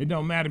it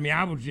don't matter to me.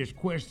 I was just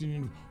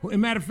questioning. As a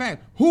matter of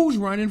fact, who's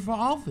running for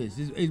office?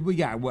 We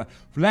got what?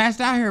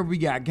 Last I heard, we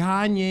got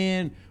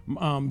Kanye,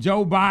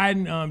 Joe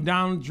Biden,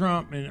 Donald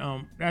Trump,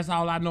 and that's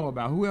all I know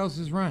about. Who else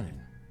is running?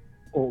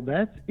 Well,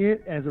 that's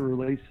it as it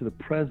relates to the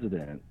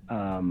president.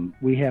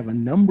 We have a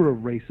number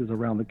of races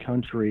around the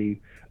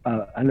country.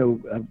 I know,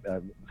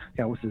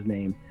 what's his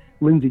name?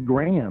 Lindsey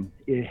Graham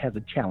has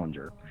a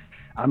challenger.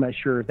 I'm not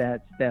sure if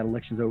that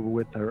election's over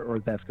with or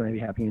if that's going to be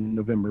happening in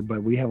November,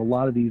 but we have a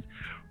lot of these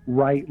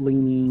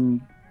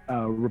right-leaning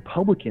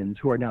Republicans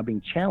who are now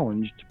being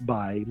challenged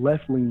by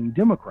left-leaning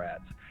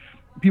Democrats.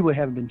 People that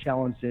haven't been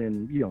challenged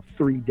in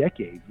 3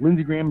 decades.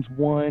 Lindsey Graham's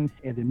one,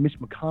 and then Mitch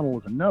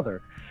McConnell is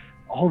another.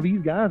 All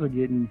these guys are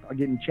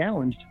getting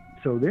challenged,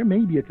 so there may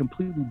be a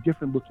completely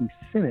different looking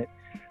Senate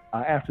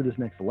after this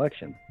next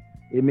election.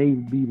 It may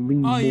be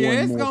leaning more and more. Oh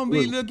yeah, it's gonna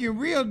be looking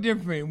real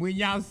different when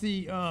y'all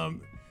see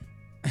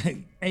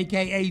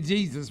AKA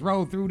Jesus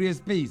roll through this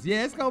piece.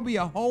 Yeah, it's gonna be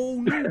a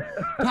whole new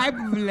type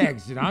of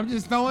election. I'm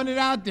just throwing it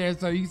out there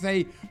so you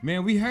say,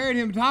 man, we heard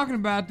him talking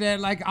about that,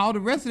 like all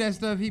the rest of that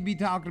stuff he be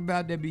talking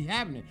about that be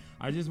happening.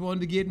 I just wanted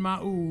to get my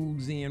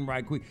oohs in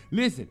right quick.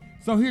 Listen,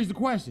 so here's the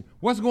question.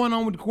 What's going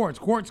on with the courts?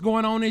 Courts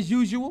going on as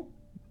usual?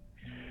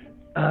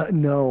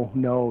 No.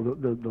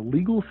 The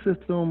legal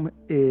system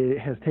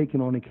has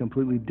taken on a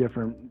completely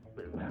different.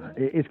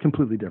 It's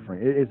completely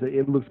different.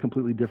 It looks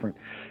completely different.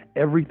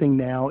 Everything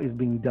now is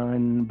being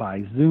done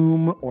by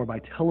Zoom or by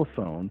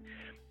telephone.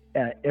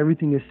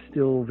 Everything is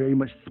still very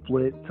much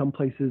split. Some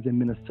places in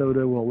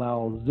Minnesota will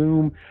allow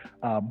Zoom.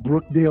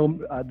 Brookdale,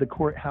 the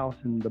courthouse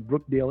in the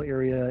Brookdale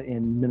area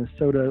in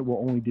Minnesota will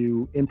only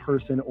do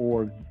in-person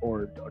or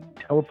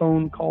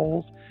telephone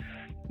calls.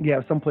 You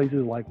have some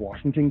places like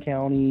Washington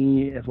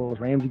County, as well as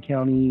Ramsey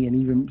County,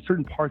 and even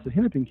certain parts of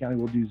Hennepin County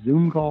will do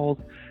Zoom calls.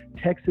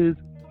 Texas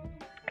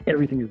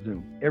Everything is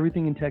Zoom.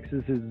 Everything in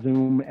Texas is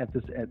Zoom at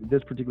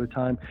this particular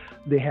time.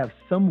 They have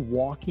some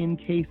walk-in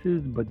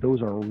cases, but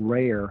those are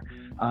rare.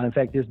 In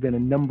fact, there's been a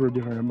number of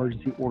different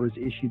emergency orders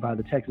issued by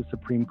the Texas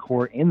Supreme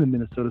Court and the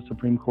Minnesota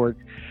Supreme Court,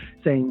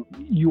 saying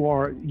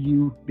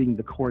you being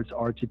the courts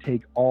are to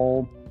take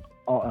all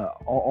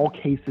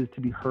cases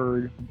to be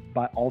heard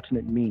by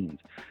alternate means.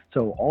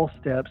 So all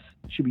steps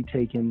should be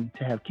taken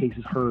to have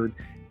cases heard,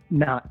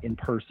 not in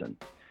person.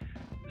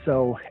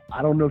 So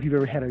I don't know if you've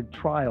ever had a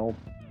trial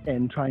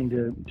and trying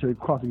to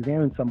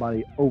cross-examine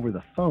somebody over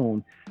the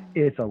phone.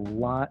 It's a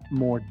lot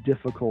more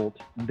difficult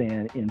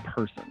than in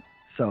person.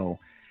 So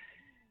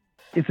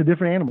it's a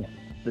different animal.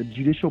 The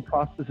judicial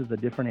process is a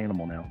different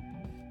animal now.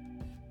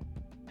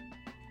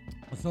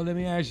 So let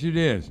me ask you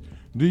this.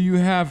 Do you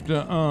have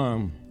to,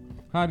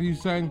 how do you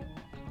say,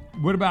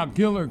 what about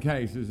killer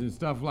cases and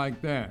stuff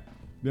like that?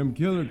 Them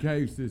killer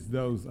cases,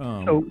 those,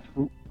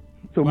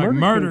 So like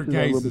murder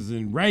cases cases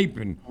and rape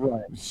and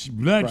Right.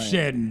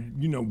 bloodshed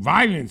and,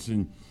 violence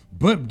and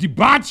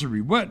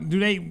debauchery. What do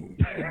they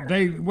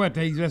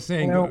just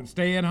saying, Well,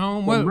 stay at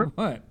home? well,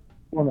 What?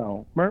 Well,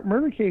 no.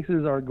 Murder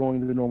cases are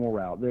going the normal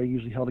route. They're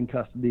usually held in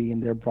custody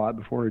and they're brought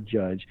before a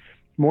judge.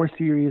 More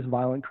serious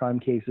violent crime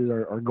cases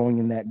are going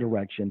in that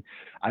direction.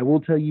 I will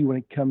tell you, when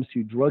it comes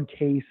to drug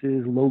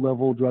cases,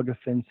 low-level drug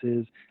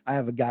offenses, I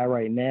have a guy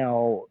right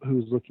now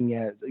who's looking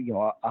at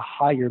a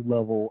higher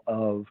level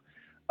of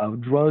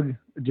drug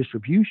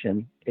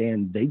distribution,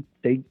 and they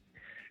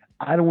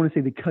I don't want to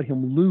say they cut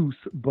him loose,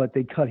 but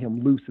they cut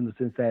him loose in the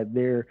sense that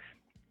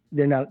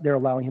they're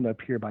allowing him to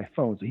appear by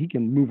phone, so he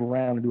can move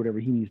around and do whatever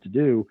he needs to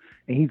do,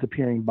 and he's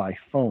appearing by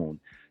phone.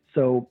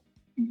 So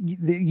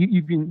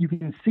you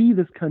can see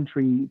this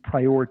country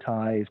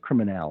prioritize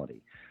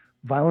criminality.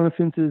 Violent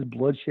offenses,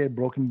 bloodshed,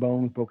 broken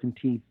bones, broken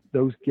teeth,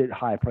 those get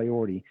high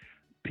priority.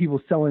 People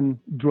selling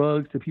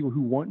drugs to people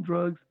who want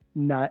drugs,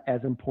 not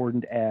as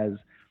important as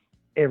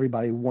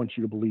everybody wants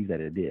you to believe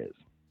that it is.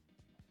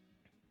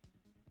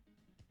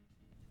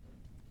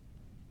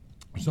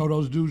 So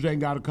those dudes ain't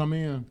got to come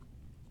in?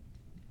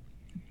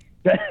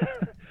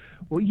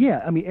 Well,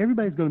 yeah. I mean,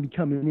 everybody's going to be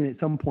coming in at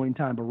some point in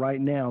time, but right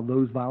now,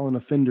 those violent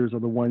offenders are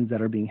the ones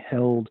that are being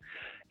held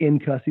in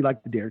custody,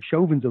 like the Derek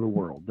Chauvins of the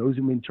world. Those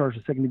who've been charged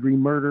with second-degree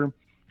murder,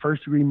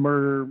 first-degree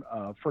murder,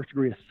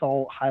 first-degree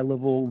assault,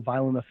 high-level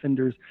violent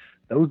offenders.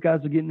 Those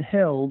guys are getting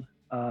held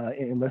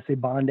unless they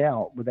bond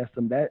out, but that's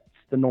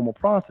the normal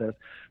process.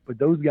 But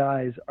those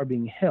guys are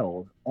being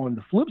held. On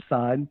the flip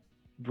side,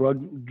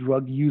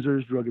 drug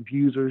users, drug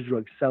abusers,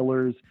 drug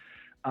sellers,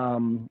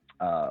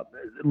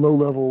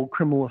 low-level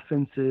criminal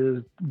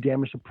offenses,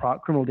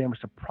 criminal damage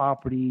to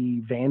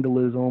property,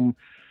 vandalism,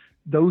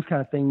 those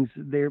kind of things.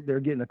 They're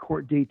getting a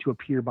court date to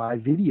appear by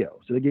video,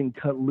 so they're getting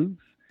cut loose.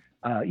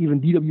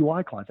 Even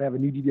DWI clients. I have a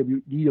new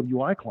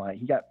DWI client.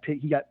 He got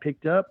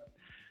picked up,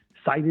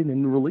 cited,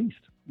 and released.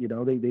 They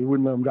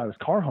wouldn't let him drive his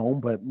car home,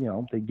 but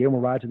they gave him a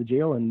ride to the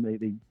jail and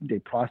they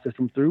processed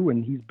him through,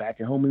 and he's back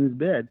at home in his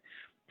bed.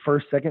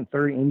 First, second,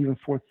 third, and even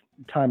fourth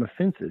time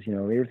offenses.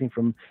 Everything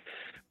from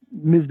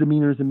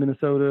misdemeanors in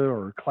Minnesota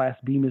or Class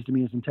B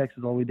misdemeanors in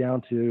Texas all the way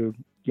down to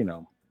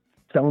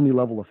felony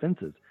level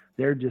offenses.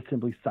 They're just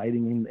simply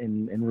citing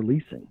and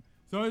releasing.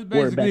 So it's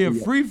basically a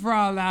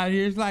free-for-all out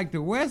here. It's like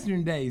the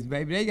Western days,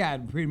 baby. They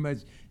got pretty much,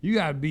 you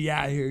got to be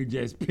out here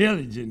just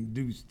pillaging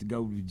dudes to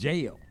go to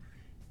jail.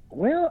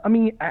 Well, I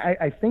mean,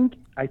 I think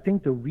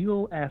the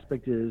real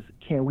aspect is,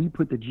 can we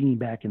put the genie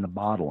back in the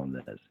bottle in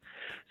this?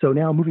 So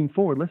now moving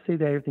forward, let's say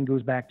that everything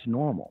goes back to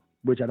normal,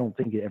 which I don't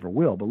think it ever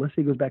will, but let's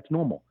say it goes back to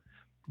normal.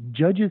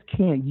 Judges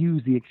can't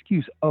use the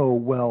excuse, oh,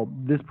 well,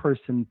 this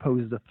person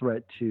poses a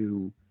threat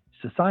to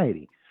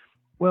society.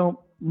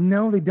 Well,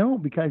 no, they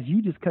don't, because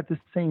you just cut the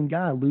same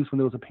guy loose when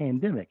there was a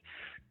pandemic.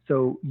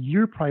 So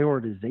your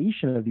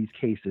prioritization of these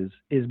cases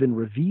has been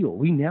revealed.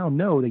 We now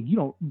know that you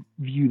don't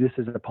view this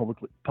as a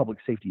public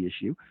safety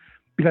issue,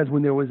 because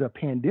when there was a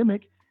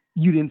pandemic,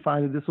 you didn't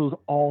find that this was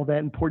all that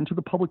important to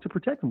the public to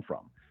protect them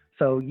from.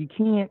 So you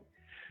can't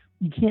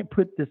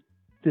put this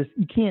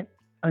you can't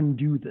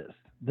undo this.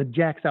 The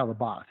jack's out of the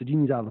box. The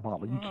genie's out of the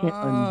bottle. You can't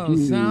undo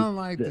this. Sound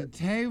like the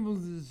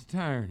tables is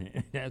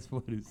turning. That's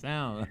what it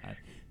sounds like.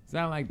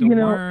 Sound like the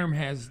worm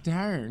has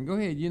turned. Go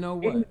ahead. You know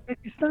what?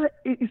 It's not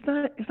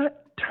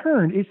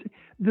turned. It's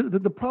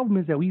the problem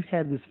is that we've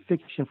had this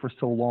fiction for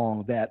so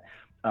long that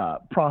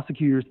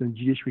prosecutors and the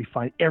judiciary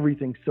find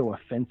everything so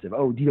offensive.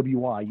 Oh,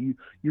 DWI,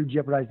 you're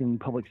jeopardizing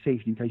public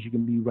safety because you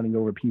can be running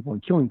over people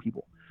and killing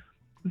people.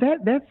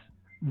 That's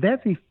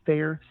a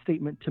fair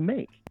statement to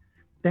make.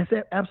 That's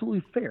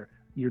absolutely fair.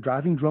 You're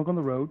driving drunk on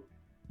the road.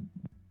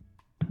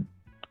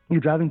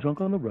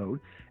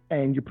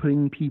 And you're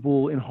putting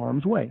people in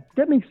harm's way.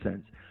 That makes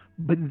sense.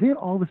 But then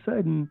all of a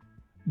sudden,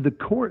 the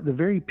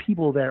very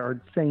people that are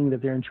saying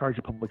that they're in charge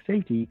of public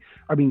safety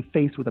are being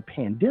faced with a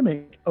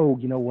pandemic. Oh,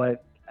 you know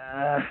what?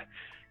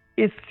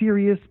 It's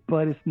serious,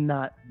 but it's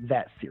not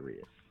that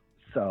serious.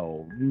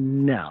 So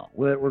no,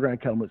 we're going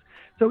to cut them loose.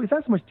 So it's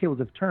not so much tables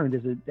have turned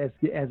as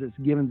it's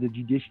given the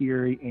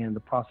judiciary and the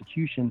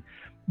prosecution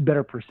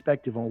better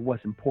perspective on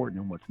what's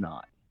important and what's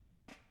not.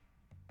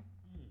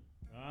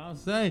 I'll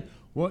say.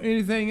 Well,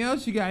 anything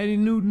else you got? Any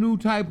new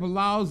type of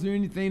laws or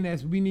anything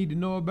that we need to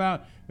know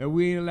about that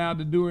we ain't allowed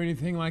to do or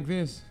anything like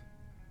this?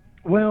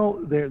 Well,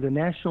 the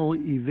national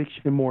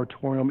eviction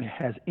moratorium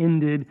has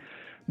ended.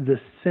 The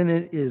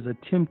Senate is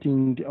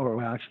attempting,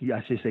 or actually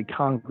I should say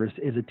Congress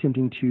is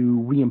attempting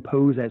to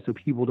reimpose that so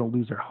people don't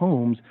lose their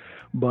homes.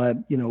 But,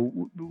 you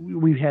know,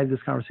 we've had this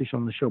conversation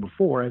on the show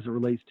before as it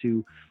relates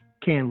to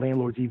can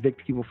landlords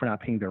evict people for not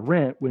paying their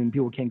rent when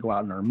people can't go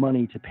out and earn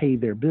money to pay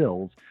their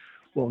bills.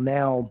 Well,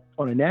 now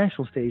on a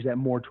national stage, that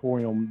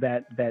moratorium,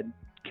 that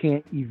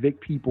can't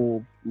evict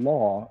people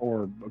law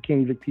or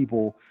can't evict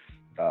people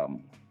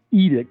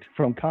edict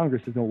from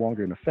Congress is no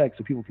longer in effect,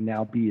 so people can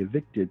now be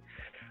evicted.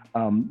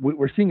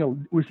 We're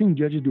seeing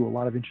judges do a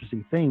lot of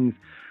interesting things.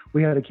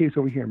 We had a case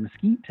over here in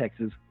Mesquite,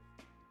 Texas,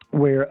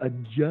 where a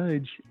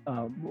judge,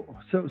 a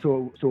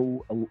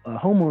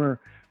homeowner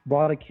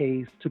brought a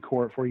case to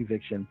court for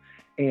eviction,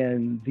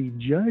 and the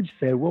judge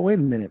said, "Well, wait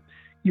a minute.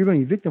 You're going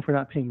to evict them for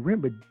not paying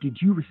rent, but did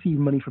you receive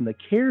money from the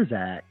CARES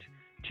Act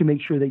to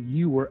make sure that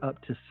you were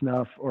up to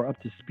snuff or up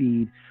to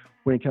speed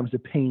when it comes to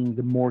paying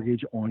the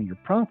mortgage on your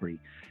property?"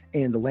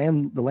 And the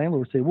landlord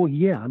would say, "Well,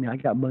 yeah, I mean, I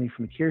got money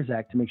from the CARES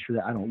Act to make sure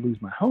that I don't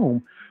lose my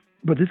home,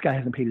 but this guy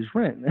hasn't paid his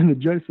rent." And the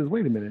judge says,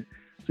 "Wait a minute.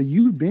 So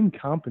you've been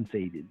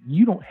compensated.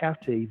 You don't have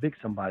to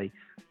evict somebody.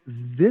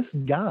 This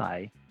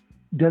guy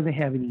doesn't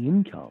have any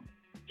income.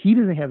 He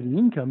doesn't have any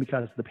income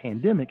because of the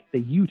pandemic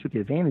that you took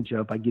advantage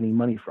of by getting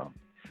money from.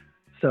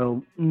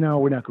 So no,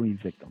 we're not going to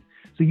evict them."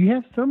 So you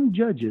have some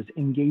judges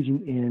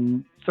engaging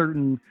in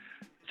certain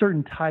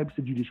types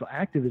of judicial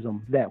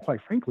activism that,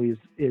 quite frankly,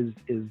 is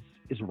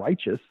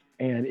righteous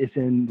and it's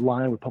in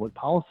line with public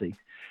policy.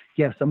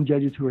 You have some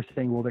judges who are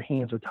saying, well, their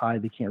hands are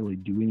tied. They can't really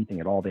do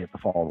anything at all. They have to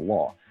follow the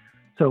law.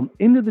 So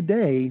end of the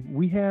day,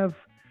 we have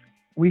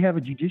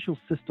a judicial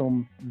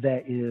system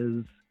that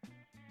is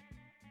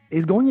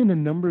going in a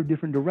number of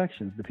different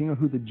directions, depending on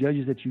who the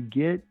judges that you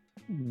get.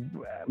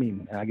 I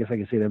mean, I guess I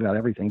can say that about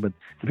everything, but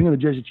depending on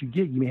the judge that you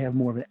get, you may have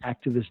more of an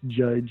activist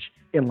judge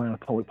in line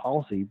with public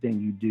policy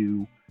than you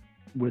do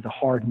with a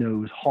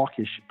hard-nosed,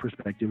 hawkish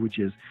perspective, which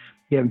is,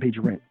 you haven't paid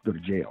your rent, go to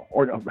jail.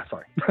 Or,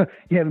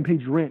 you haven't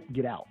paid your rent,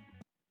 get out.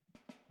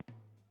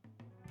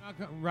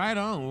 Right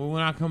on.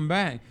 When I come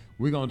back,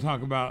 we're going to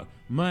talk about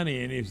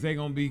money and if they're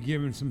going to be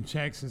giving some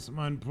checks and some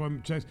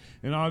unemployment checks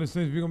and all these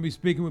things. We're going to be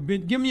speaking with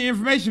Ben. Give me your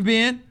information,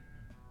 Ben.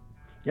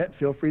 Yeah,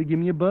 feel free to give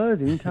me a buzz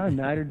anytime,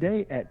 night or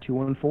day, at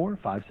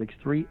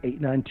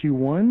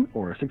 214-563-8921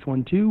 or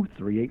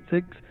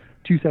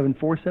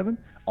 612-386-2747.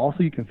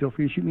 Also, you can feel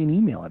free to shoot me an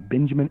email at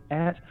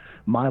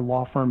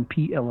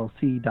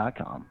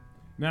benjamin@mylawfirmpllc.com.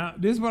 Now,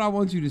 this is what I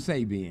want you to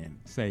say, Ben.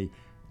 Say,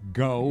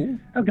 go.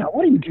 Oh, God,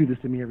 why do you do this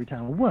to me every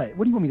time? What?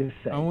 What do you want me to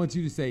say? I want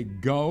you to say,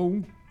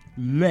 go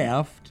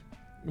left,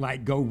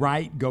 like go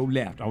right, go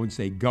left. I want you to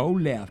say, go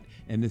left.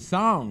 And the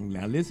song,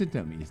 now listen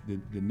to me. It's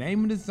the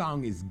name of the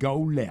song is Go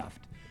Left.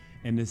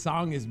 And the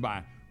song is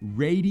by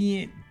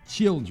Radiant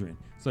Children.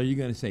 So you're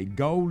going to say,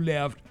 go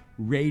left,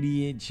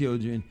 Radiant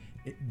Children.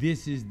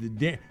 This is you're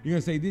going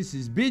to say, this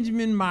is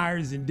Benjamin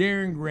Meyers and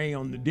Darren Gray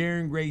on the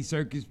Darren Gray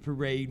Circus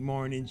Parade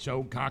Morning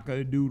Show,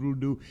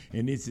 cock-a-doodle-doo.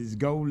 And this is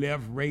Go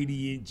Left,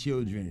 Radiant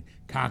Children.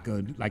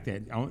 Like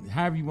that.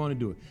 However you want to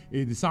do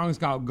it. The song is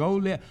called Go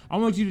Left. I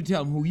want you to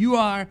tell them who you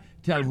are,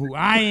 tell them who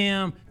I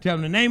am, tell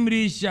them the name of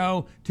this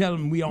show, tell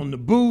them we on the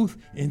booth,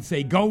 and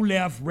say Go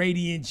Left,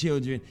 Radiant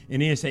Children,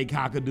 and then say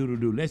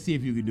cock-a-doodle-doo. Let's see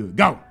if you can do it.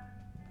 Go.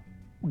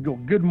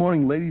 Good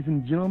morning, ladies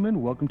and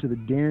gentlemen. Welcome to the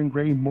Darren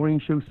Gray Morning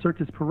Show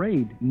Circus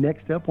Parade.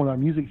 Next up on our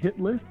music hit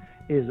list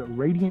is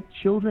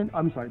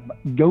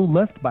Go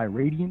Left by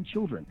Radiant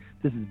Children.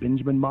 This is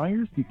Benjamin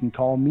Meyers. You can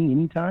call me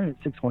anytime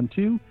at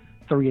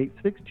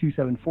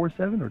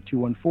 612-386-2747 or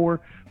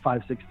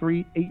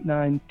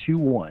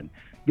 214-563-8921.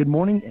 Good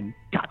morning and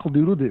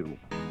cockle-doodle-doo.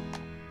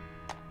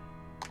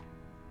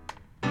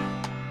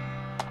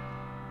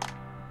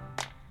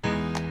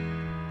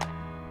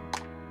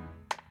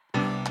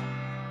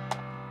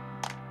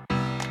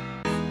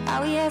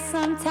 Oh yeah,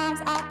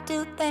 sometimes I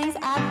do things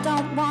I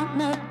don't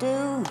wanna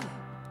do.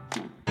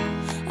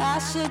 I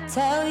should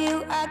tell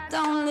you I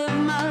don't live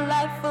my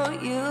life for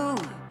you.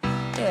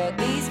 Yeah,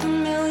 these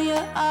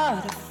familiar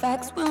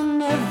artifacts will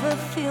never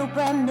feel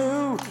brand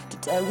new. To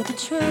tell you the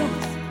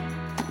truth,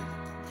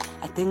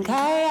 I think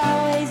I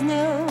always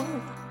knew.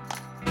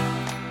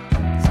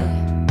 So,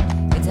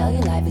 they tell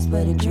you life is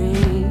but a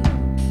dream,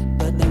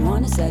 but they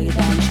wanna sell you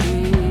down the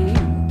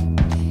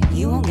street.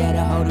 You won't get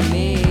a hold of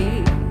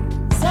me.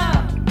 So,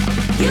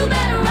 you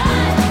better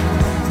run,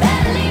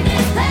 better leave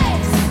this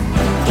place.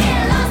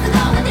 Get lost and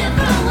go a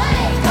different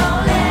way. Go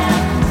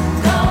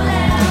left, go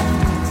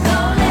left, go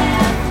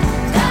left,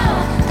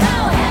 go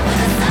ahead with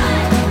the sun.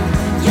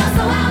 You're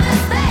so out of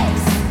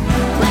space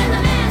when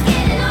the man's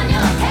getting on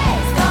your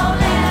case. Go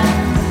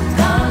left,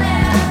 go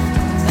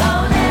left, go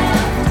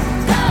left,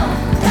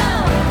 go,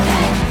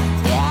 hey.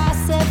 Yeah, I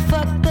said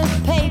fuck the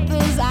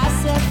papers, I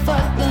said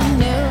fuck the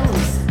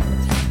news.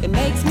 It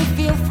makes me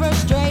feel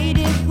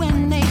frustrated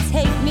when they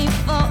take me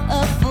for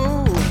a fool.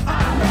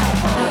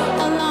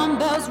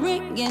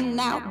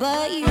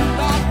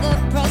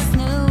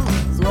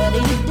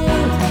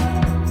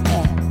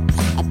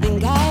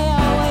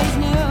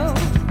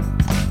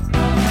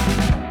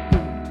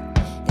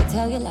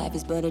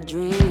 get a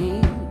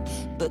dream,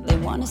 but they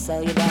wanna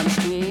sell you down the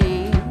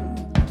street.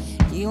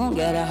 You won't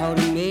get a hold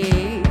of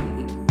me.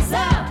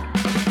 So,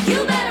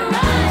 you better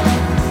run,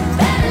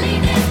 better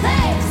leave this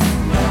place.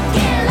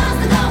 Get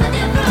lost and go a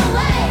different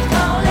way.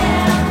 Go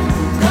left,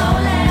 go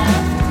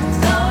left,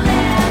 go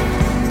left,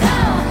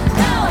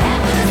 go head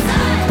for the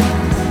sun.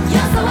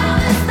 You're so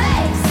out of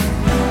space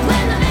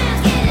when the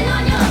man's getting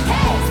on your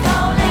case. Go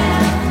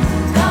left,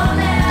 go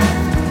left,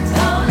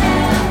 go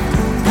left,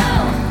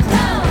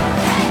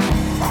 hey.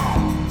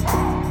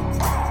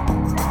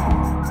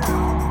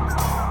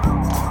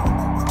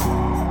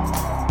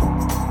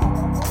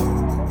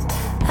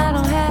 I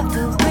don't have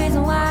to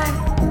reason why.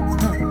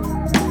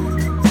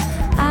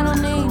 I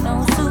don't need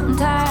no suit and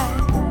tie.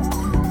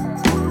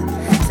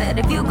 Said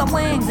if you got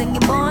wings and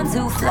you're born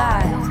to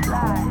fly.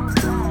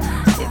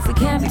 If we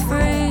can't be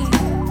free,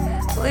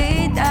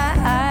 we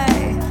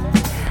die.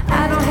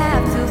 I don't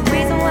have to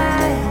reason why.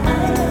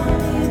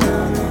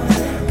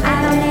 I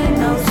don't need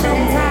no suit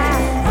and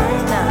tie.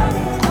 No.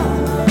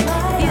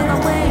 If you got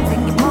wings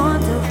and you're born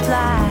to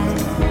fly.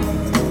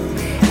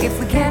 If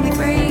we can't be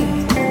free,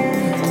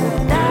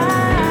 we'll die.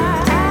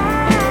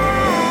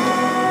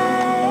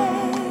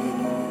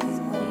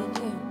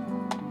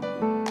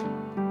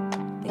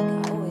 Think I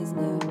always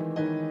knew.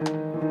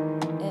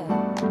 Yeah.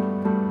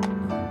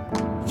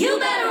 You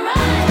better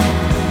run,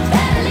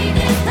 better leave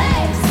this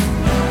place.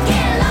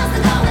 Get lost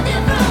and go a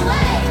different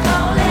way. Go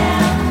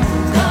left,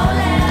 go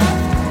left,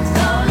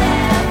 go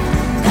left,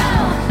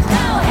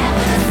 go head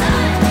for the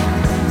sun.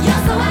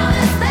 You're so out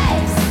of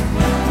space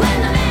when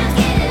the man's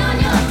getting on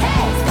your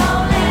case. Go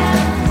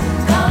left,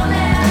 go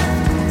left,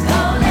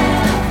 go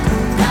left,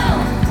 go.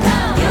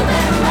 You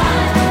better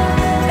run,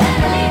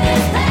 better leave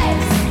this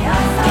place.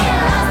 Get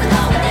lost and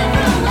go a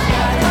different way.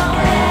 Go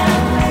left,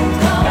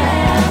 go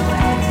left,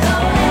 go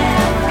left,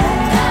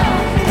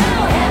 go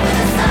head for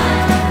the sun.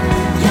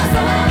 You're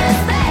so out of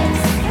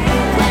space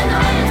when the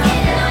man's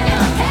getting on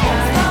your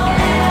case. Go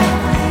left,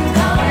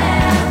 go left,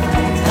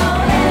 go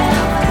left,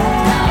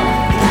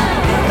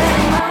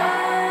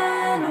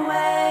 run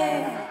away.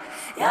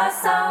 You're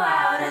so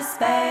out of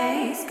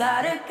space.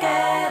 Gotta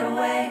get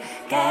away,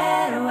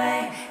 get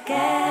away,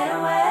 get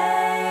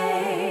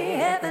away.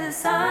 Head for the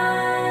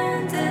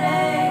sun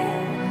today.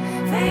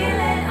 Feel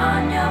it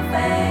on your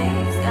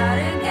face.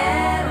 Gotta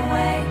get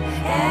away,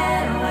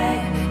 get away,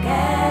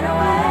 get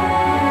away.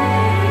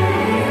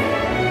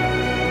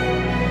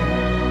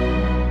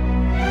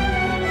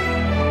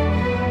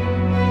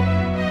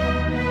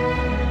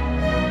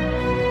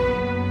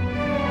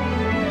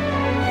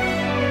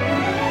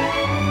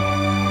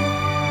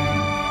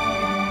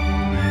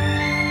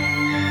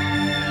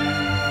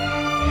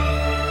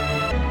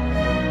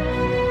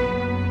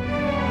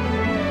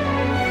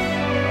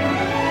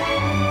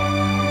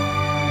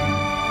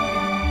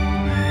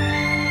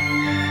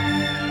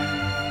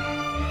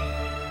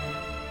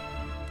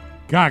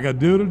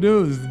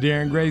 Cock-a-doodle-doo. This is the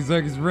Darren Gray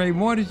Circus Ray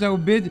Morning Show,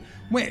 bitch.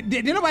 Wait,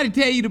 did nobody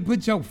tell you to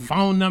put your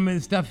phone number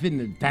and stuff in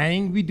the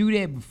thing? We do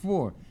that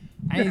before.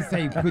 I ain't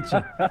say put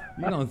your,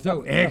 you gonna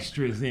throw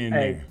extras in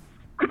Hey.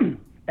 there.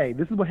 Hey,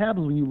 this is what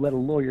happens when you let a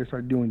lawyer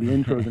start doing the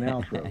intros and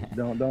outros.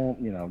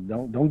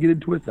 Don't get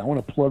into it. I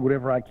want to plug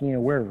whatever I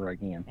can wherever I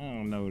can. I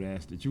don't know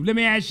that's the truth. Let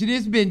me ask you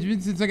this,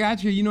 Benjamin, since I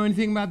got you. You know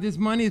anything about this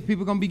money? Is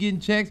people gonna be getting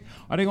checks?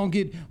 Are they gonna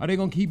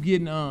keep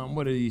getting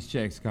what are these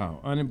checks called?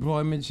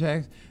 Unemployment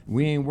checks?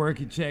 We ain't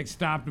working checks,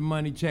 stop the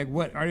money check.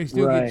 What are they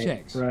still getting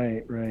checks?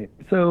 Right.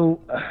 So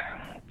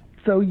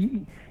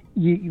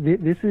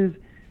this is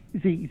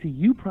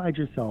you pride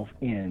yourself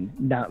in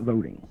not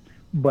voting,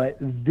 but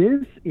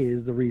this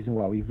is the reason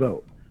why we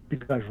vote.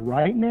 Because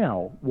right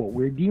now, what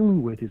we're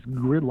dealing with is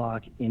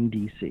gridlock in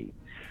D.C.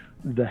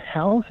 The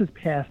House has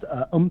passed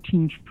a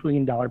 $umpteen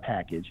trillion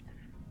package,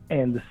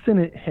 and the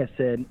Senate has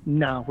said,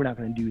 no, we're not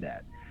going to do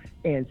that.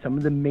 And some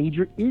of the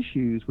major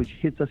issues which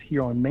hits us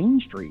here on Main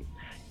Street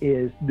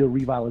is the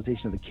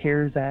revitalization of the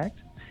CARES Act,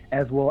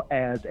 as well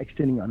as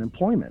extending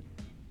unemployment.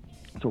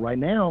 So right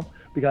now,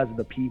 because of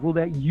the people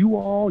that you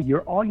all,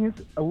 your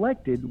audience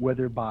elected,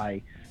 whether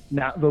by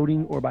not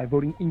voting or by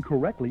voting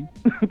incorrectly,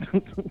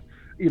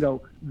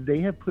 they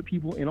have put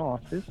people in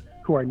office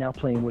who are now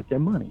playing with their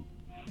money.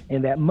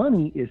 And that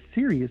money is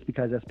serious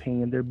because that's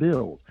paying their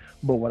bills.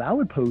 But what I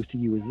would pose to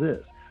you is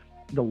this.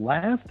 The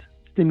last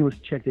stimulus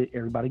check that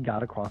everybody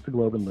got across the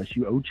globe, unless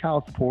you owe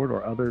child support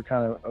or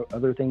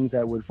other things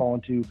that would fall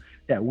into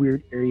that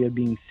weird area of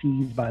being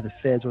seized by the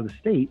feds or the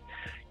state,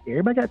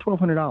 everybody got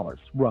 $1,200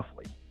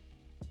 roughly.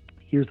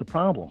 Here's the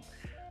problem.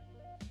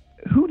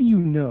 Who do you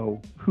know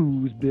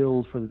whose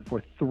bills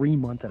for 3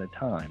 months at a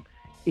time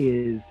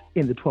is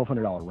in the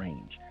 $1,200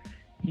 range?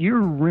 Your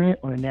rent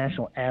on a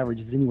national average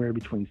is anywhere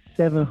between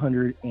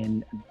 $700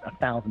 and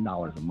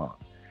 $1,000 a month.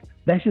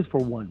 That's just for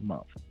 1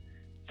 month.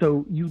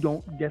 So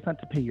that's not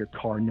to pay your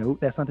car note.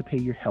 That's not to pay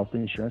your health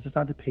insurance. It's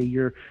not to pay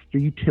your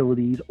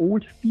utilities or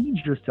to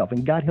feed yourself.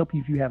 And God help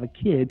you if you have a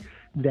kid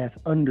that's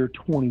under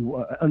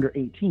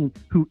 18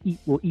 who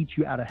will eat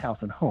you out of house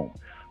and home.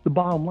 the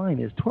bottom line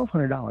is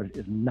 $1,200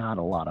 is not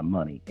a lot of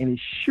money, and it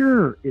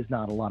sure is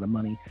not a lot of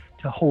money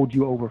to hold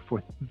you over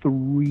for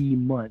 3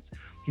 months.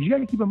 Because you got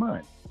to keep in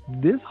mind,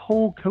 this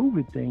whole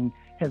COVID thing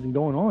has been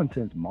going on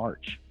since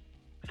March.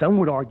 Some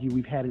would argue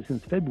we've had it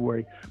since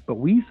February, but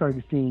we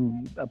started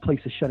seeing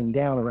places shutting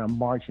down around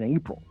March and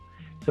April.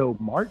 So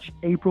March,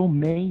 April,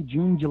 May,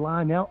 June,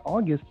 July, now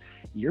August,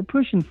 you're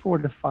pushing 4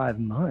 to 5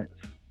 months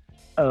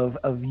of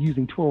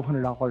using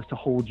 $1,200 to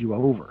hold you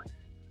over.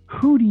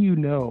 Who do you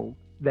know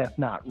that's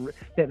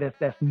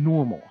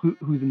normal,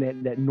 who's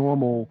in that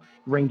normal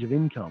range of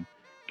income,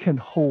 can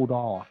hold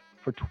off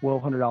for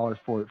 $1,200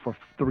 for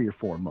 3 or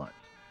 4 months?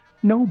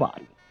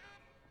 Nobody.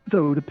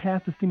 So to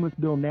pass the stimulus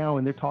bill now,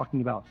 and they're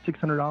talking about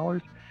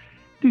 $600,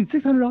 dude,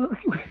 $600,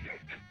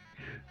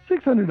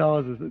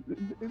 $600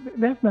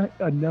 that's not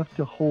enough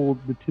to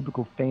hold the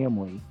typical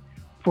family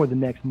for the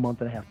next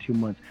month and a half, 2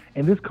 months.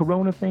 And this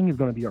corona thing is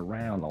going to be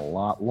around a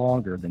lot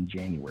longer than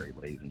January,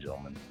 ladies and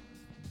gentlemen.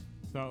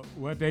 So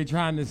what they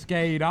trying to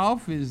skate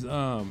off is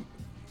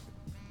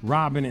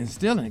robbing and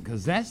stealing,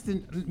 because that's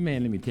the,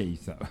 man, let me tell you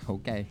something,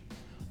 okay?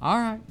 All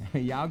right,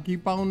 y'all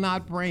keep on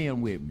not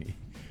praying with me.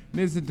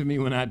 Listen to me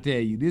when I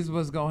tell you, this is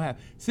what's going to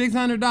happen.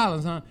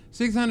 $600, huh?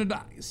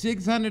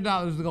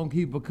 $600 is going to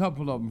keep a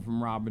couple of them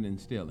from robbing and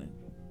stealing.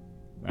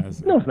 No,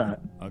 it's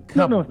not. A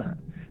couple. No, it's not.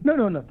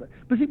 No.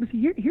 But see,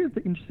 here's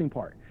the interesting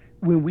part.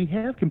 When we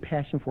have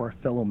compassion for our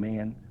fellow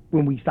man,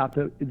 when we stop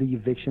the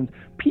evictions,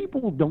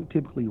 people don't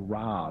typically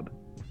rob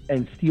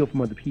and steal from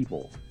other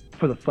people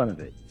for the fun of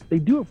it. They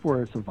do it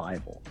for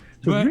survival.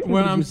 So but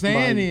what I'm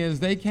saying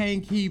is they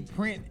can't keep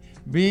print.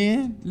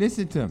 Ben,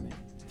 listen to me.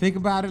 Think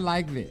about it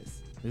like this.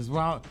 This is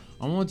why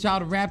I want y'all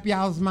to wrap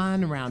y'all's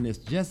mind around this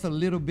just a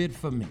little bit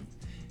for me.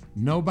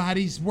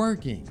 Nobody's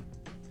working.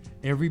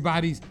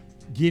 Everybody's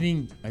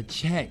getting a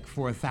check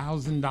for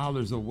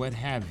 $1,000 or what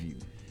have you.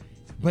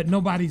 But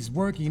nobody's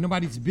working.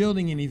 Nobody's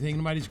building anything.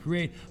 Nobody's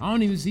creating. I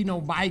don't even see no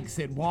bikes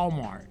at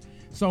Walmart.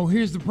 So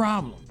here's the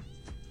problem.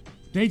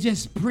 They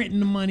just printing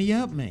the money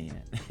up,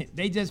 man.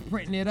 They just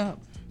printing it up.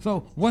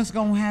 So what's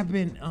going to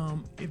happen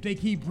if they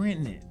keep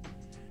printing it?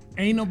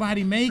 Ain't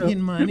nobody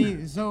making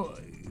money. So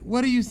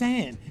what are you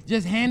saying?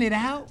 Just hand it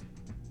out?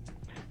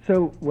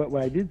 So what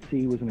I did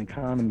see was an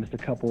economist I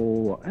think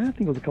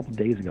it was a couple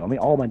days ago. I mean,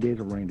 all my days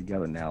are running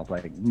together now. It's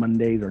like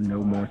Mondays are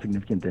no more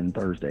significant than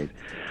Thursdays.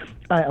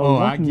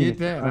 I get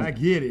that. I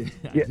get it.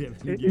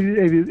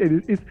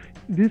 It's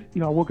this.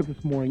 I woke up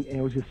this morning and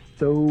it was just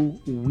so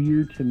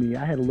weird to me.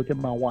 I had to look at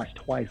my watch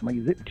twice. I'm like,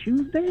 is it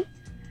Tuesday?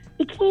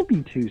 It can't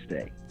be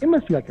Tuesday. It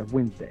must be like a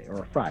Wednesday or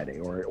a Friday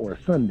or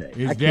a Sunday.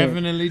 It's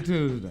definitely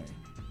Tuesday.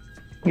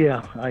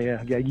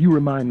 Yeah. You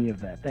remind me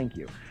of that. Thank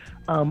you.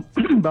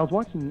 But I was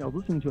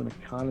listening to an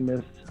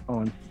economist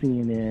on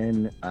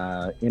CNN,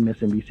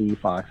 MSNBC,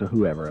 Fox, or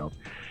whoever else,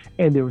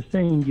 and they were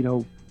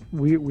saying,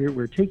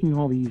 we're taking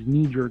all these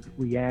knee-jerk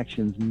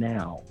reactions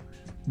now,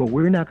 but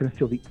we're not going to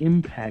feel the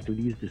impact of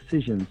these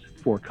decisions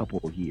for a couple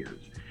of years.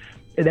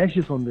 And that's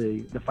just on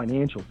the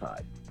financial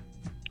side.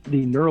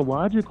 The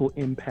neurological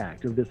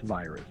impact of this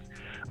virus,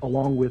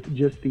 along with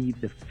just the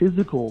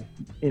physical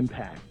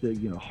impact, the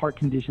heart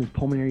conditions,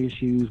 pulmonary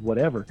issues,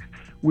 whatever,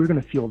 we're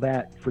going to feel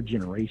that for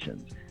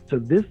generations. So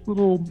this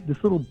little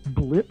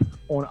blip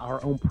on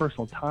our own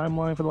personal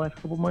timeline for the last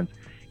couple of months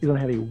is going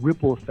to have a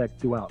ripple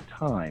effect throughout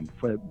time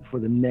for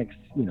the next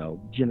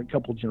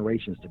couple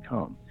generations to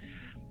come.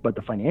 But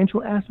the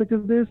financial aspect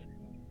of this,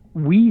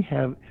 we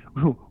have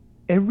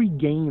every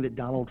gain that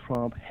Donald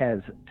Trump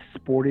has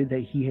sported,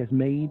 that he has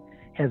made,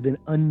 has been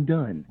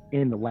undone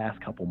in the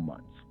last couple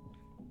months.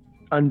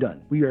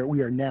 Undone. We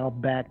are now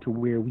back to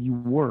where we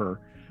were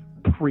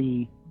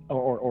pre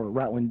or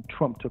right when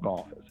Trump took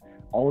office.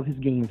 All of his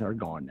gains are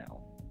gone now.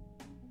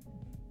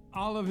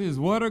 All of his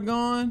what are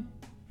gone?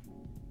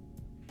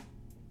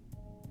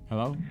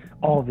 Hello?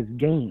 All of his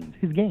gains.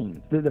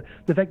 The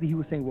fact that he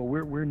was saying, well,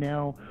 we're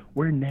now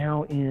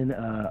in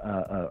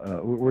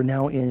a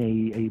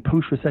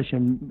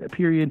post-recession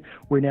period.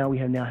 We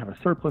have a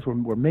surplus.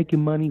 We're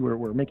making money.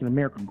 We're making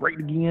America great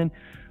again.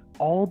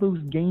 All those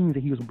gains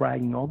that he was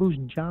bragging, all those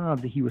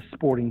jobs that he was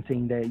sporting,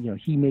 saying that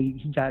he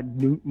got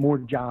more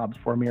jobs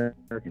for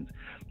Americans.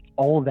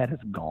 All of that has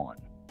gone.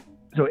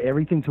 So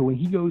everything. So when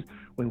he goes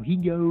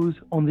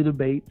on the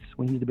debates,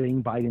 when he's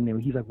debating Biden,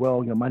 and he's like,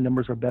 well, my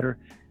numbers are better.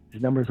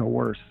 His numbers are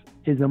worse.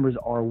 His numbers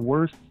are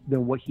worse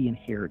than what he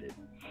inherited,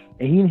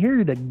 and he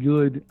inherited a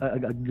good,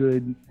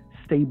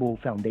 stable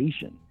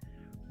foundation.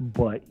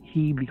 But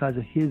because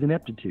of his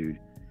ineptitude,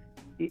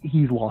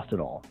 he's lost it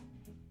all.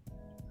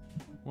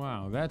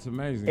 Wow, that's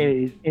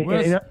amazing.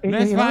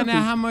 Let's find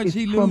out how much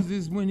he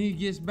loses when he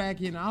gets back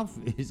in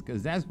office,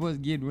 because that's what's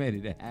getting ready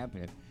to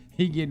happen.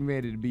 He getting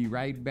ready to be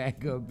right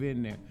back up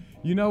in there.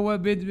 You know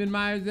what, Benjamin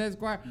Meyers,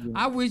 Esquire? Yeah.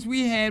 I wish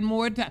we had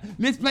more time.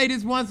 Let's play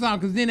this one song,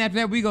 because then after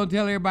that, we're going to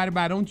tell everybody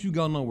about it. Don't you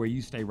go nowhere.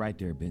 You stay right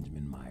there,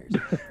 Benjamin Myers.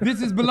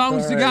 This is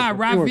Belongs to God,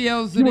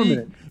 Raphael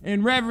Sadiq,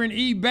 and Reverend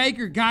E.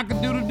 Baker.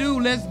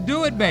 Cock-a-doodle-doo. Let's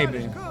do it, baby.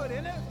 It's good,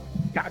 isn't it?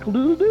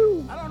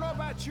 Cock-a-doodle-doo. I don't know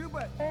about you,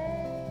 but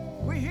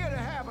we're here to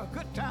have a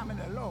good time in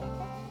the Lord.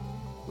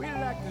 we'd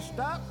like to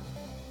stop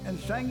and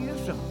sing you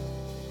a song.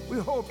 We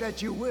hope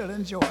that you will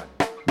enjoy it.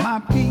 My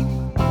feet,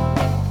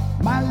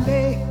 my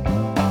leg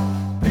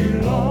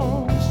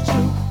belongs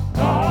to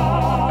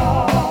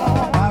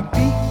God. My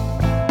feet,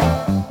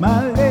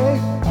 my leg,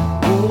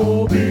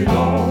 oh,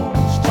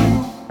 belongs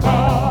to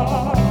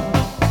God.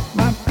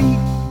 My feet,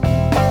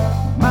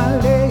 my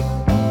leg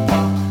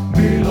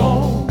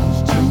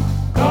belongs to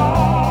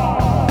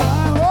God.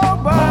 My whole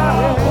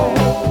body,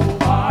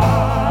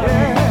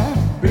 yeah,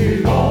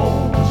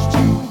 belongs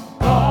to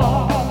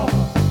God.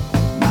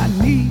 My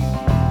knee,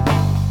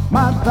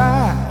 my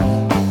thigh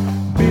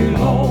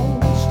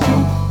belongs to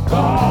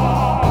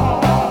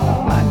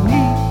God. My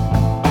knee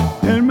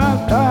and my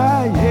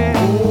thigh, yeah,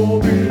 oh,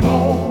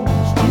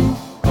 belongs to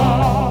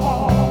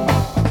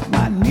God.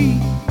 My knee,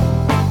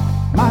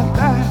 my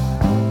thigh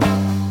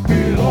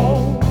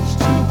belongs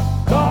to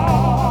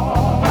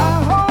God.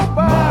 My whole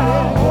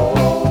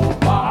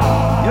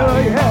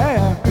body,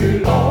 yeah,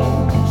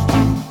 belongs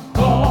to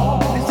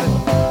God. Listen,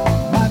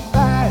 my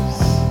thighs,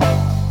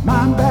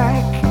 my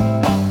back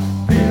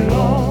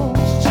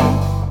belongs to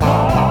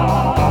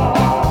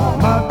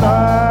God. My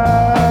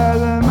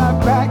thighs and my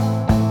back,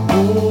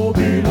 oh,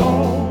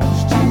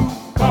 belongs to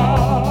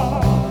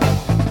God.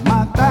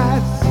 My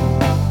thighs,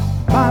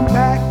 my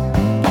back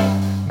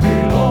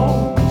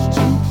belongs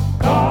to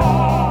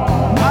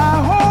God. My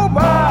whole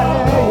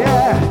body,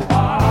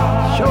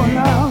 yeah, sure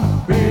now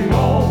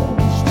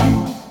belongs to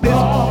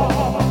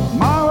God.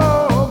 My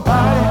whole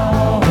body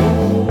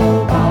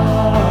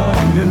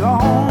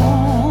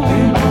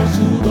belongs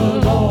to the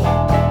Lord.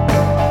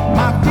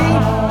 My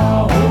feet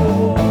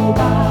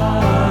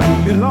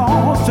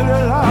belongs to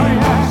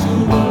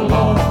the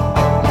Lord.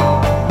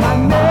 My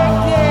neck,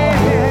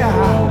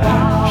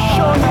 yeah,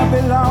 sure enough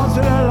belongs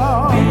to the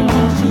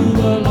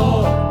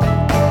Lord.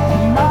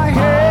 My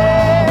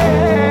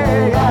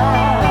head,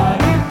 yeah,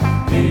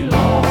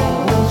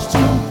 belongs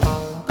to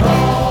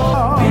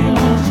God.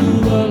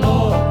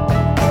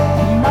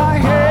 My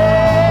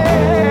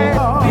head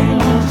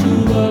belongs to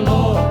the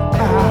Lord.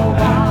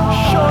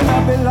 Sure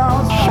enough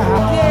belongs to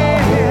God.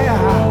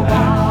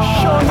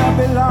 Yeah, sure enough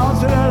belongs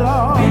to the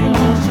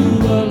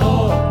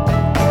Lord.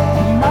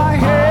 My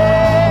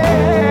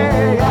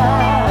head,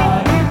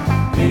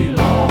 yeah,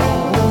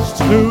 belongs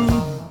to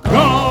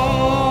God.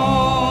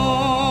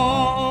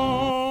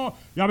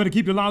 Y'all better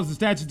keep the laws, the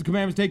statutes, the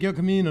commandments, take your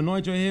communion,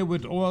 anoint your head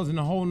with oils and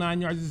the whole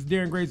 9 yards. This is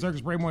Darren Gray Circus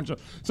Spray Morning Show.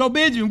 So,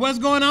 Benjamin, what's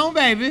going on,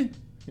 baby?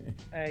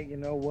 Hey, you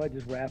know what?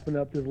 Just wrapping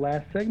up this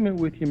last segment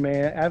with you,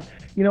 man.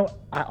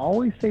 I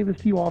always say this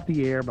to you off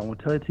the air, but I want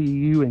to tell it to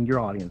you and your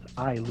audience.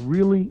 I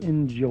really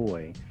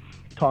enjoy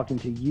talking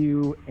to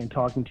you and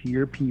talking to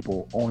your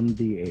people on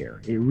the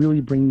air. It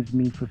really brings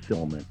me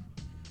fulfillment.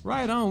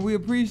 Right on. We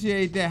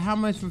appreciate that. How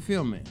much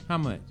fulfillment? How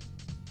much?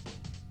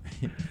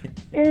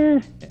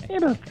 In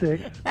a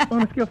 6.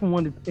 On a scale from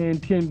 1 to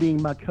 10 being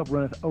my cup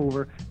runneth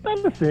over,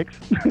 I'm a 6.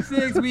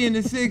 6, we in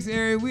the 6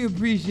 area. We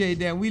appreciate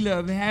that. We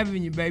love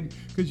having you, baby,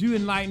 because you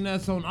enlighten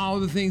us on all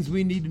the things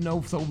we need to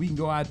know so we can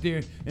go out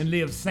there and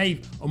live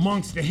safe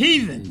amongst the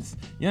heathens.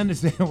 You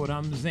understand what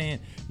I'm saying?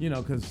 You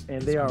know, because...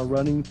 And they are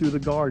running through the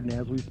garden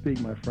as we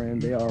speak, my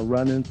friend. They are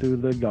running through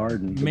the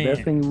garden. The Man.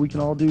 best thing we can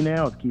all do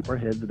now is keep our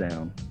heads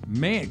down.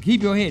 Man,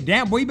 keep your head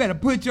down. Boy, you better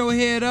put your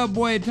head up,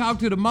 boy, and talk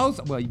to the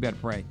most. Well, you better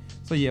pray.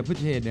 So, yeah, put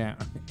your head down.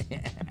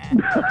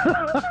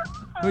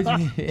 Put your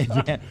head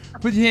down.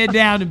 Put your head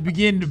down and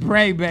begin to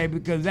pray, baby,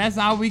 because that's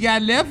all we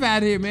got left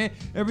out here, man.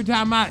 Every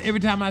time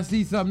I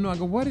see something new, I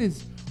go,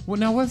 what's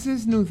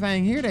this new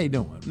thing here they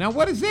doing? Now,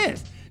 what is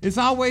this? It's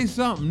always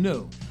something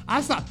new.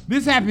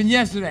 This happened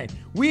yesterday.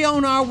 We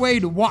on our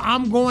way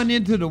I'm going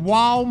into the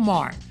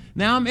Walmart.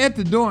 Now, I'm at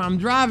the door. I'm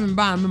driving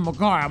by. I'm in my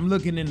car. I'm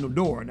looking in the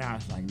door. Now,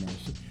 it's like, no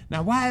shit.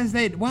 Now, why is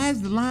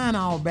the line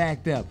all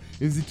backed up?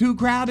 Is it too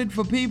crowded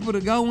for people to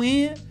go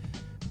in?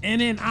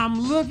 And then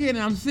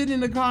I'm sitting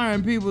in the car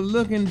and people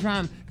looking,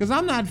 because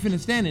I'm not finna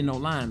stand in no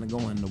line to go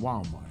into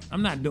Walmart.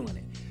 I'm not doing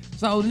it.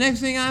 So the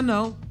next thing I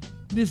know,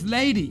 this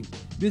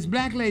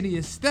black lady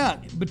is stuck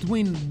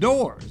between the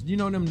doors. You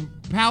know them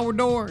power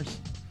doors?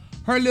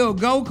 Her little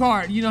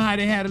go-kart, you know how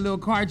they had a little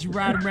cart you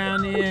ride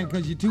around in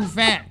because you're too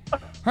fat?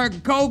 Her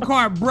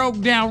go-kart broke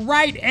down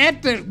right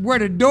at where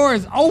the door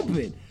is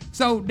open.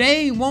 So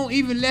they won't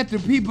even let the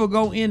people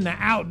go in the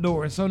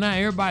outdoors. So now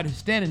everybody's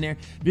standing there.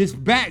 This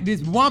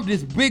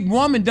big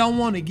woman don't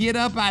want to get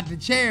up out the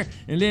chair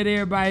and let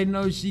everybody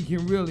know she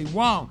can really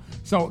walk.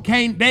 So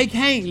they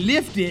can't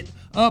lift it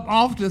up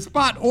off the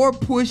spot or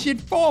push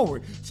it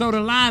forward. So the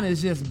line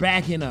is just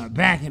backing up.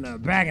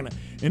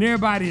 And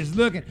everybody is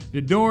looking. The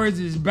doors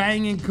is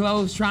banging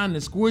closed, trying to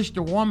squish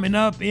the woman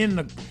up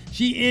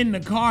she in the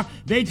car.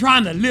 They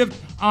trying to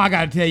lift. Oh, I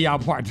got to tell y'all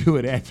part 2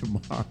 of that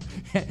tomorrow.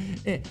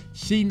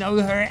 She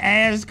knows her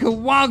ass could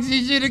walk.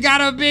 She should have got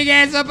her big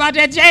ass up out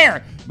that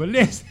chair. But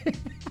listen.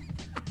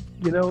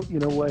 You know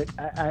what?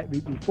 I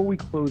before we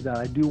close out,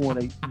 I do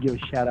want to give a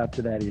shout out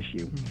to that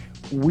issue.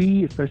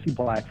 We, especially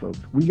black folks,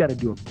 we got to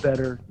do a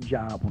better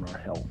job on our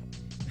health.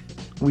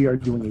 We are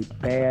doing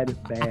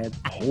a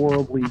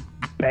horribly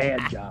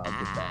bad job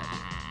with that.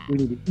 We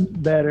need to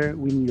eat better.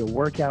 We need to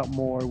work out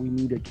more. We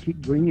need to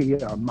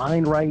get our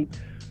mind right.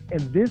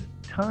 And this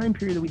time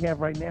period that we have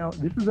right now,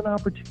 this is an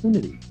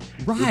opportunity.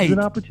 Right. This is an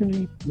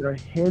opportunity to get our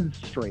heads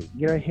straight,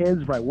 get our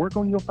heads right, work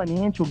on your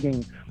financial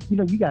game. You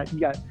know, you got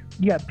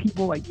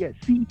people like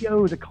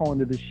CEOs that call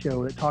into this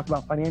show that talk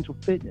about financial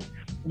fitness.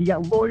 You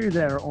got lawyers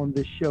that are on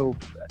this show.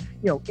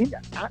 You know,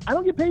 I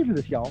don't get paid for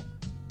this, y'all.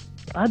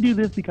 I do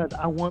this because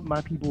I want my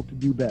people to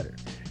do better.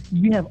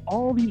 You have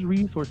all these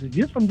resources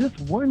just from this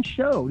one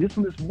show, just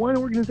from this one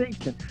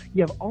organization.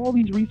 You have all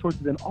these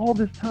resources and all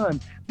this time.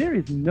 There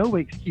is no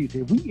excuse.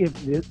 If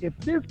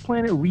this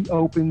planet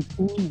reopens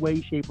any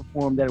way, shape, or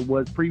form that it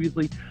was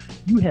previously,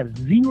 you have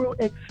zero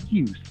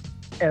excuse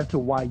as to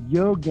why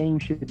your game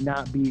should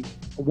not be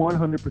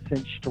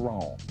 100%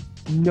 strong.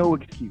 No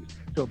excuse.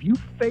 So if you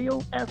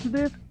fail after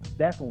this,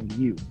 that's on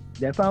you.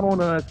 That's not on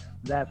us.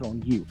 That's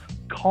on you.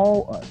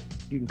 Call us.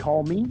 You can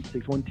call me,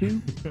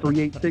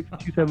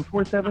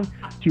 612-386-2747,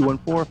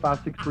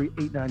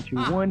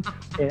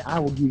 214-563-8921, and I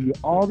will give you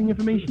all the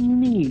information you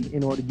need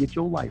in order to get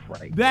your life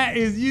right. That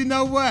is, you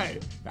know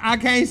what? I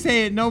can't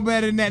say it no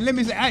better than that. Let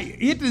me say, hey,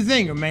 hit the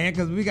zinger, man,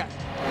 because we got...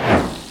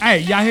 Hey,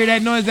 y'all hear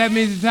that noise? That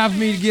means it's time for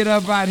me to get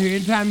up out here.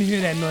 Anytime you hear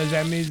that noise,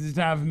 that means it's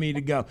time for me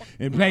to go.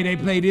 And they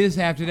play this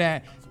after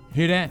that.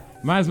 Hear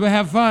that? Might as well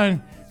have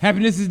fun.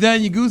 Happiness is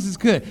done, your goose is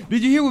cooked.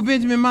 Did you hear what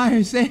Benjamin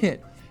Meyers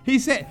said? He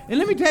said, and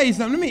let me tell you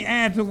something. Let me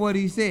add to what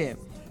he said.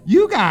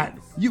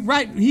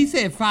 He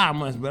said 5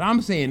 months, but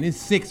I'm saying it's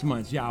 6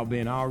 months y'all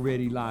been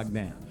already locked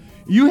down.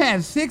 You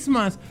have 6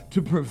 months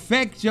to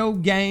perfect your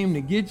game,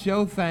 to get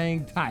your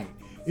thing tight.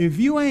 If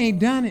you ain't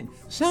done it,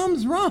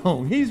 something's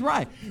wrong. He's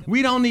right.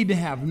 We don't need to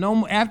have no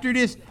more, after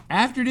this,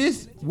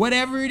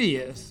 whatever it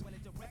is,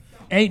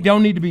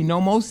 don't need to be no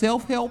more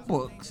self-help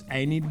books.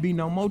 Ain't need to be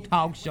no more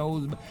talk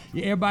shows.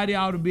 Everybody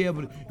ought to be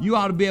able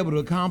to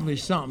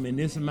accomplish something in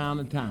this amount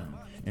of time.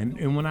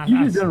 And when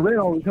you just done read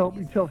all these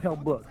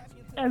self-help books.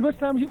 As much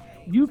time as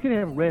you can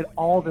have read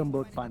all them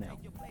books by now.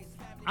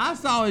 I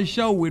saw a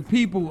show with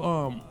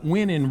people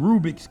winning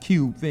Rubik's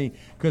Cube thing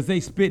because they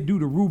do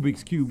the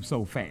Rubik's Cube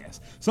so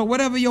fast. So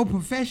whatever your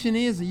profession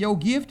is or your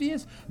gift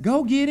is,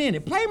 go get in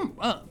it. Play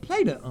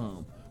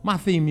my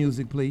theme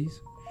music, please.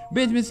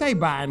 Benjamin, say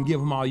bye and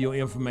give them all your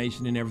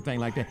information and everything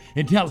like that.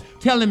 And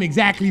tell them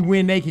exactly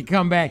when they can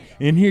come back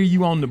and hear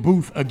you on the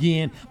booth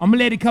again. I'm going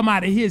to let it come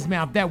out of his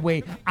mouth. That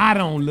way I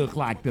don't look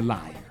like the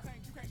liar.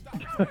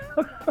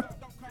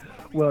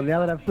 Well, now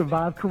that I've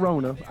survived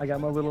Corona, I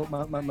got my little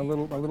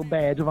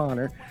badge of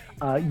honor.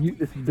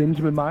 This is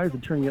Benjamin Meyers,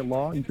 attorney at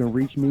law. You can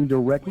reach me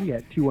directly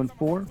at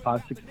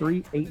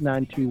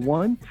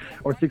 214-563-8921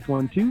 or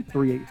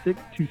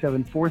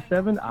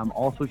 612-386-2747. I'm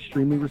also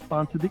extremely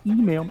responsive to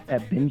email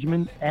at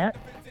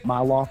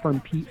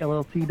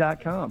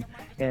benjamin@mylawfirmpllc.com.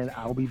 And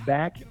I'll be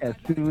back as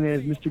soon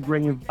as Mr.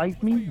 Gray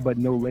invites me, but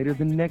no later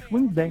than next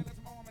Wednesday.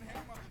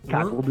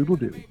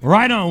 Cock-a-doodle-doo.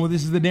 Right on. Well,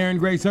 this is the Darren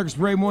Gray Circus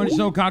Parade Morning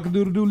Show.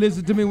 Cock-a-doodle-doo.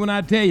 Listen to me when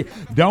I tell you.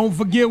 Don't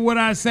forget what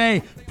I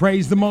say.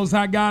 Praise the Most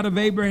High God of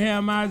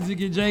Abraham,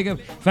 Isaac, and Jacob.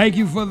 Thank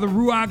you for the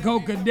Ruach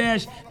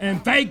HaKodesh.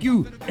 And thank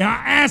you. I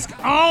ask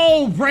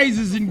all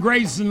praises and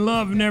grace and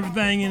love and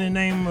everything in the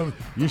name of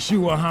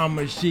Yeshua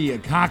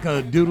HaMashiach.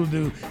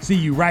 Cock-a-doodle-doo. See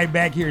you right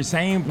back here.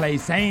 Same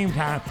place, same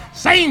time,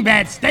 same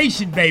bat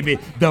station, baby.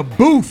 The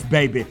booth,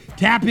 baby.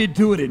 Tap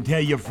into it and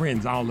tell your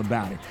friends all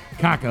about it.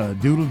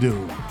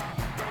 Cock-a-doodle-doo.